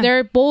 and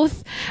they're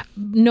both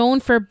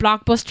known for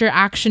blockbuster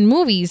action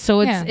movies,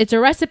 so it's a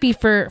recipe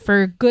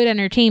for good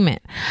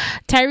entertainment.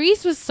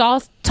 Tyrese was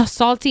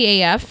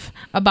salty AF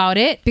about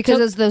it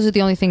because those are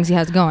the only things he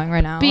has going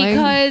right now.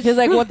 because He's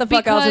like, what the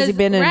fuck else has he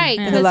been in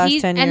in the last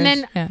 10 years?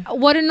 And then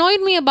what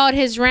annoyed me about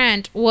his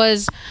rant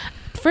was,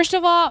 first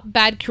of all,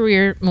 bad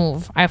career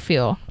move, I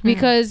feel,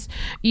 because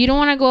you don't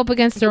want to go up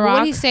against The Rock. What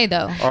did he say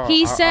though?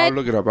 He said, I'll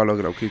look it up.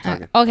 Keep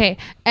talking. okay.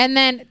 And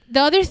then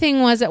the other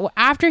thing was that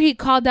after he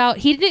called out,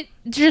 he didn't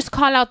just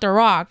call out The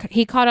Rock.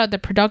 He called out the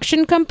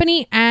production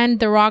company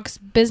and The Rock's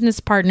business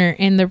partner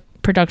in the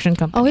production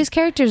company. Oh, his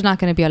character's not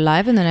going to be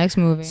alive in the next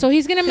movie. So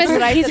he's gonna miss.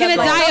 He's gonna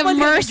die of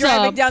MRSA.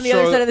 Driving down the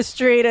other side of the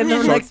street and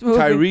the next movie.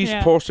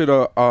 Tyrese posted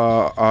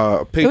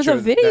a picture. It was a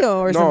video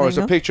or something. No, it's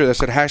a picture that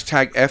said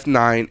hashtag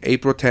F9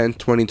 April 10,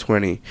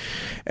 2020.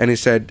 And he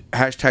said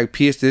hashtag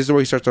PS. This is the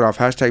way he started off.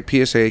 Hashtag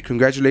PSA.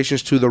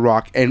 Congratulations to The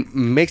Rock, and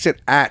makes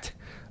it at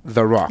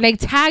The Rock. Like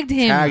tagged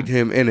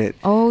him in it.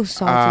 Oh,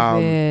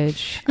 salty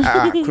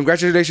bitch.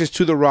 Congratulations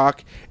to The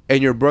Rock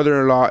and your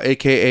brother-in-law,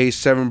 aka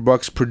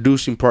 $7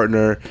 producing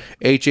partner,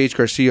 H.H.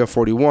 Garcia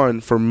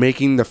 41, for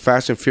making the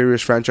Fast and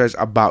Furious franchise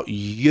about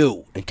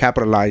you, and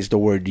capitalize the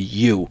word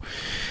you.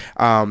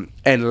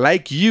 And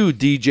like you,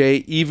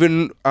 DJ,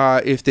 even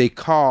if they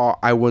call,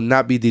 I will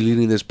not be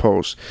deleting this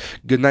post.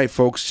 Good night,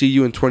 folks. See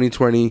you in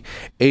 2020.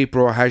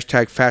 April,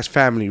 hashtag Fast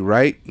Family,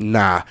 right?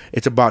 Nah,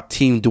 it's about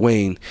Team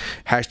Dwayne.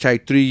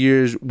 Hashtag 3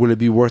 years, will it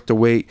be worth the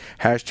wait?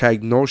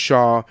 Hashtag no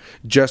Shaw,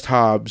 just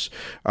Hobbs.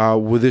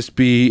 Will this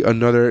be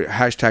another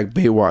hashtag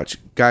Baywatch?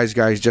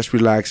 Guys, just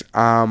relax.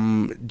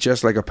 I'm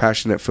just like a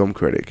passionate film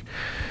critic.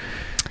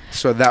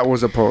 So that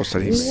was a post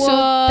that he made. So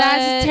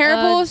that's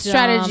terrible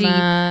strategy,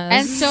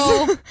 and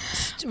so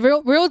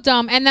real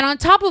dumb. And then on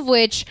top of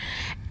which,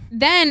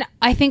 then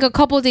I think a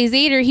couple of days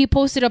later, he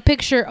posted a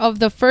picture of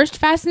the first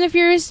Fast and the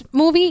Furious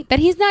movie that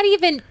he's not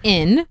even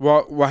in.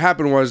 Well, what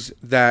happened was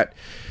that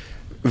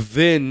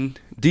Vin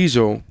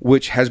Diesel,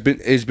 which has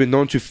been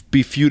known to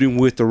be feuding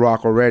with The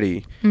Rock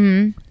already,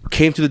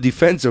 came to the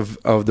defense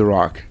of The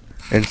Rock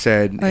and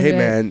said, "Hey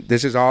man,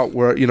 this is all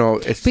we're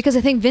it's because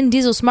I think Vin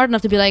Diesel's smart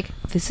enough to be like,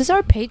 this is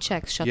our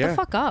paychecks. Shut the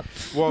fuck up."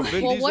 Well,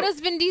 what does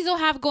Vin Diesel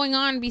have going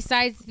on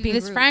besides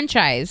this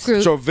franchise?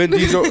 Groot. So Vin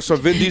Diesel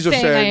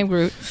Saying said, I am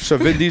Groot. So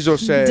Vin Diesel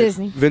said,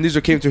 Disney. Vin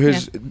Diesel came to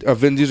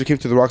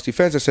The Rock's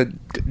defense and said,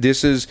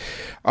 "This is,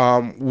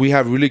 we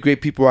have really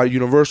great people at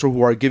Universal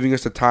who are giving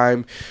us the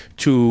time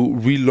to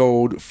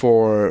reload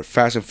for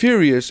Fast and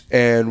Furious,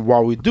 and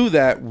while we do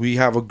that, we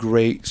have a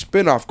great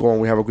spin-off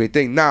going. We have a great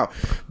thing now."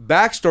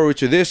 backstory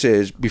to this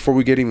is, before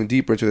we get even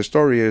deeper into the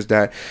story, is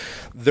that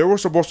there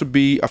was supposed to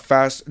be a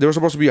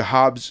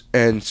Hobbs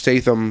and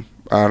Statham.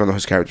 I don't know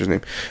his character's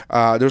name.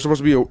 There was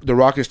supposed to be the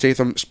Rock and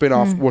Statham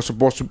spinoff was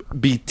supposed to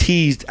be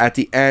teased at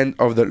the end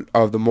of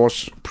the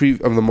most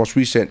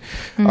recent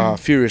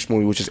Furious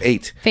movie, which is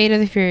 8. Fate of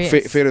the Furious.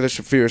 Fate of the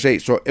Furious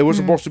 8. So it was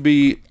supposed to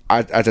be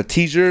as a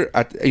teaser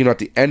at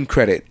the end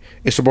credit.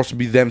 It's supposed to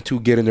be them two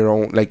getting their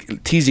own,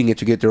 like teasing it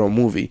to get their own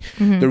movie.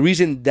 The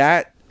reason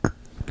that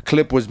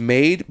clip was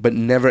made but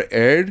never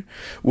aired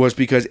was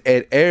because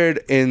it aired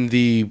in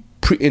the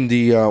when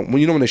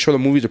they show the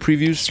movies, the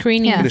previews,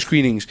 the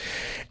screenings,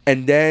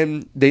 and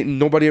then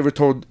nobody ever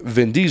told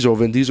Vin Diesel.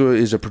 Vin Diesel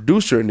is a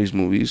producer in these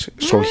movies,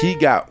 so he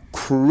got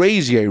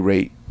crazy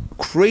irate,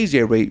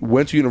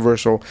 went to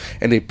Universal,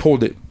 and they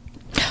pulled it.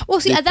 Well,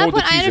 see, at that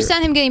point, I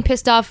understand him getting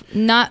pissed off,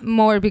 not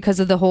more because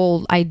of the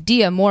whole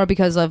idea, more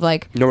because of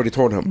like nobody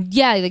told him.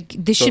 Yeah, like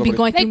this should be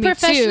going through me too.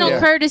 Professional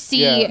courtesy.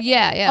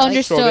 Yeah.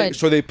 Understood.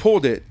 So they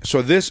pulled it.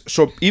 So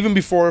even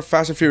before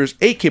Fast and Furious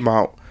 8 came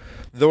out,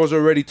 there was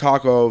already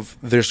talk of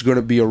there's going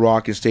to be a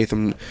Rock and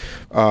Statham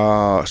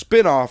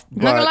spin-off.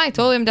 I'm not gonna lie,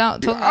 told him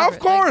down. Of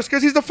course,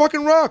 because he's the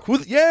fucking Rock.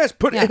 Put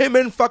him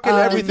in fucking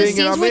everything. The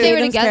scenes where they were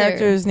together. His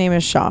character's name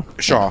is Shaw.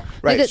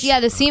 Right.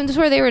 The scenes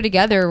where they were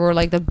together were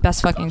like the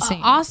best fucking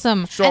scenes.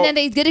 Awesome. So, and then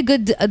they did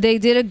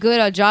a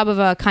good job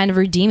of kind of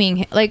redeeming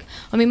him. Like,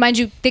 I mean, mind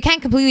you, they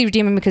can't completely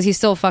redeem him because he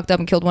still fucked up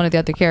and killed one of the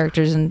other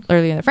characters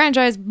early in the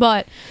franchise,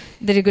 but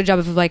they did a good job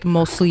of like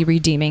mostly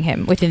redeeming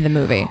him within the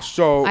movie.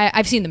 So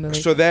I've seen the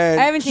movie. So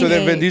then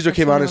Vin Diesel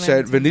came out and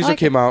said,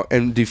 came out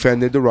and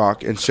defended The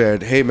Rock and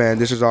said, hey man,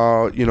 this is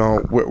all,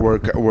 we're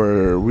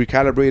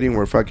recalibrating,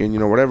 we're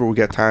fucking, whatever, we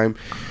got time,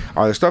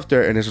 all this stuff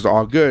there, and this is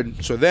all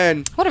good. So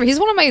then whatever, he's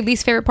one of my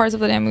least favorite parts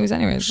of the damn movies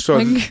anyways. So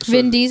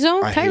Vin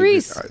Diesel?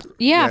 Tyrese.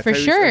 For Tyrese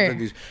sure.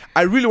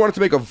 I really wanted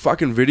to make a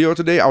fucking video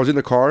today. I was in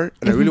the car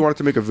and I really wanted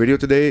to make a video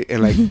today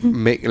and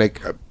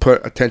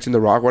put attention to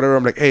Rock, whatever.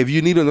 I'm like, hey, if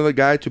you need another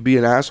guy to be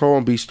an asshole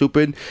and be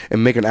stupid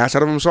and make an ass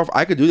out of himself,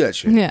 I could do that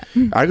shit. Yeah,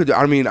 I could.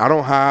 I mean, I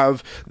don't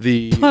have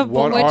the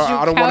one.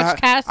 I don't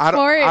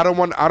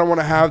want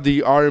to have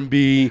the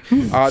R&B,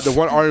 the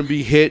one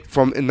R&B hit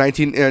from in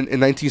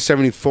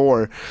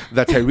 1974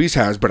 that Tyrese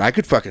has, but I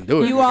could fucking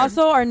do it. You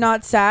also are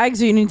not SAG,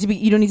 so you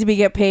don't need to be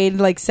get paid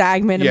like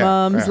SAG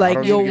minimums.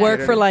 Like you'll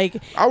work for like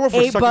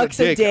 $8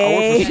 a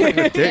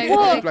day.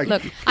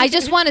 Look, I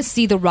just want to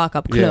see The Rock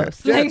up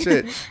close. Yeah, that's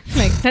it.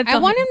 I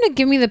want him to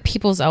give me the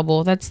people's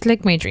elbow. That's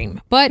like my dream.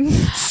 But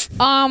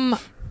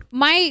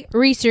my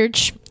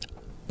research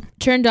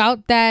turned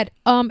out that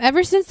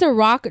ever since The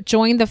Rock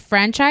joined the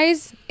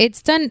franchise,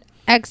 it's done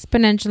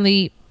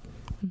exponentially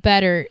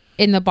better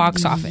in the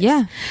box office.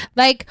 Yeah.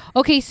 Like,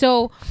 okay,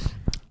 so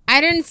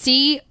I didn't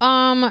see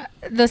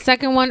the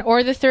second one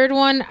or the third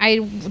one. I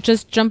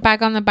just jumped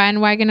back on the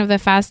bandwagon of the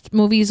Fast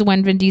movies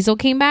when Vin Diesel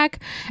came back,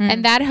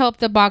 and that helped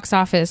the box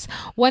office.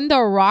 When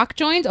The Rock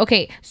joins,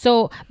 okay,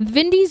 so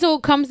Vin Diesel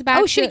comes back.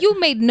 Oh shit, you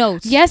made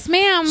notes. Yes,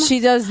 ma'am. She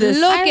does this.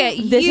 Look at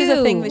you. This is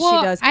a thing that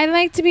she does. I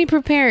like to be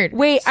prepared.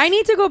 Wait, I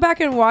need to go back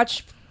and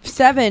watch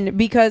 7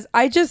 because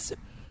I just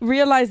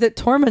realized that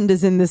Tormund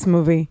is in this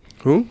movie.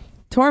 Who?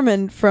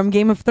 Tormund from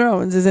Game of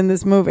Thrones is in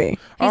this movie.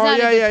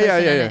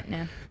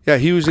 Yeah. Yeah,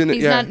 he was in it.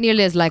 He's not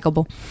nearly as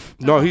likable.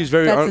 No, he's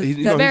very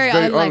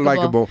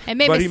unlikable. It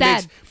made me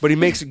sad. But he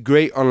makes a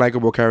great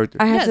unlikable character.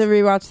 I have to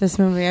rewatch this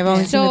movie. I've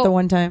only seen it the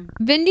one time.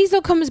 Vin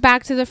Diesel comes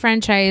back to the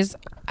franchise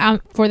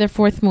for their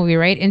 4th movie,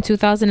 right, in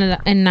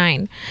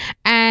 2009,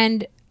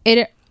 and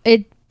it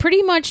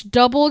pretty much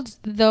doubled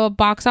the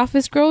box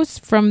office gross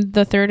from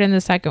the third and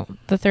the second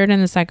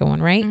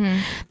one, right? Mm-hmm.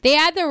 They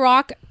add The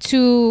Rock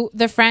to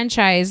the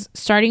franchise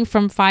starting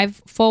from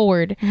 5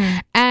 forward,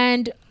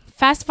 and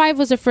Fast 5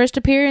 was the first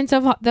appearance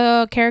of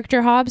the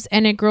character Hobbs,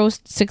 and it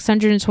grossed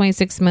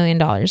 $626 million.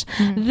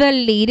 The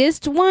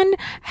latest one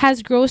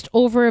has grossed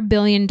over $1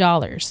 billion.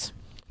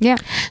 Yeah.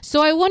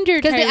 So I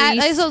wondered,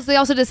 because they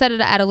also decided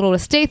to add a little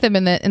Statham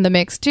in the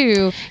mix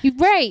too.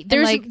 Right.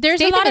 There's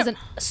Statham a lot is a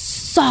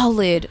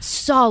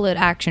solid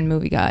action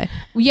movie guy.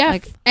 Yeah.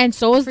 And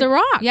so is The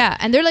Rock. Yeah.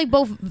 And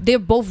they're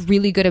both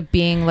really good at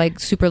being like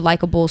super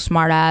likable,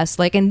 smart ass,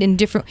 like in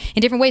different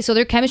ways. So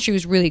their chemistry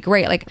was really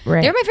great. Like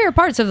they're my favorite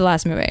parts of the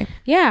last movie.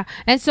 Yeah.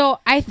 And so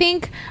I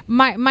think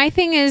my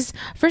thing is,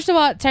 first of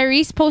all,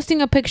 Tyrese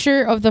posting a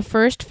picture of the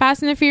first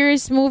Fast and the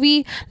Furious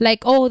movie,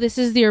 like, oh, this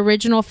is the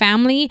original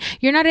family.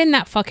 You're not in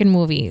that fucking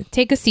movie.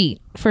 Take a seat.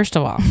 First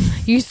of all,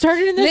 you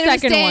started in the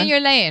second stay one. In your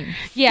lane.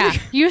 Yeah,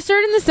 you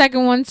started in the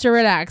second one, so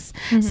relax.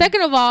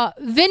 Second of all,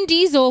 Vin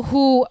Diesel,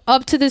 who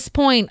up to this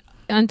point,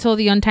 until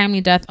the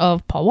untimely death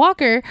of Paul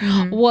Walker,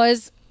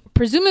 was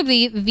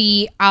presumably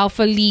the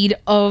alpha lead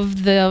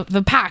of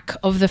the pack,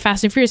 of the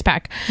Fast and Furious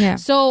pack. Yeah.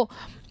 So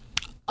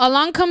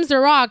along comes The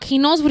Rock. He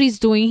knows what he's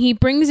doing. He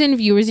brings in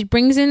viewers. He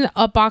brings in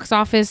a box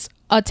office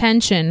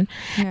attention,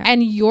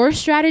 and your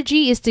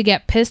strategy is to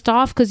get pissed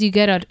off because you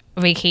get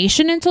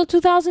vacation until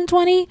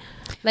 2020.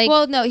 Like,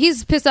 well, no,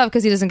 he's pissed off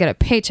because he doesn't get a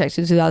paycheck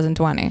to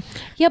 2020.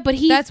 yeah, but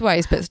That's why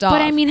he's pissed off.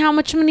 But I mean, how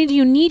much money do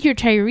you need? Your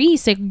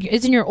Tyrese, like,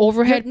 isn't your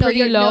overhead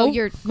pretty low?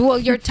 you're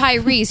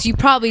Tyrese. You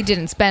probably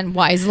didn't spend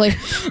wisely.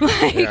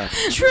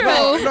 True.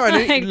 No,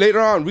 and then later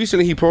on,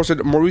 recently he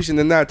posted, more recent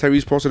than that,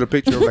 Tyrese posted a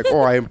picture of like,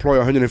 oh, I employ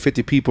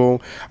 150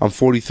 people. I'm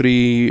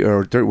 43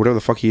 or 30, whatever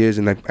the fuck he is,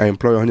 and I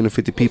employ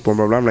 150 people.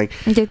 Blah, blah, blah. I'm like,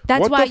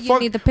 that's why you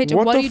need the picture.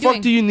 What are you doing? What the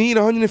fuck do you need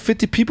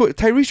 150 people?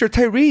 Tyrese, you're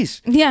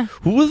Tyrese. Yeah.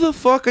 Who the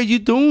fuck are you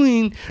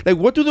doing? Like,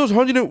 what do those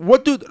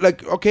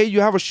okay,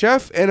 you have a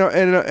chef and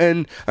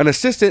an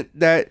assistant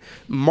that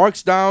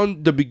marks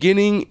down the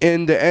beginning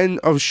and the end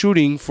of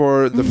shooting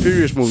for the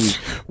Furious movies.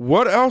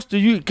 What else do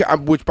you,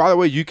 which by the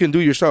way, you can do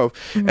yourself.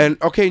 And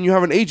okay, and you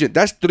have an agent.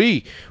 That's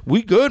 3.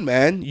 We good,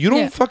 man. You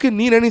don't fucking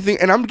need anything.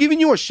 And I'm giving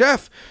you a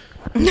chef.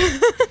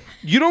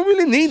 You don't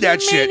really need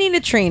that shit. He may need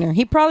a trainer.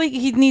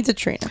 He needs a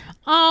trainer.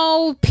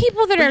 Oh,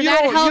 people that are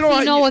that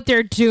healthy know what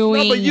they're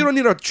doing. No, but you don't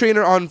need a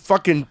trainer on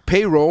fucking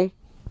payroll.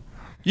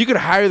 You could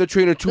hire the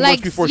trainer 2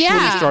 months before shooting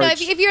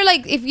starts.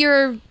 If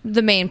you're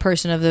the main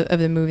person of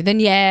the movie, then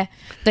yeah,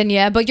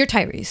 but you're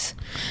Tyrese.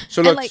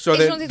 So look,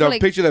 the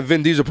picture that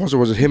Vin Diesel posted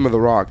was him of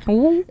The Rock,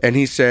 and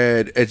he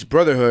said it's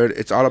brotherhood.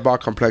 It's all about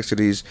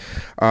complexities.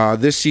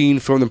 This scene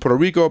filmed in Puerto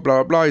Rico.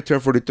 Blah blah blah. He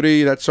turned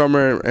 43 that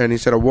summer, and he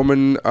said a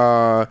woman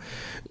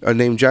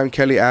named Jan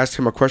Kelly asked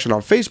him a question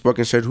on Facebook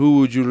and said, "Who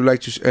would you like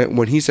to?"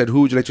 When he said,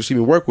 "Who would you like to see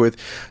me work with?"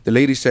 the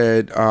lady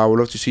said, "I would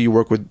love to see you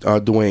work with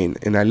Dwayne."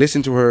 And I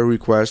listened to her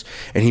request,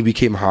 and he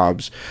became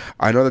Hobbs.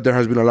 I know that there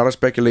has been a lot of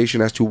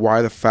speculation as to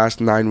why the Fast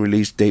 9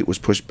 release date was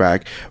pushed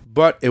back,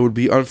 but it would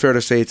be unfair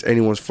to say it's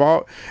anyone's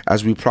fault.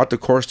 As we plot the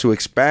course to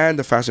expand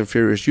the Fast and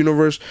Furious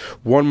universe,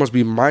 one must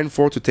be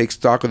mindful to take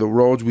stock of the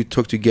roads we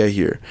took to get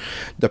here.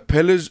 The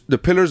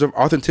pillars of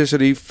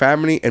authenticity,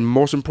 family, and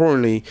most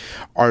importantly,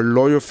 our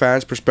loyal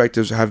fans'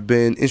 perspectives have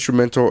been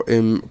instrumental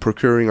in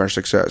procuring our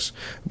success,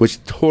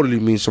 which totally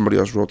means somebody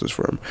else wrote this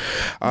for him.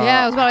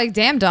 I was about like,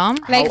 damn, Dom.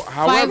 Like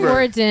 5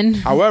 words in.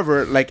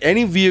 However, like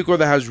any vehicle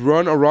that has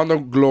run around the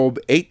globe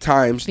 8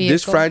 times,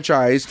 this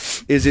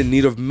franchise is in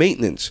need of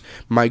maintenance.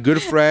 My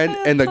good friend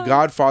and the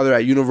godfather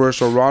at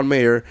Universal, Ron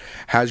Mayer,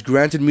 has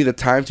granted me the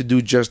time to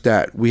do just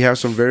that. We have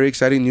some very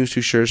exciting news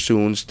to share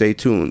soon. Stay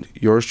tuned.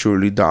 Yours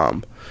truly,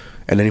 Dom.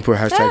 And then he put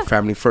hashtag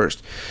family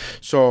first.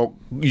 So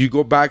you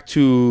go back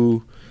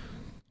to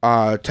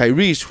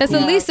Tyrese. That's the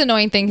least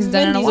annoying thing he's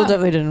done in a while.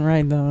 Definitely didn't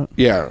write that.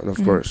 Yeah,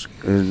 of course.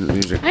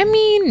 I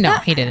mean, no,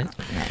 he didn't.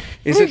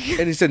 He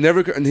said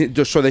never.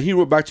 So that he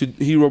wrote back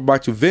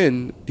to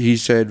Vin. He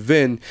said,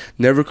 "Vin,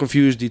 never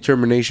confuse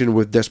determination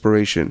with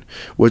desperation.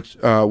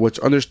 What's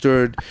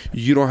understood,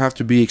 you don't have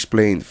to be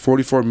explained.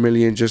 44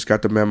 million just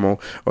got the memo.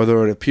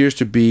 Although it appears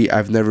to be,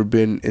 I've never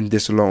been in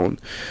this alone.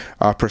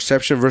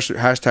 Perception versus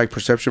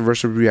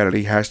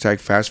reality. Hashtag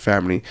fast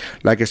family.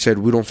 Like I said,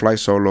 we don't fly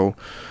solo.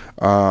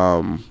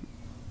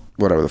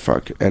 Whatever the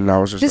fuck." And I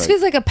was just. This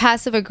feels like a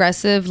passive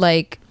aggressive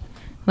like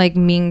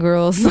Mean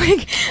Girls,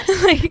 like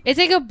it's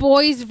like a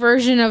boys'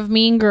 version of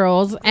Mean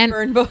Girls and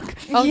Burn Book.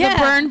 The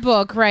Burn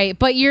Book, right?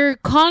 But you're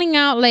calling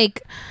out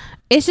like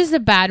it's just a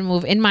bad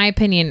move, in my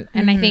opinion.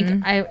 And I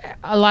think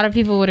a lot of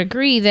people would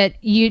agree that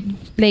you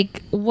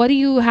like. What do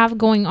you have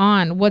going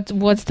on?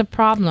 What's the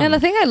problem? And the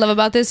thing I love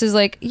about this is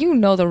like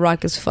The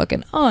Rock is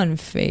fucking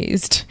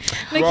unfazed.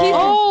 Like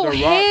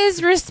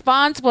his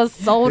response was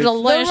so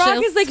delicious. The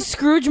Rock is like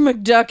Scrooge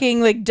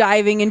McDucking, like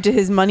diving into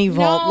his money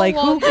vault.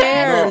 Who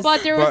cares?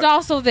 But there was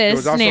also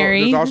this,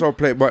 Nary. There's also a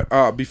play.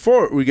 But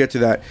before we get to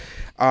that,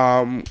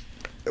 I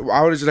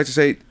would just like to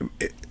say,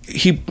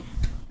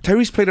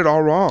 Tyrese played it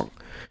all wrong.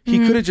 He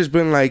could have just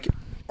been like,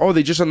 "Oh,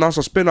 they just announced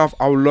a spinoff.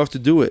 I would love to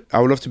do it. I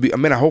would love to be.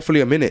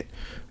 Hopefully I'm in it,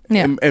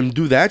 and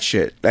do that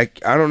shit."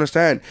 Like, I don't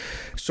understand.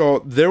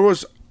 So there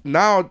was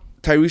now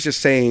Tyrese is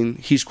saying,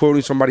 he's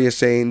quoting somebody as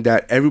saying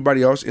that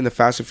everybody else in the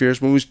Fast and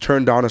Furious movies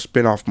turned down a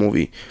spinoff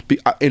movie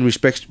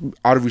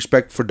out of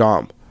respect for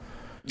Dom.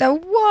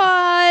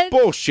 What?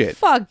 Bullshit.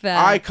 Fuck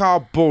that. I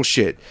call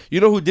bullshit. You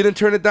know who didn't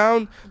turn it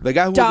down? The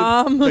guy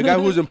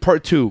who was in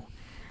part 2.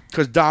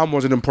 Because Dom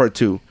wasn't in part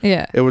 2.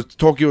 Yeah. It was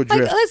Tokyo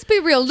Drift. Like, let's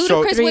be real.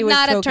 Ludacris would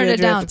not have turned it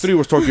down. 3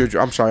 was Tokyo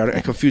Drift. I'm sorry. I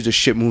confused the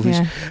shit movies.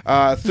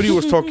 Yeah. 3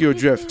 was Tokyo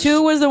Drift.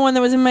 2 was the one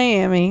that was in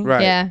Miami.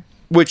 Right. Yeah.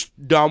 Which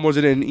Dom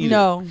wasn't in either.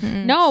 No.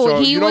 No,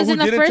 so, he was in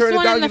the first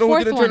one and the fourth one.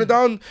 Who didn't turn it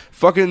down?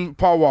 Fucking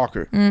Paul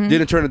Walker.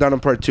 Didn't turn it down in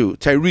part 2.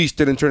 Tyrese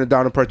didn't turn it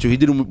down in part 2. He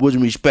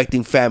wasn't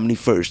respecting family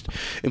first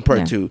in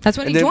part 2. That's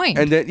when he joined.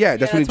 And then,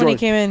 that's when he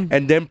came in.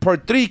 And then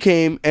part 3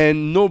 came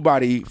and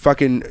nobody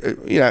fucking,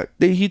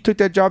 he took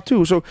that job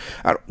too. So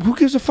who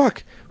gives a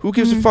fuck? Who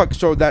gives a fuck?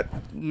 So that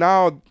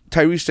now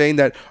Tyrese saying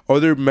that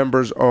other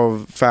members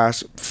of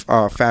Fast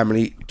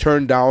family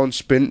turned down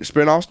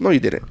spin-offs? No,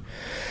 you didn't.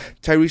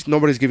 Tyrese,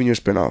 nobody's giving you a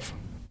spin-off.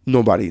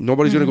 Nobody's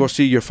gonna go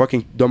see your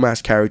fucking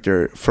dumbass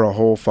character for a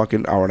whole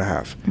fucking hour and a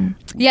half.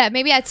 Yeah,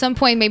 maybe at some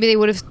point, maybe they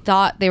would have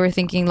thought, they were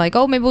thinking like,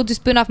 oh, maybe we'll do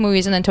spin-off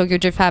movies, and then Tokyo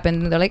Drift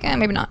happened, and they're like,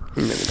 maybe not.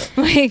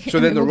 Like, So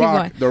then The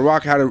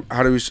Rock had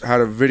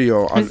a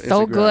video on It's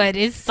so Instagram. good.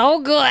 It's so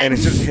good. And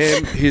it's just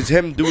him. He's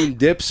him doing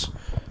dips,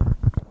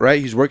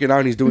 right? He's working out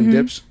and he's doing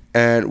dips,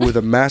 and with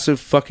a massive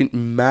fucking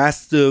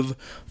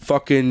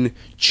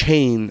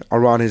chain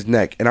around his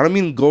neck. And I don't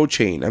mean gold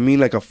chain. I mean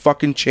like a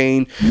fucking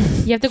chain.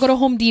 You have to go to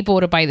Home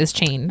Depot to buy this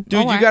chain.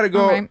 Dude, you gotta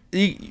go.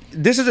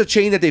 This is a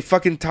chain that they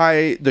fucking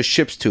tie the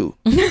ships to.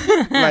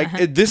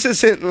 This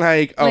isn't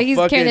like a like he's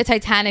fucking... carrying the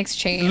Titanic's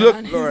chain. Look,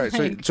 on his all right.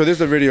 neck. So there's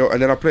the video,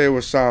 and then I'll play it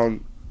with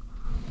sound.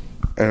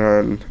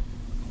 And...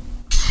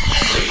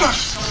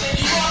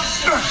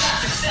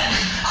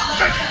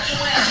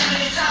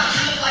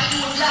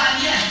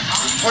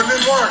 Putting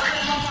in work.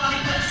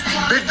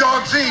 Big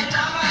dogs eat.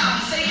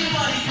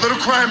 Little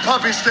crying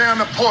puppies stay on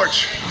the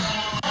porch.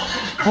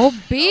 Oh,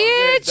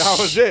 bitch! That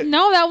was it.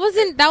 No, that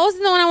wasn't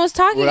the one I was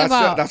talking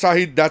about.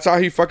 That's how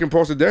he fucking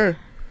posted there.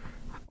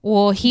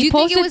 Well, Do he you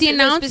think it posted was the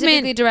announcement.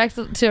 specifically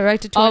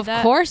directed toward Of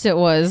that? course, it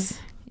was.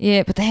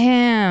 Yeah, but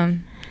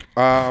damn.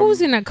 Who's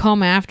gonna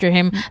come after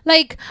him?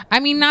 Like, I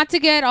mean, not to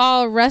get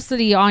all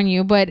wrestly on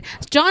you, but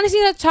John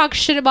Cena talked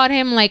shit about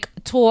him like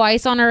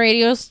twice on a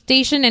radio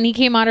station, and he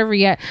came out of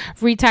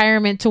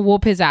retirement to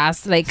whoop his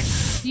ass. Like,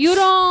 you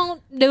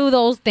don't do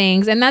those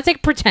things, and that's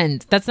like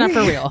pretend. That's not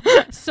for real.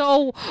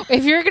 So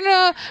if you're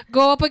gonna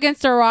go up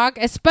against The Rock,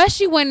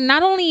 especially when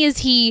not only is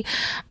he,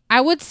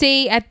 I would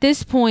say at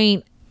this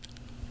point,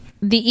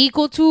 the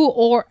equal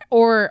to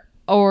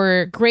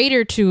or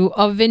greater to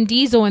of Vin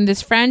Diesel in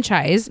this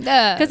franchise,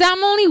 because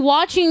I'm only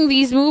watching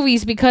these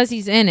movies because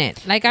he's in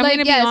it. Like, I'm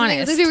gonna be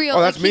honest. Let's be real.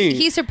 Oh, that's me.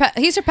 He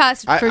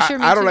surpassed for sure.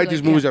 Me I don't too, like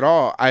these movies at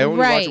all. I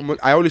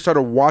only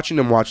started watching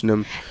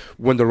them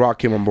when The Rock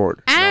came on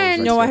board.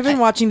 And No, I've been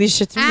watching these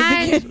shits from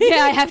the beginning.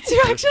 Yeah, I have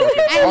to actually.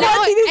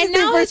 And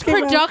now his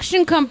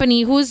production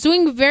company, who's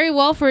doing very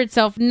well for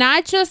itself,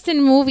 not just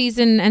in movies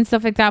and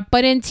stuff like that,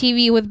 but in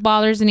TV with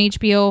Ballers and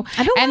HBO.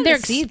 I don't and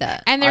want to see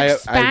that. And they're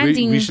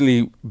expanding. I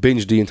recently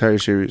binged the entire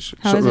series.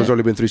 How So is there's it?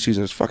 only been 3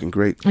 seasons. It's fucking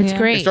great. It's It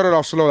great. started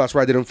off slow. That's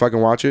why I didn't fucking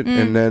watch it.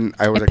 And then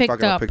I was It like, picked fuck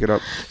it, I'll up. pick it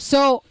up.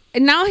 So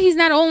now he's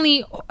not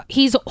only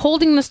he's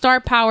holding the star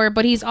power,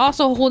 but he's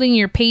also holding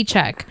your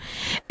paycheck,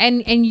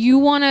 and you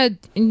wanna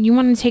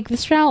take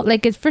this route.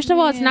 Like, first of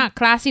all, it's not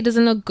classy.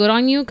 Doesn't look good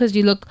on you because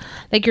you look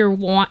like you're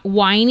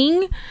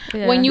whining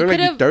when you You're could like,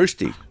 you have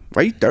thirsty.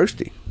 Why you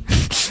thirsty?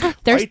 thirsty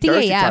Why you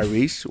thirsty, AF.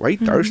 Tyrese? Why you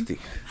thirsty?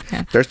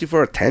 Thirsty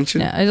for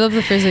attention? Yeah, I love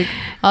the first, like,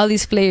 all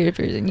these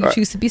flavors, and you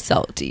choose to be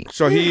salty.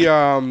 So he,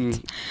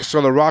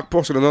 so The Rock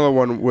posted another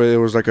one where it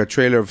was like a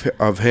trailer of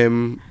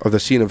the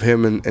scene of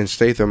him and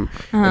Statham,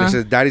 and it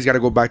says, "Daddy's got to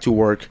go back to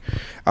work."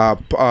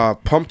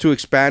 Pumped to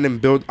expand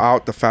and build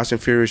out the Fast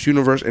and Furious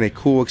universe in a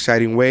cool,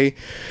 exciting way,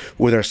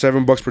 with our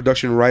 $7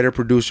 production writer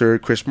producer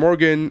Chris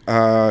Morgan,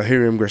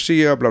 Hiram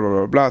Garcia, blah blah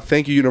blah blah.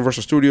 Thank you,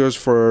 Universal Studios,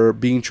 for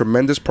being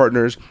tremendous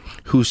partners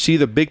who see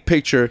the big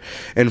picture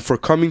and for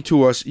coming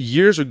to us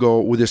years ago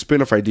with a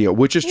spin-off idea,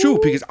 which is true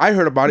because I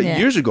heard about it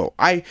years ago.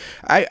 I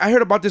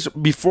heard about this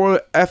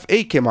before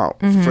F8 came out,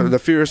 for the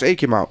Furious 8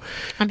 came out.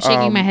 I'm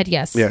shaking my head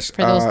yes. Yes,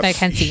 For those that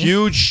can't see.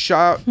 Huge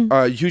shout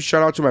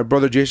out to my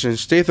brother Jason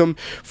Statham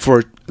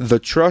for the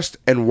trust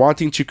and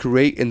wanting to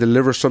create and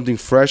deliver something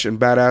fresh and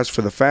badass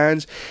for the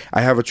fans.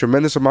 I have a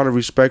tremendous amount of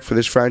respect for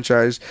this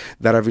franchise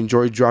that I've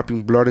enjoyed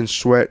dropping blood and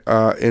sweat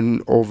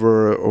in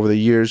over the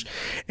years,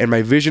 and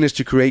my vision is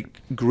to create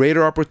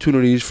greater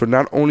opportunities for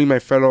not only my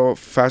fellow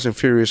Fast and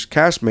Furious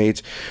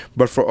castmates,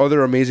 but for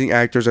other amazing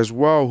actors as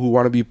well who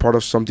want to be part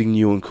of something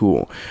new and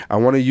cool. I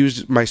want to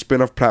use my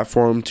spin-off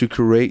platform to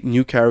create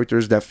new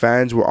characters that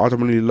fans will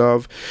ultimately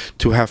love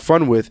to have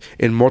fun with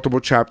in multiple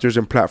chapters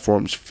and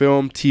platforms: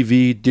 film,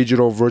 TV,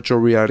 digital, virtual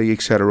reality,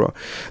 etc.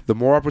 The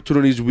more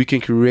opportunities we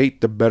can create,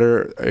 the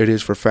better it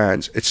is for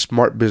fans. It's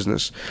smart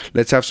business.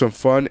 Let's have some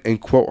fun and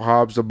quote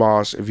Hobbs the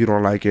boss if you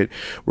don't like it.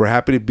 We're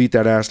happy to beat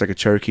that ass like a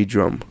Cherokee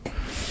drum.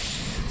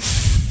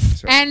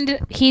 And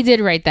he did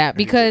write that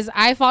because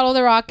I follow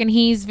The Rock and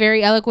he's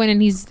very eloquent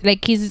and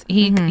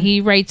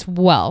he writes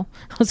well.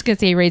 I was gonna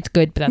say he writes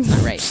good, but that's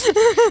not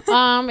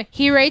right.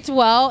 He writes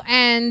well,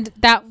 and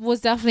that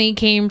was definitely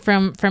came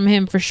from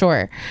him for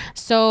sure.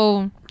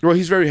 So well,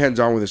 he's very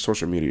hands-on with his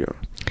social media.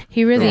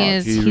 He really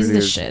is. He He's really the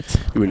is. shit.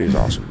 He really is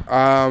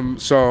awesome.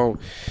 So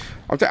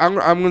I'm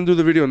gonna do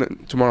the video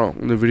tomorrow.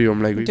 In the video,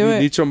 I'm like, we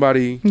need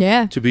somebody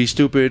to be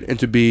stupid and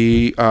to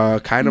be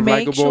kind of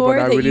Make likable, sure but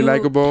not that really you-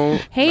 likable.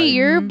 Hey,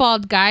 you're a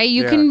bald guy.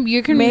 You can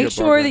Make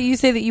sure that you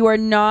say that you are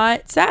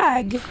not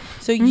SAG,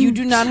 so you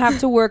do not have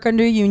to work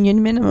under union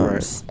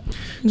minimums.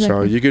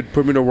 So you could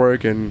put me to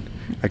work and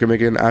I can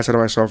make an ass out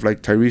of myself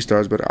like Tyrese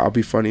does, but I'll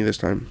be funny this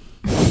time.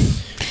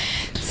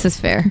 This is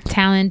fair.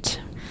 Talent.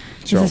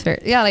 This is fair.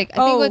 Yeah, like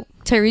I think what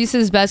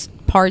Tyrese's best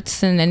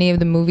parts in any of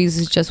the movies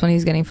is just when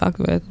he's getting fucked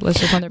with. Let's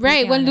just when they're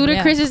Right, when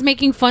Ludacris is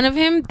making fun of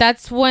him,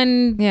 that's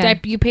when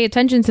you pay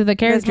attention to the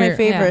character. That's my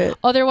favorite.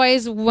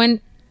 Otherwise, when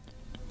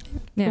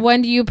Yeah.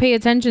 When do you pay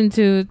attention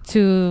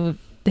to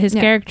his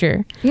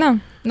character? No,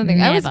 nothing.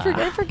 Never.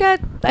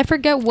 I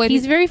forget what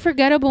He's very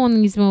forgettable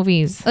in these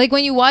movies. like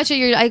when you watch it.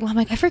 You're like, I'm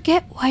like, I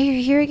forget why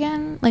you're here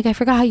again. Like I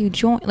forgot how you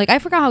joined. Like I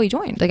forgot how he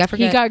joined. Like I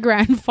forget. He got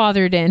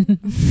grandfathered in.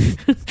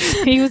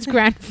 He was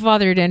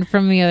grandfathered in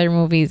from the other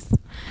movies.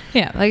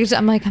 Yeah, like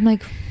I'm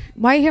like,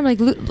 why are you here?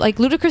 I'm like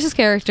Ludacris's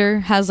character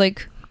has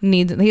like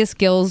needs. He has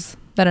skills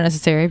that are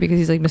necessary because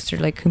he's like Mr.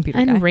 like computer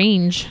And guy.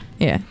 range.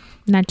 Yeah,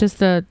 Not just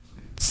the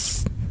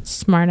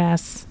smart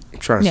ass. I'm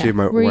trying to see if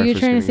my Were wife you is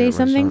trying to gonna say get my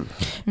something?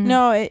 son.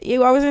 No, I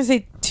was gonna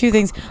say two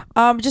things.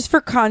 Just for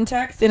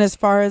context, and as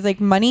far as like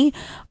money,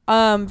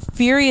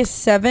 Furious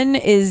 7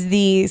 is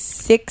the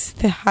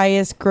 6th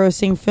highest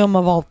grossing film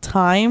of all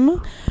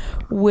time,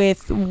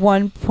 with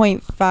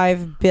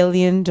 $1.5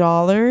 billion.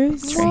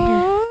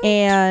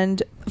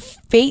 And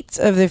Fates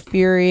of the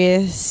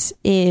Furious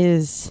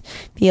is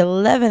the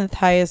 11th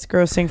highest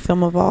grossing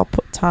film of all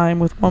time,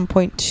 with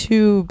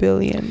 $1.2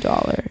 billion.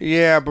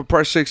 Yeah, but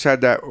part 6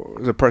 had that.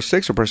 Was it part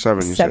 6 or part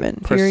 7? You 7.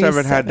 Said? Part Furious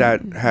 7 had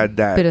 7.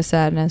 that bit of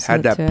sadness.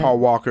 had that to it. Paul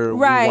Walker.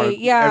 Right,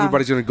 yeah.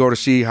 Everybody's gonna go to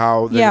see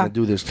how they're Yeah. gonna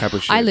do this type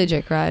of shit. I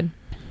legit cried.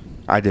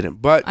 I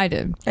didn't, but I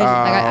did.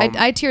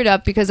 I teared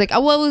up because like,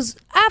 well, it was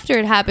after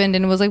it happened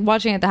and it was like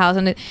watching it at the house,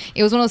 and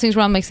it was one of those things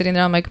where I'm like sitting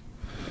there, I'm like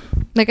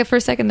for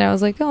a second there, I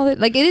was like, oh,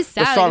 like it is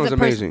sad. the song It's is a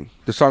amazing.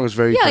 The song is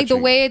very like the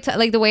touching. way it the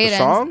ends.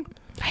 song.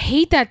 I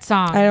hate that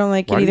song. I don't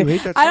like Why it do either. you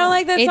hate that I don't song?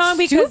 like that It's song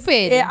because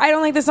stupid. I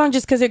don't like the song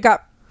just because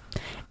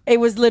it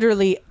was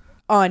literally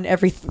on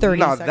every 30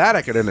 Now seconds. that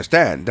I could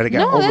understand that it got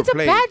No, that's a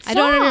overplayed. bad song. I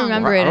don't even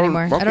remember it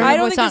anymore. Okay. I don't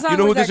remember what think the song. song You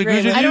know who was that disagrees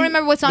great. with you? I don't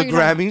remember what song The you're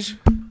talking Grammys.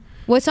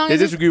 What song They is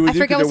this? disagree with I you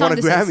forget because what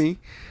they song won a this is.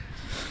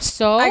 Grammy.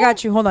 So I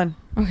got you. Hold on.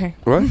 Okay.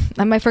 What?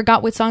 I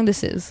forgot what song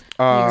this is.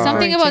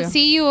 something about too.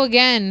 "See You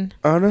Again."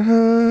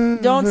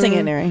 Don't sing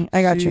it, Neri.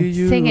 I got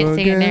you. Sing it,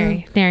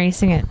 Neri. Neri,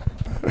 sing it.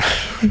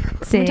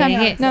 Sing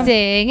it, No.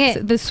 sing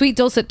it. The sweet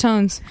dulcet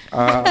tones.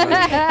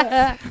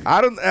 I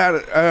don't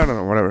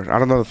know. Whatever. I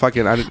don't know the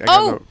fucking. I got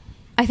Oh! no-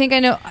 I think I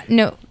know.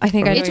 No, I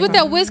think I know. It's with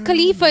that Wiz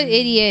Khalifa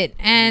idiot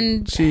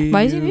and See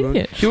Why is he an you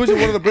idiot? He was in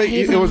one of the break.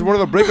 It was one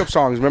of the breakup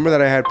songs. Remember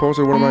that I had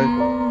posted one of my.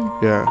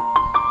 Yeah,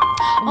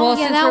 well,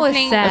 yeah, since that we're was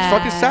playing- sad. that's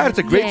fucking sad. It's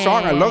a great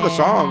song. I love the I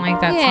song. don't like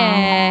that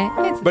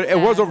song. Yeah, But it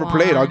was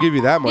overplayed. I'll give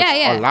you that much. Yeah,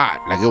 yeah. A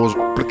lot. Like it was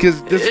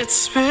because this.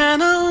 It's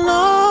been a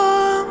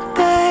long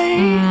day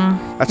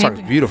That song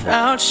is beautiful.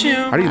 without you.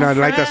 How do you not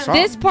like that song?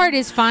 This part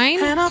is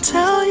fine. And I'll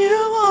tell you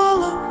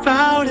all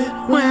about it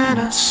when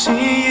I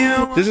see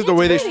you. This is the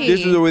way they.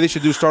 This is the way they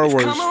should do Star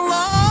Wars. Come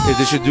along Is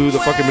they should do the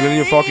fucking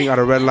Millennium Falcon out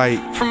of red light,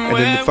 and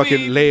then the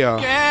fucking Leia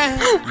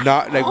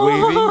not like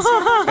waving,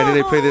 and then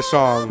they play this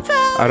song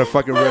out of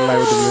fucking red light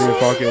with the Millennium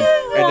Falcon,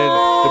 and then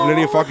the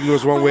Millennium Falcon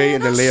goes one way,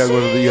 and then Leia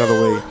goes the other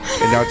way,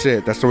 and that's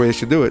it. That's the way they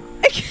should do it.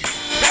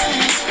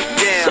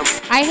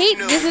 I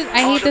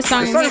hate this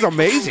song. This song is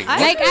amazing. I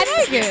like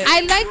it.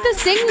 I like the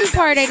singing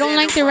part. I don't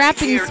like the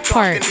rapping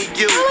part. I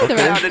thought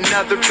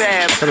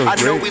it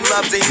was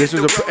great. This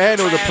was and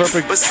it was a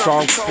perfect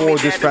song for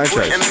this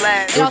franchise.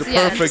 It was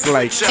a perfect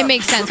like. It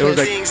makes sense. It was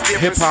like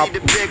hip hop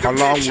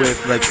along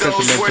with like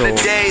sentimental.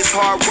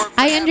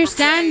 I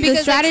understand the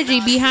strategy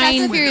Fast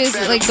behind. and Furious,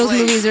 like those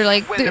movies are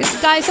like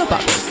guy soap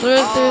operas.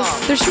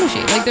 They're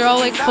smushy. Like they're all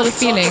like full of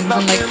feelings and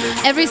like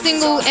every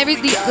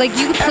like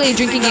you could play a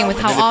drinking game with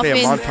how And then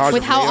they play a montage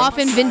of Leia.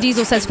 often Vin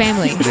Diesel says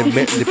family.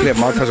 They play a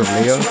montage of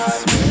Leia,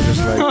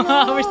 just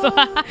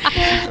like.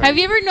 Have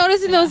you ever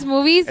noticed in those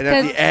movies? And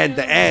at 'Cause-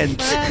 the end,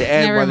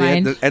 Never by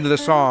mind. the end of the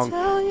song,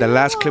 the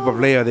last clip of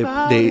Leia,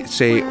 they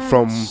say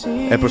from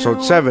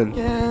episode 7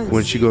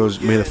 when she goes,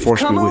 "May the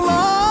Force be with you."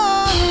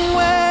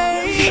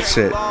 That's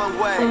it.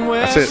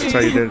 That's it. That's how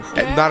you did.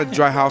 And not a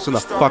dry house in the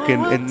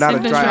fucking, and not a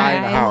dry eye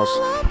in the house.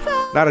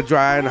 Not a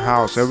dry eye in the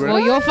house. well,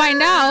 you'll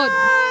find out.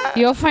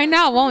 You'll find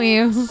out, won't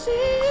you?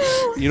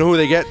 You know who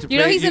they get to play?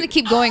 You know he's gonna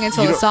keep going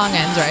until the song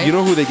ends, right? You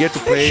know who they get to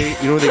play?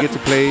 You know who they get to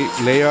play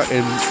Leia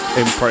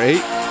in part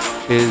 8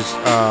 is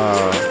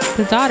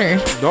The daughter.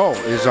 no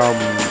is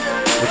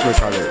what's my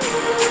call it?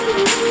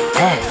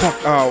 Oh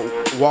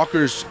fuck!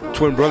 Walker's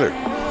twin brother.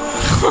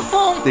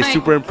 They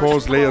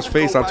superimposed Leia's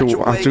face onto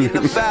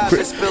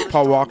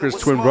Paul Walker's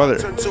twin brother.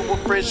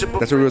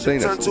 That's a real thing.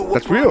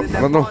 That's real.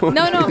 I don't know.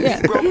 No.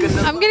 Yeah.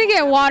 I'm gonna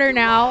get water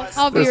now.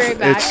 I'll be right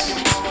back.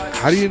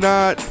 How do you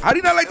not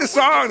like the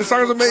song? The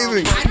song is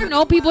amazing. I don't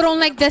know. People don't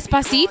like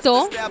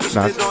Despacito.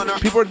 Nah,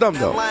 people are dumb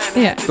though.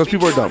 Yeah. Those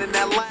people are dumb,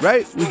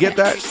 right? We get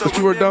that. Those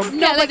people are dumb.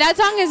 No, but that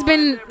song has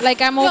been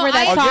like I'm over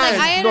that song.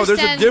 Again, no, there's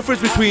a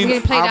difference between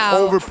getting played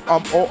out.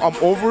 I'm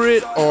over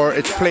it or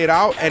it's played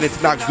out and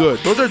it's not good.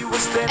 Those are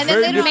And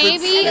very then different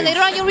maybe things.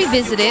 later on you'll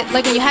revisit it,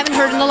 like when you haven't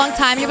heard it in a long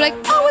time. You'll be like,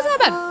 oh, wasn't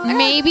that bad?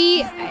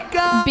 Maybe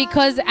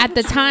because at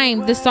the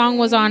time the song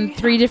was on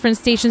 3 different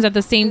stations at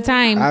the same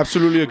time.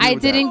 Absolutely agree I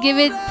with that. didn't give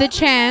it the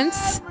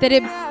chance that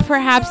it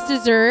perhaps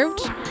deserved.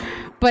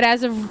 But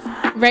as of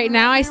right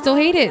now, I still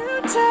hate it.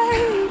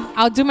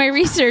 I'll do my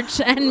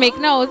research and make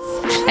notes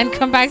and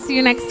come back to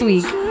you next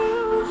week.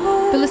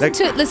 But listen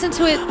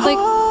to it like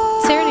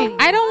serenading.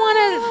 I don't want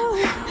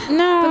to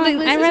No, But,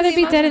 like, I'd rather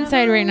be dead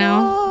inside right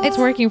now. It's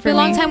working for a me.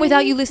 long time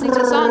without you listening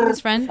to songs,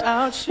 friend.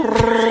 Oh,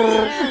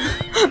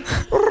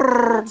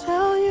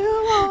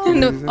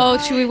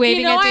 Chewy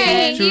waving You know at the I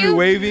end. hate Chewy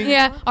waving.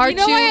 Yeah, R2. You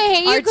know why I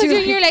hate you? Because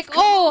when you're like,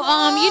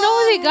 oh, you know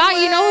who they got?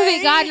 You know who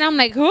they got? And I'm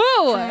like,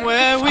 who?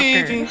 Where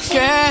we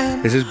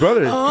began. It's his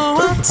brother.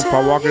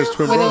 Paul Walker's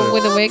twin brother.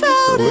 With a wig?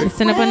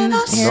 Sitting up on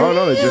hair?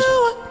 No, they just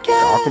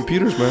all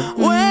computers,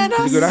 man.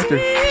 He's a good actor.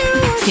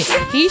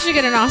 He should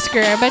get an Oscar.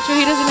 I bet you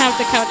he doesn't have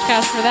to couch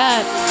cast for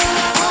that.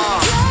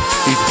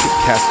 He's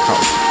cast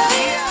couch.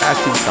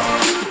 Casting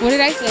couch. What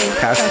did I say?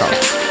 Cast couch.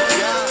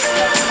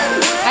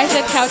 I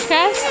said couch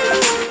cast?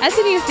 That's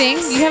a new thing.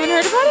 You haven't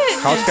heard about it?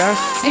 Couch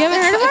cast? You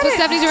haven't heard about It's it? what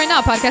Stephanie's doing right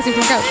now, podcasting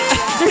from couch.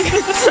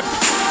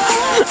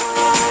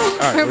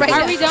 All right,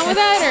 Are we done with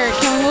that, or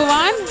can we move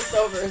on?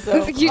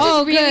 You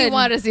just really good.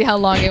 wanted to see how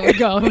long it would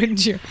go,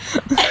 wouldn't you?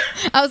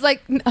 I was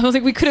like,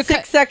 we could have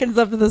 6 seconds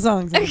left of the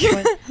songs.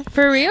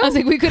 For real? I was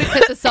like, we could have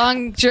cut the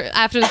song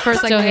after the first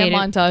Still hate it.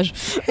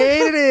 montage.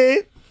 Hated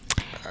it.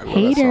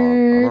 Hater.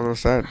 I don't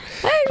understand.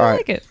 I All right.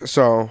 like it.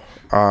 So,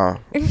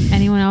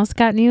 Anyone else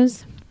got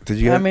news? did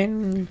you get? I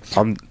mean,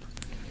 um,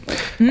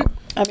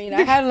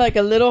 I had like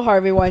a little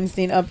Harvey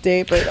Weinstein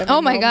update, but I mean,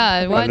 Oh my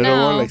God, a what little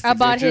now? one, like 6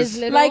 About inches? his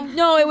little... like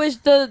no, it was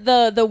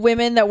the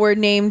women that were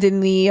named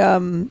in the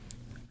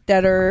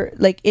that are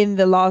like in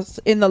the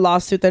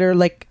lawsuit that are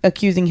like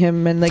accusing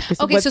him and like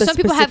Okay, what so the some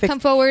people have specifics- come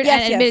forward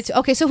Yes, and admitted yes. to.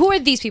 Okay, so who are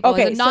these people?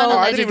 Okay, The so- Oh, I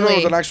non-allegedly. didn't even know it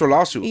was an actual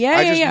lawsuit. Yeah,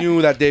 I yeah, just yeah.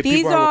 knew that These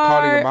people were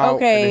calling him out,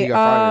 and then he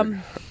got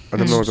fired. I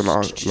didn't know it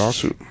was a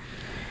lawsuit.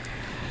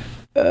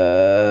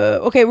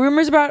 Okay,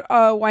 rumors about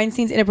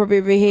Weinstein's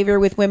inappropriate behavior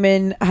with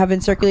women have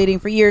been circulating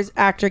for years.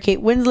 Actor Kate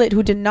Winslet,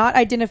 who did not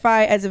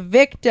identify as a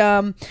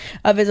victim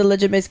of his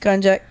alleged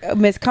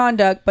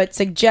misconduct, but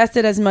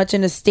suggested as much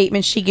in a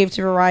statement she gave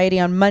to Variety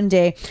on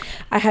Monday.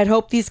 I had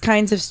hoped these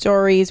kinds of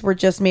stories were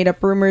just made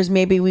up rumors.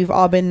 Maybe we've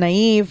all been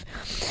naive.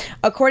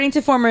 According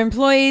to former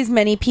employees,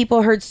 many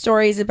people heard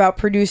stories about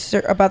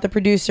the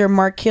producer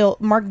Mark Gill,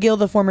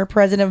 the former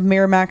president of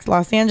Miramax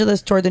Los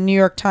Angeles, told the New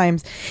York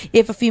Times.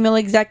 If a female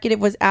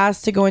executive was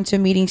asked to go into a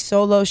meeting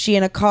solo, she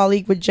and a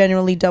colleague would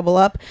generally double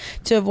up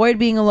to avoid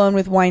being alone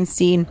with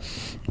Weinstein.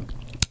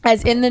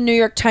 As in the New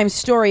York Times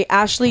story,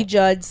 Ashley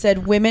Judd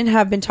said, women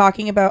have been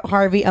talking about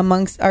Harvey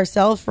amongst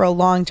ourselves for a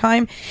long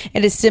time.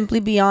 It is simply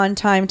beyond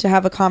time to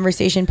have a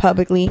conversation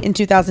publicly. In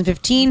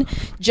 2015,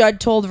 Judd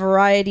told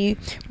Variety,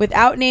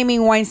 without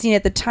naming Weinstein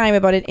at the time,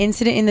 about an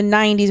incident in the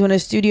 90s when a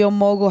studio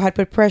mogul had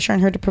put pressure on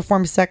her to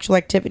perform sexual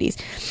activities.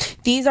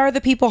 These are the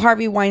people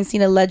Harvey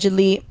Weinstein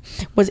allegedly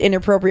was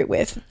inappropriate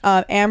with.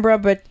 Ambra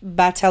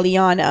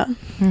Battagliana.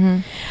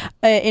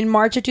 In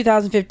March of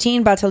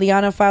 2015,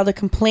 Battagliana filed a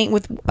complaint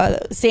with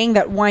saying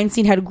that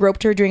Weinstein had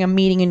groped her during a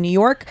meeting in New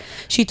York.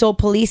 She told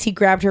police he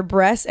grabbed her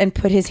breasts and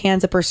put his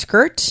hands up her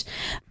skirt.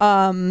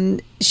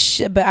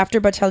 But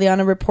after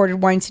Battagliana reported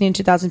Weinstein in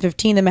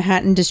 2015, the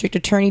Manhattan District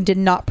Attorney did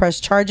not press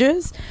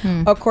charges.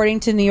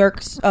 According to New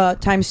York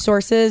Times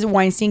sources,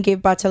 Weinstein gave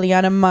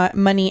Battagliana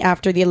money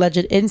after the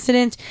alleged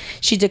incident.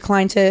 She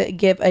declined to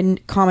give a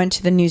comment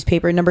to the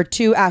newspaper. Number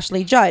 2,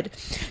 Ashley Judd.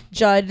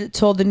 Judd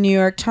told the New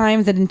York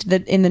Times that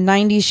in the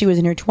 90s, she was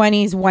in her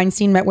 20s.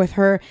 Weinstein met with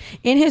her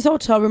in his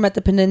hotel room at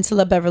the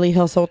Peninsula Beverly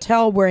Hills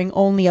Hotel wearing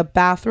only a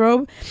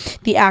bathrobe.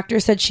 The actor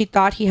said she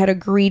thought he had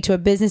agreed to a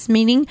business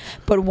meeting,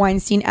 but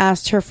Weinstein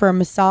asked her for a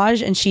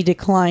massage and she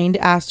declined,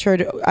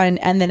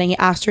 and then he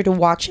asked her to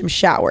watch him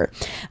shower.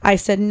 I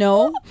said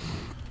no.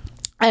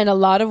 And a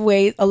lot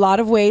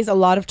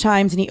of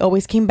times, and he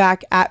always came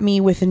back at me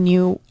with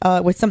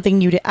with something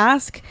new to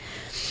ask.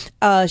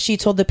 She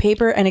told the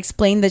paper and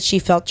explained that she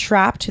felt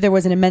trapped. There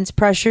was an immense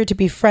pressure to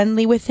be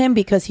friendly with him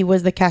because he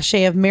was the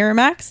cachet of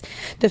Miramax,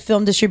 the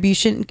film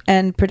distribution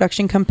and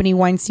production company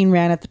Weinstein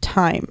ran at the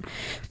time.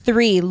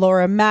 3,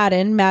 Laura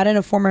Madden,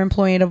 a former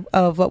employee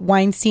of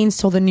Weinstein's,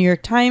 told the New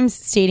York Times,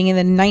 stating in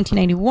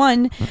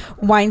 1991,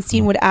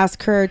 Weinstein would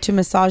ask her to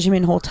massage him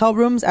in hotel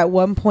rooms. At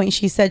one point,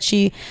 she said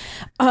she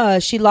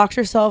locked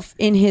herself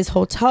in his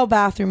hotel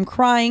bathroom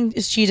crying.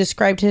 She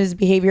described his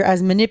behavior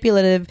as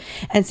manipulative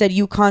and said,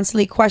 "You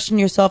constantly question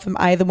yourself. Am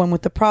I the one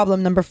with the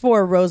problem?" Number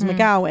 4, Rose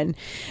McGowan.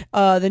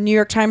 The New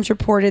York Times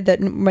reported that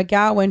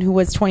McGowan, who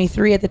was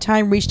 23 at the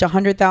time, reached a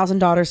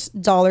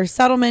 $100,000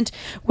 settlement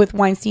with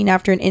Weinstein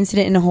after an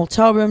incident in a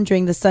hotel room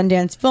during the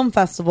Sundance Film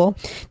Festival.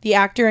 The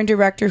actor and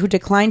director, who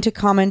declined to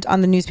comment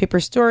on the newspaper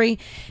story,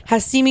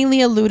 has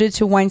seemingly alluded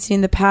to Weinstein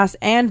in the past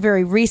and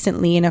very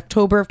recently. In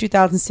October of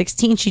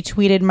 2016, she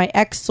tweeted, "My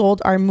ex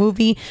sold our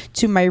movie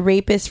to my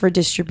rapist for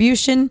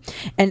distribution,"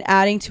 and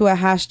adding to a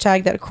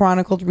hashtag that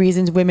chronicled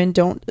reasons women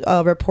don't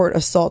report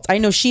assaults. I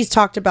know she's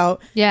talked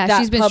about that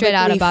she's been straight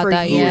out publicly about for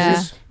that. years.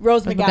 Yeah,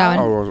 Rose McGowan.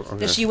 Oh, Rose,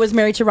 okay. She was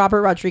married to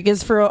Robert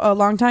Rodriguez for a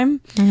long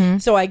time.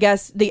 So I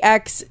guess the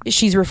ex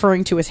she's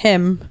referring to as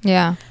him.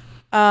 Yeah.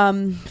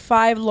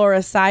 5, Laura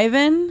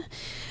Sivan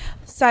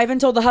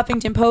Sivan told the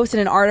Huffington Post in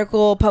an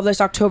article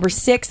published October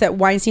 6th that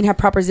Weinstein had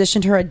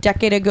propositioned her a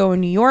decade ago in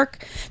New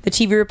York. The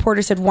TV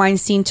reporter said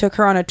Weinstein took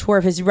her on a tour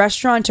of his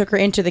restaurant, took her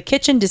into the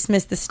kitchen,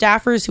 dismissed the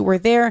staffers who were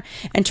there,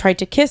 and tried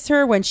to kiss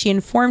her. When she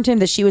informed him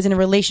that she was in a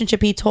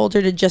relationship, he told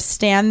her to just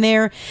stand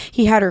there.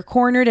 He had her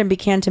cornered and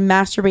began to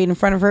masturbate in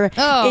front of her,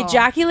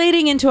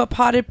 ejaculating into a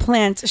potted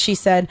plant, she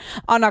said.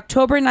 On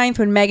October 9th,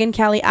 when Megyn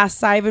Kelly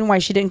asked Sivan why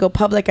she didn't go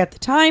public at the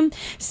time,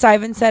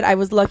 Sivan said, I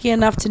was lucky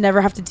enough to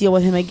never have to deal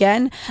with him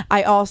again.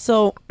 I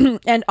also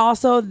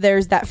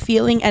there's that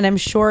feeling, and I'm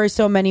sure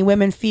so many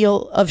women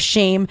feel, of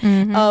shame,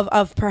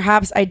 of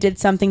perhaps I did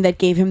something that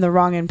gave him the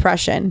wrong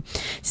impression.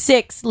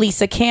 6,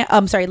 Liza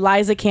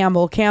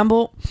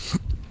Campbell,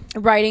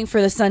 writing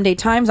for the Sunday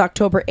Times,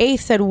 October 8th,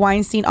 said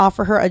Weinstein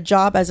offered her a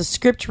job as a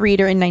script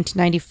reader in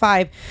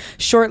 1995.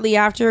 Shortly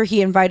after,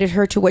 he invited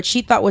her to what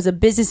she thought was a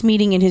business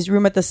meeting in his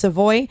room at the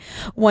Savoy.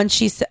 Once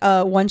she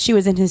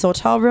was in his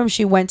hotel room,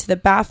 she went to the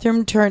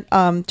bathroom, turned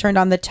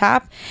on the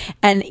tap,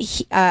 and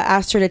he,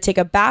 asked her to take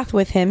a bath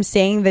with him,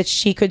 saying that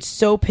she could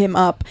soap him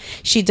up.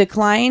 She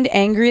declined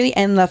angrily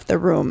and left the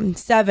room.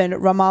 7,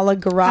 Ramallah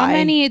Garai. How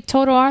many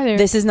total are there?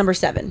 This is number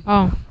 7.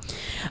 Oh.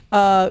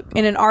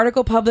 In an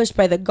article published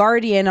by The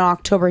Guardian on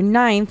October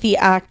 9th, the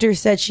actor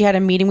said she had a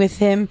meeting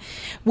with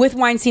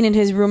Weinstein in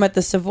his room at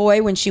the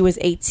Savoy when she was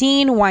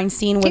 18.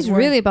 Weinstein was... He's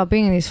really about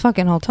being in these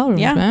fucking hotel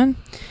rooms, man.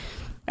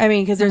 I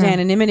mean, because there's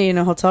anonymity in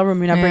a hotel room.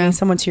 You're not bringing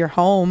someone to your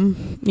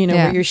home,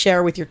 where you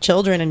share with your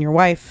children and your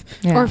wife.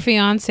 Yeah. Or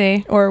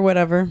fiance. Or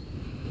whatever.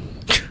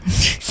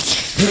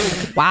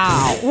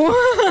 Wow.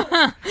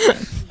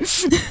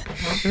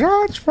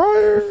 Shots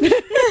fired.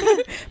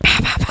 Pow,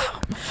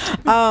 pow,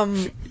 pow.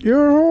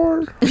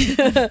 You're a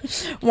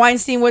whore.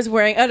 Weinstein was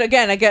wearing, and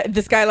again,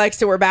 this guy likes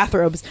to wear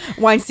bathrobes.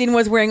 Weinstein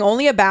was wearing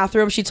only a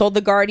bathrobe. She told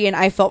The Guardian,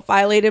 I felt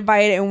violated by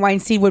it, and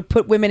Weinstein would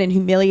put women in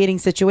humiliating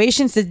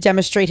situations to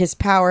demonstrate his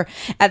power.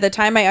 At the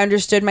time, I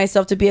understood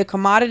myself to be a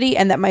commodity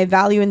and that my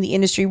value in the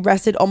industry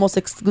rested almost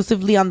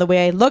exclusively on the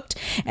way I looked,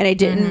 and I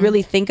didn't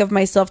really think of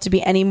myself to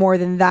be any more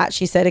than that,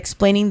 she said,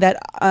 explaining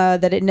that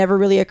it never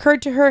really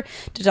occurred to her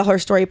to tell her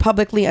story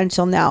publicly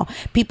until now.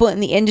 People in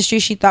the industry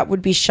she thought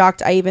would be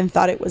shocked. I even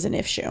thought it was an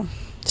issue.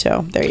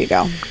 So there you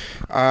go.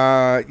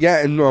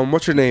 And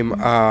what's her name?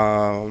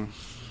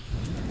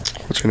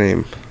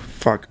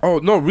 Fuck. Oh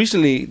no!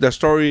 Recently, the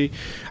story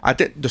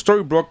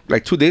broke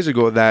like 2 days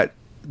ago that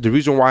the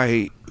reason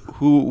why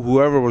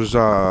whoever was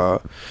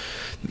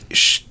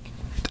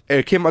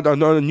it came out.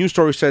 Another news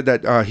story said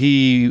that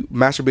he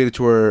masturbated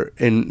to her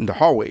in the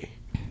hallway.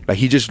 Like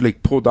he just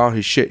like pulled down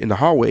his shit in the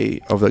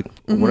hallway of like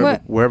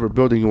wherever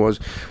building it was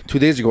 2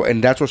 days ago,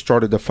 and that's what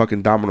started the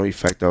fucking domino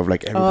effect of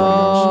like everybody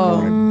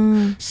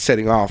else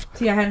setting off.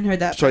 See, I hadn't heard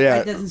that. So yeah,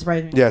 that doesn't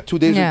surprise me. Yeah, 2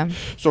 days. Yeah.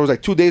 So it was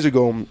like 2 days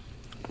ago.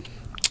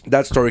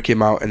 That story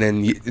came out, and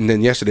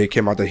then yesterday it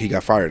came out that he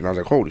got fired, and I was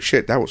like, holy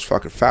shit, that was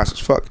fucking fast as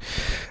fuck.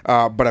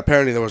 But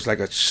apparently there was like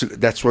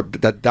that's what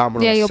that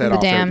domino you set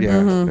opened the off.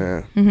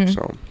 dam.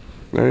 So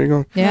there you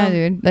go. Yeah,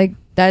 dude. Like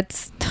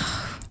that's.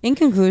 In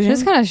conclusion,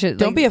 this kind of shit.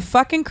 Don't be a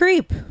fucking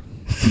creep.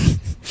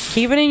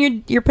 Keep it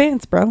in your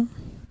pants, bro.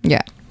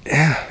 Yeah.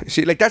 Yeah.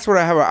 See, like that's what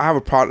I have a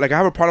problem. Like I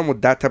have a problem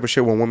with that type of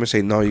shit when women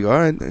say no. You go,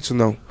 all right, it's a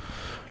no.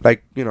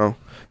 Like And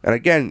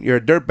again, you're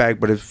a dirtbag.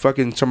 But if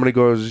fucking somebody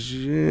goes,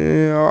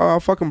 yeah, I'll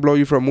fucking blow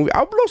you for a movie.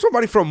 I'll blow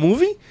somebody for a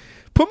movie.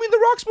 Put me in The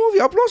Rock's movie.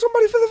 I'll blow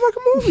somebody for the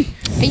fucking movie.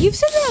 You've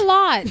said that a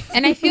lot,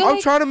 and I feel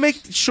I'm trying to make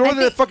sure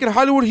that fucking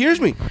Hollywood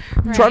hears me.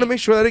 I'm trying to make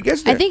sure that it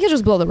gets there. I think he'll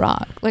just blow The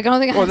Rock. Like I don't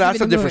think. Well,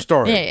 that's a different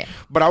story. Yeah.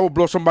 But I will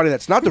blow somebody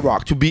that's not The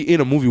Rock to be in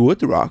a movie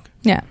with The Rock.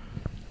 Yeah.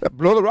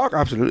 Blow The Rock,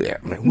 absolutely. Yeah.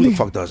 I mean, who the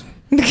fuck doesn't?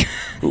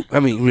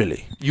 I mean,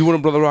 really, you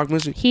wouldn't blow The Rock,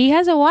 Missy? He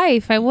has a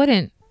wife. I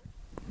wouldn't.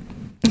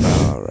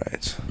 All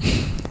right.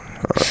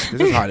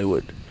 This is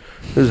Hollywood.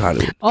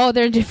 Oh,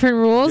 there are different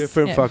rules?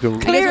 Different fucking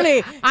rules.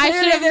 Clearly. I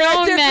should have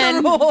known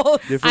then.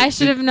 I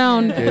should have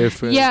known.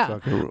 Different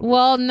fucking rules.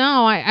 Well,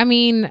 no. I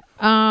mean,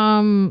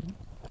 I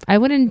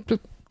wouldn't.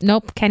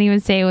 Nope. Can't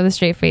even say it with a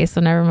straight face, so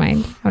never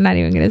mind. I'm not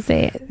even going to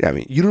say it. Yeah, I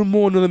mean, you don't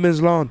mow another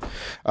man's lawn.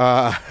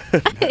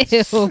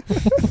 Ew.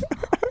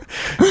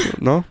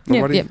 No?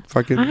 Nobody?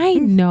 Fucking. I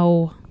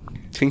know.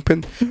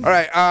 Kingpin. All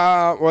right.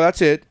 Well,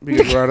 that's it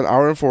because we're at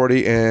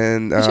 1:40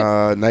 and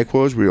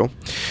NyQuil is real.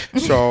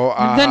 So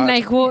the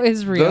NyQuil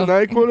is real. The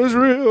NyQuil is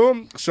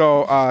real.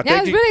 So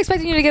I was really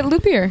expecting you to get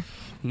loopier.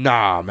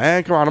 Nah,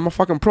 man, come on. I'm a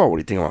fucking pro. What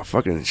do you think? I'm a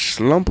fucking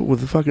slump with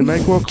the fucking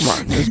NyQuil? Come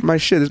on. This is my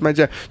shit. This is my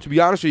jam. To be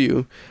honest with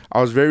you,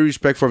 I was very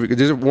respectful of it. Because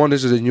this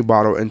is a new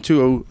bottle. And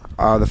two,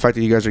 the fact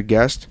that you guys are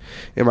guests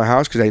in my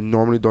house, because I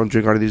normally don't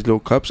drink out of these little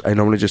cups. I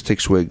normally just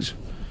take swigs.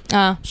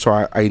 So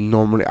I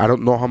normally, I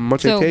don't know how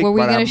much I take. So were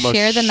we going to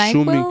share the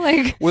NyQuil?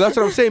 Like? Well, that's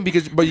what I'm saying,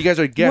 but you guys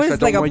are guests. What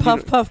is like a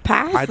puff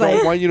pass? I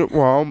don't want you to,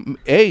 well,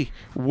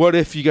 what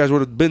if you guys would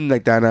have been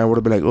like that and I would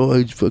have been like, oh,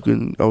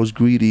 I was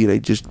greedy and I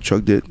just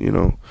chugged it,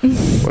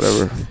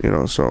 whatever,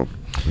 so,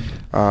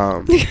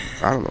 I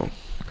don't know.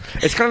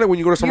 It's kind of like when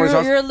you go to somebody's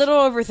house. You're a little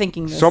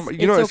overthinking this.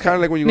 It's kind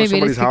of like when you go to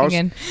somebody's house.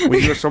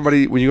 When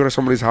you go to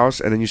somebody's house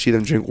and then you see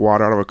them drink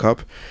water out of a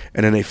cup,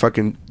 and then they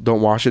fucking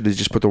don't wash it. They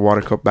just put the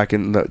water cup back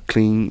in the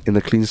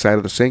clean side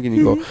of the sink, and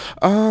you go,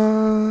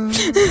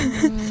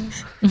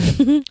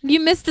 You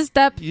missed a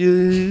step.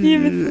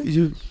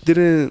 You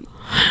didn't.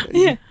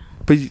 Yeah.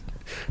 But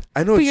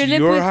I know it's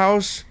your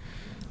house.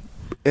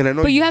 And I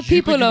know but you have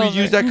people could over.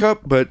 use that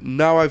cup, but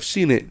now I've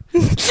seen it.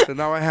 So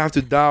now I have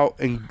to doubt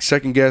and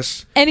second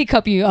guess any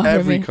cup you offer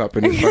every me. cup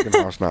in this fucking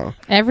house now.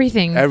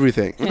 Everything.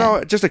 Yeah.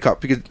 No, just a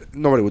cup, because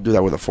nobody would do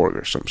that with a fork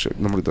or some shit.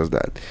 Nobody does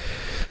that.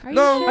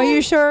 Are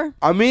you sure?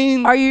 I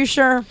mean, are you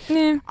sure?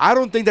 Yeah. I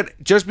don't think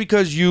that just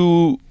because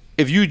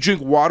if you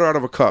drink water out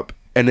of a cup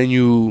and then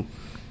you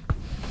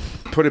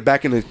put it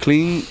back in the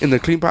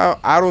clean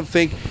pile, I don't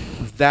think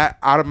that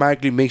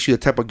automatically makes you the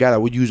type of guy that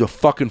would use a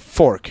fucking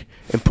fork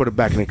and put it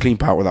back in a clean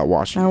pot without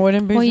washing. I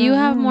wouldn't be. Well, you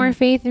have more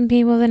faith in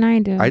people than I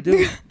do. I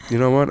do. You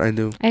know what? I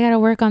do. I gotta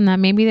work on that.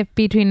 Maybe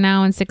between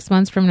now and 6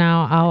 months from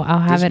now, I'll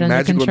have it under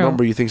magical control.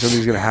 number. You think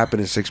something's gonna happen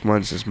in 6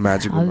 months? It's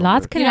magical. A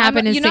lot can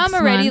happen in 6 months.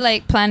 I'm already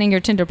like planning your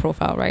Tinder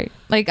profile, right?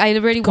 Like I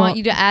already want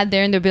you to add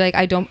there, and they'll be like,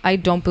 I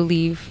don't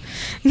believe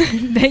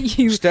that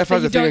you. Steph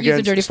has a thing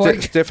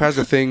against. Steph has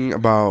a thing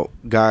about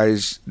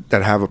guys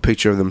that have a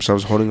picture of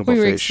themselves holding up a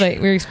fish. We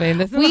were explaining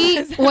this.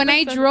 When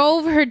I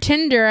drove her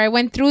Tinder, I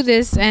went through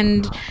this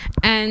and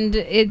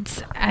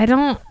it's I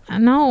don't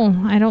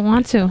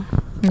want to.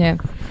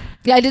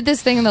 Yeah, I did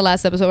this thing in the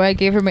last episode where I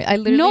gave her I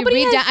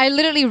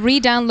literally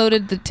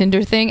re-downloaded the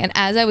Tinder thing, and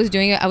as I was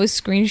doing it, I was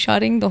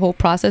screenshotting the whole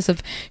process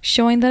of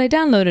showing that I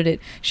downloaded it,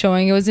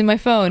 showing it was in my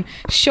phone,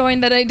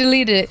 showing that I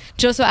deleted it,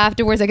 just so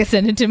afterwards I could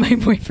send it to my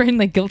boyfriend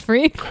like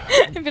guilt-free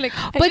and be like,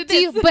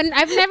 but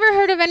I've never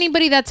heard of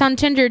anybody that's on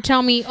Tinder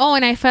tell me, oh,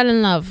 and I fell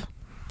in love.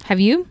 Have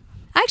you?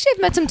 Actually,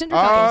 I've met some Tinder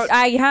couples.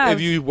 I have.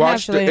 If you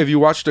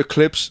watch the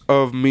clips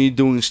of me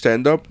doing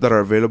stand-up that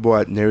are available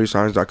at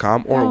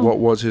naryscience.com or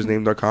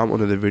whatwashisname.com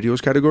under the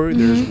videos category,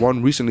 there's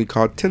one recently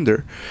called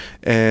Tinder.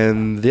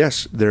 And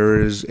yes, there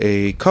is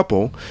a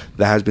couple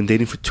that has been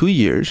dating for 2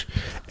 years,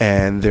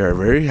 and they're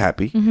very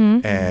happy,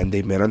 and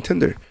they met on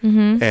Tinder.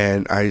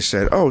 And I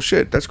said, oh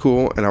shit, that's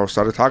cool. And I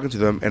started talking to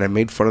them, and I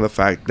made fun of the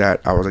fact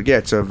that I was like, yeah,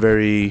 it's a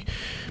very,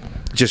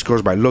 just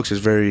goes by looks, it's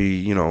very,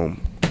 you know,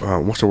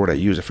 what's the word I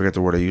use? I forget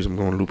the word I use. I'm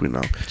going loopy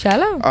now.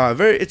 Shallow.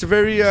 It's a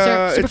very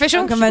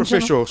superficial,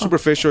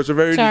 superficial. It's a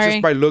very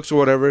just by looks or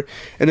whatever.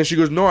 And then she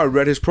goes, "No, I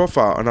read his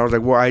profile," and I was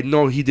like, "Well, I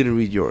know he didn't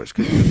read yours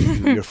because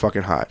you're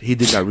fucking hot. He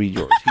did not read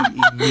yours. He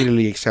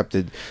immediately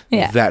accepted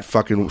that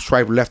fucking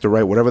swipe left or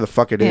right, whatever the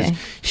fuck it is.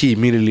 He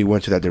immediately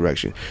went to that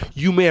direction.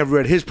 You may have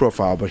read his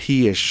profile, but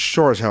he is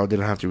sure as hell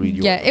didn't have to read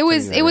yours. Yeah, it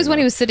was when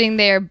he was sitting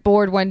there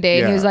bored one day,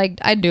 and he was like,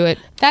 "I'd do it."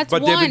 But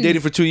they've been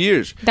dating for 2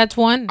 years. That's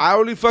one. I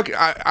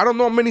don't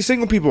know many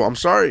single people. I'm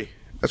sorry.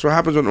 That's what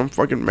happens when I'm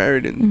fucking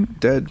married and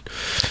dead.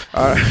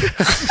 On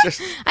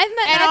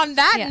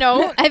that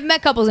note, I've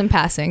met couples in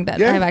passing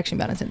that I've actually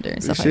met on Tinder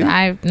and stuff like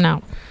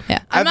that.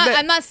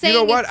 I'm not saying.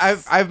 You know what?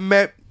 I've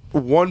met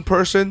one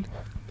person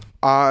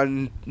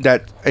on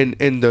that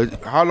in the.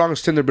 How long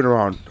has Tinder been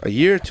around? A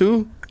year,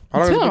 2?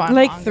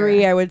 Like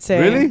 3, I would say.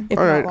 Really?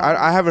 All right.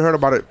 I haven't heard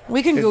about it.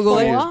 We can Google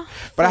it.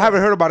 But I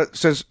haven't heard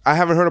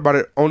about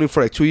it only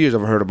for like 2 years.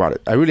 I've heard about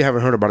it. I really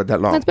haven't heard about it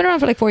that long. It's been around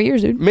for like 4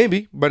 years, dude.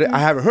 Maybe, but I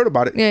haven't heard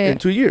about it in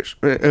 2 years.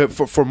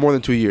 For more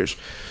than 2 years.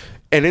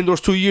 And in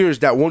those 2 years,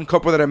 that one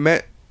couple that I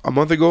met a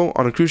month ago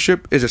on a cruise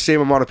ship is the same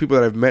amount of people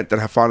that I've met that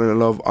have fallen in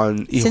love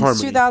on eHarmony.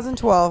 Since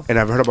 2012. And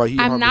I've heard about eHarmony.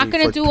 I'm not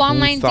going to do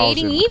online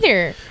dating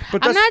either.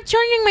 But I'm not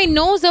turning my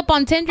nose up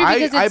on Tinder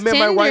because it's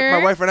Tinder.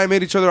 My wife and I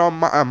met each other on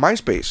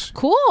MySpace.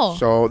 Cool.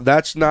 So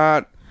that's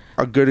not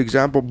a good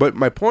example. But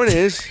my point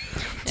is,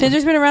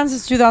 Tinder's been around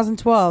since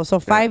 2012, so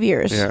 5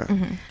 years. Yeah.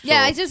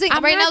 Yeah, I just think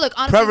right now, look,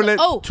 honestly,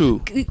 prevalent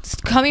too.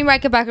 Coming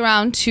right back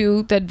around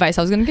to the advice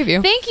I was going to give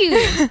you. Thank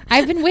you.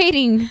 I've been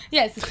waiting.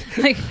 Yes.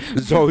 Like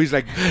Zoe's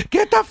like,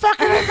 get the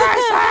fucking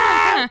advice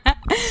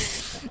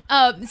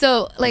out.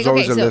 So like,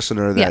 Zoe's a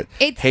listener that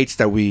hates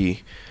that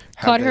we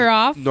cut her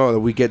off. No, that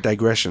we get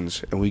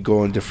digressions and we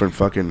go in different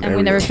fucking areas.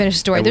 We never finish a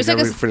story. There's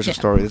never finish a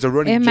story. There's a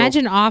running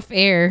Imagine joke. off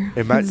air.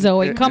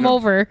 Zoe, come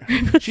over.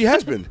 She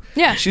has been.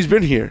 Yeah, she's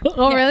been here.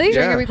 Oh, really?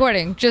 During a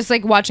recording, just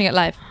like watching it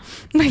live.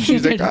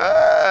 She's like,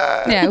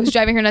 yeah, it was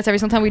driving her nuts. Every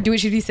single time we do it,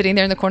 she'd be sitting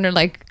there in the corner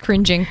like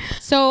cringing.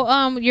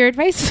 So, your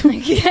advice?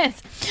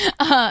 Yes.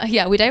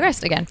 Yeah, we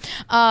digressed again.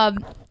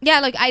 Yeah,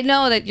 like I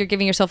know that you're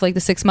giving yourself like the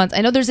 6 months.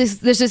 I know there's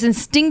this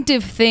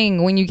instinctive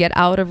thing when you get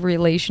out of a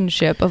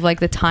relationship of like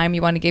the time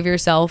you want to give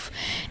yourself,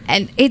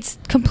 and it's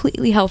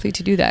completely healthy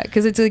to do that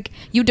because it's like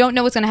you don't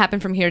know what's going to happen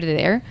from here to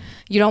there.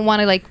 You don't want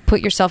to like put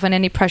yourself in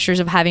any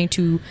pressures of having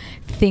to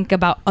think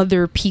about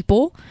other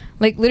people.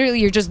 Like literally,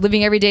 you're just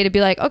living every day to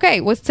be like, okay,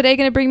 what's today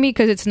going to bring me?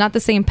 Because it's not the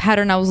same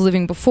pattern I was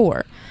living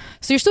before.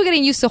 So you're still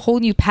getting used to a whole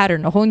new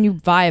pattern, a whole new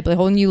vibe, a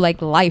whole new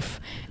like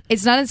life.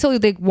 It's not until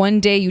like one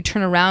day you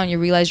turn around and you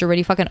realize you're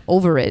already fucking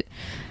over it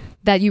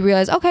that you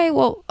realize, okay,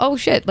 well, oh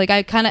shit, like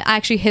I kind of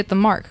actually hit the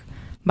mark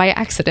by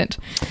accident.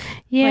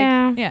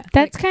 Yeah, Like, yeah.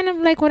 That's kind of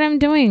like what I'm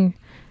doing.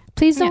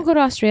 Please don't go to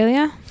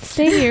Australia.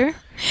 Stay here.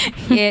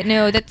 Yeah,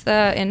 no, that's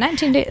in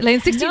 19 days, like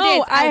in 16 days.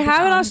 No, I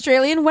have an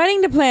Australian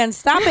wedding to plan.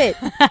 Stop it.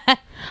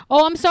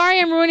 Oh, I'm sorry,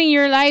 I'm ruining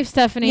your life,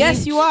 Stephanie.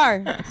 Yes, you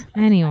are.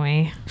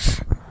 Anyway.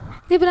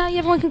 Yeah, but now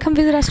everyone can come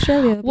visit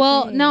Australia.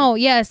 Well, no,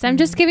 yes, I'm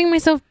just giving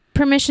myself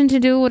permission to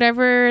do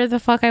whatever the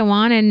fuck I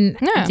want, and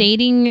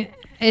dating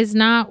is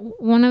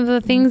not one of the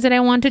things that I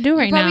want to do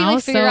right now.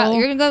 Like, you're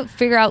gonna go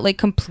figure out like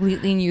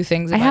completely new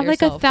things. I have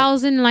like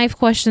 1,000 life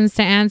questions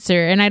to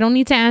answer, and I don't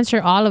need to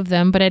answer all of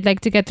them, but I'd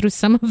like to get through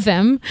some of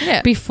them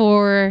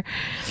before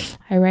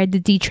I ride the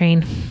D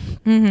train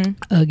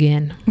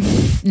again.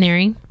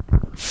 Neri?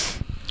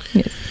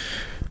 Yes.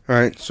 All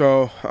right,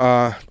 so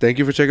thank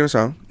you for checking us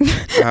out.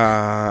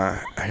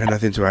 I got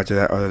nothing to add to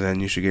that other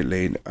than you should get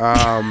laid.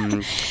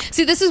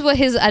 See, this is what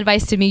his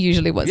advice to me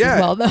usually was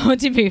as well, though,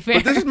 to be fair.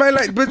 But this is my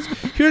life. But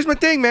here's my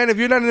thing, man. If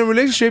you're not in a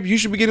relationship, you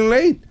should be getting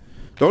laid.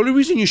 The only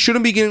reason you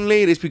shouldn't be getting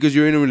laid is because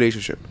you're in a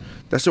relationship.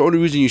 That's the only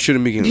reason you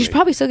shouldn't be getting laid. You should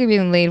probably still get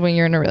getting laid when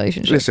you're in a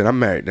relationship. Listen, I'm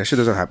married. That shit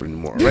doesn't happen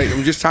anymore, right?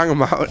 I'm just talking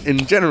about in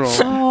general.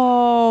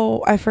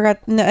 Oh, I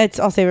forgot. No,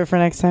 I'll save it for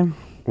next time.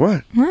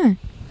 What? What?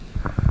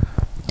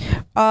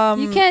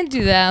 You can't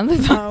do that.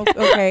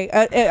 Okay,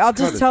 I'll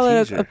just tell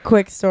it a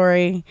quick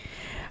story.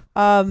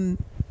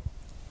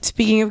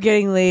 Speaking of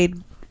getting laid,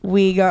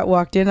 we got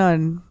walked in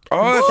on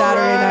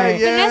Saturday night.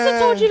 Vanessa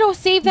told you to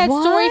save that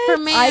story for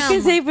ma'am. I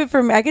can save it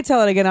for. I can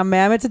tell it again on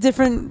ma'am. It's a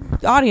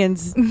different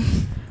audience.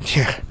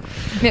 Yeah.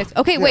 Yes.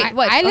 Okay, wait.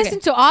 What? I listen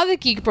to all the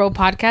Geek Bro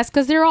podcasts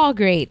because they're all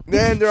great.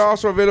 And they're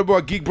also available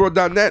at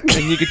geekbro.net,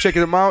 and you can check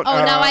them out.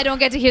 Oh, now I don't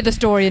get to hear the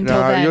story until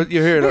then.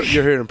 You're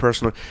here in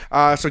person.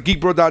 So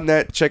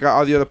geekbro.net. Check out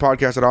all the other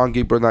podcasts that are on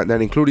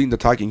geekbro.net, including The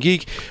Talking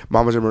Geek,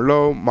 Mamas and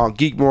Merlot, Mount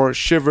Geekmore,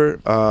 Shiver,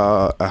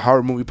 a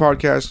horror movie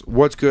podcast,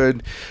 What's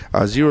Good,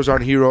 Zeros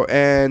Aren't Hero,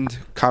 and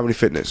Comedy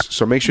Fitness.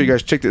 So make sure you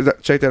guys check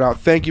that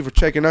out. Thank you for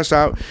checking us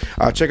out.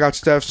 Check out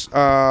Steph's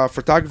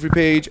photography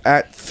page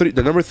at 3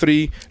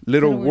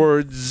 Little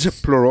Words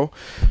plural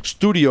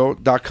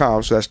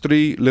studio.com. So that's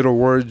 3 Little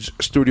Words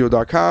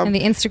studio.com. And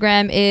the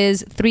Instagram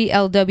is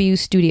 3LW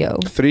Studio.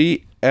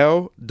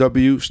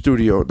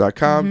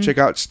 3LWstudio.com. Check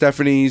out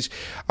Stephanie's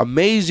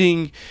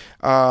amazing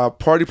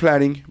party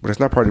planning, but it's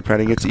not party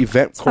planning, it's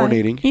event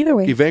coordinating. Either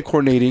way. Event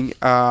coordinating.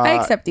 I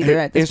accept either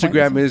at this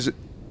Instagram point. is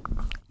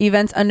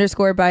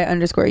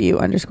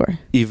events_by_you_.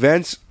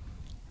 Events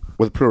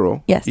with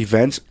plural. Yes.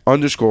 Events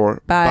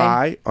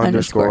 _by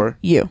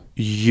you.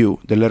 You,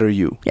 the letter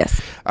U.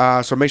 Yes.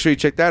 So make sure you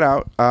check that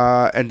out.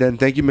 And then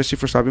thank you, Missy,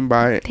 for stopping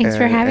by. Thanks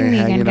for having me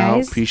again,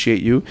 guys.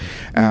 Appreciate you.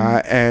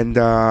 And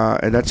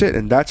that's it.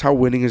 And that's how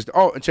winning is.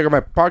 Oh, and check out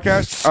my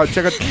podcast.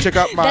 Check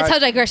out my. That's how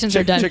digressions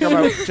are done. Check out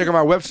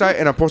my website,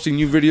 and I'm posting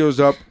new videos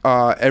up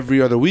every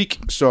other week.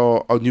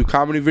 So new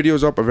comedy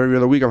videos up every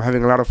other week. I'm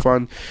having a lot of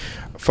fun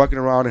fucking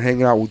around and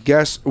hanging out with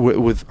guests,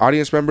 with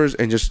audience members,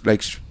 and just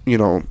like,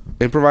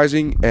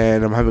 improvising,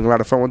 and I'm having a lot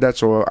of fun with that.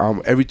 So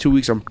every 2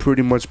 weeks I'm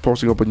pretty much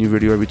posting up a new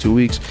video every 2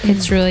 weeks.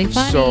 It's really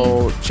funny.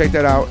 So check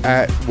that out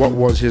at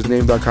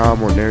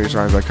whatwashisname.com or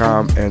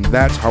nerisigns.com, and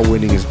that's how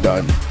winning is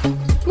done.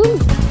 Woo.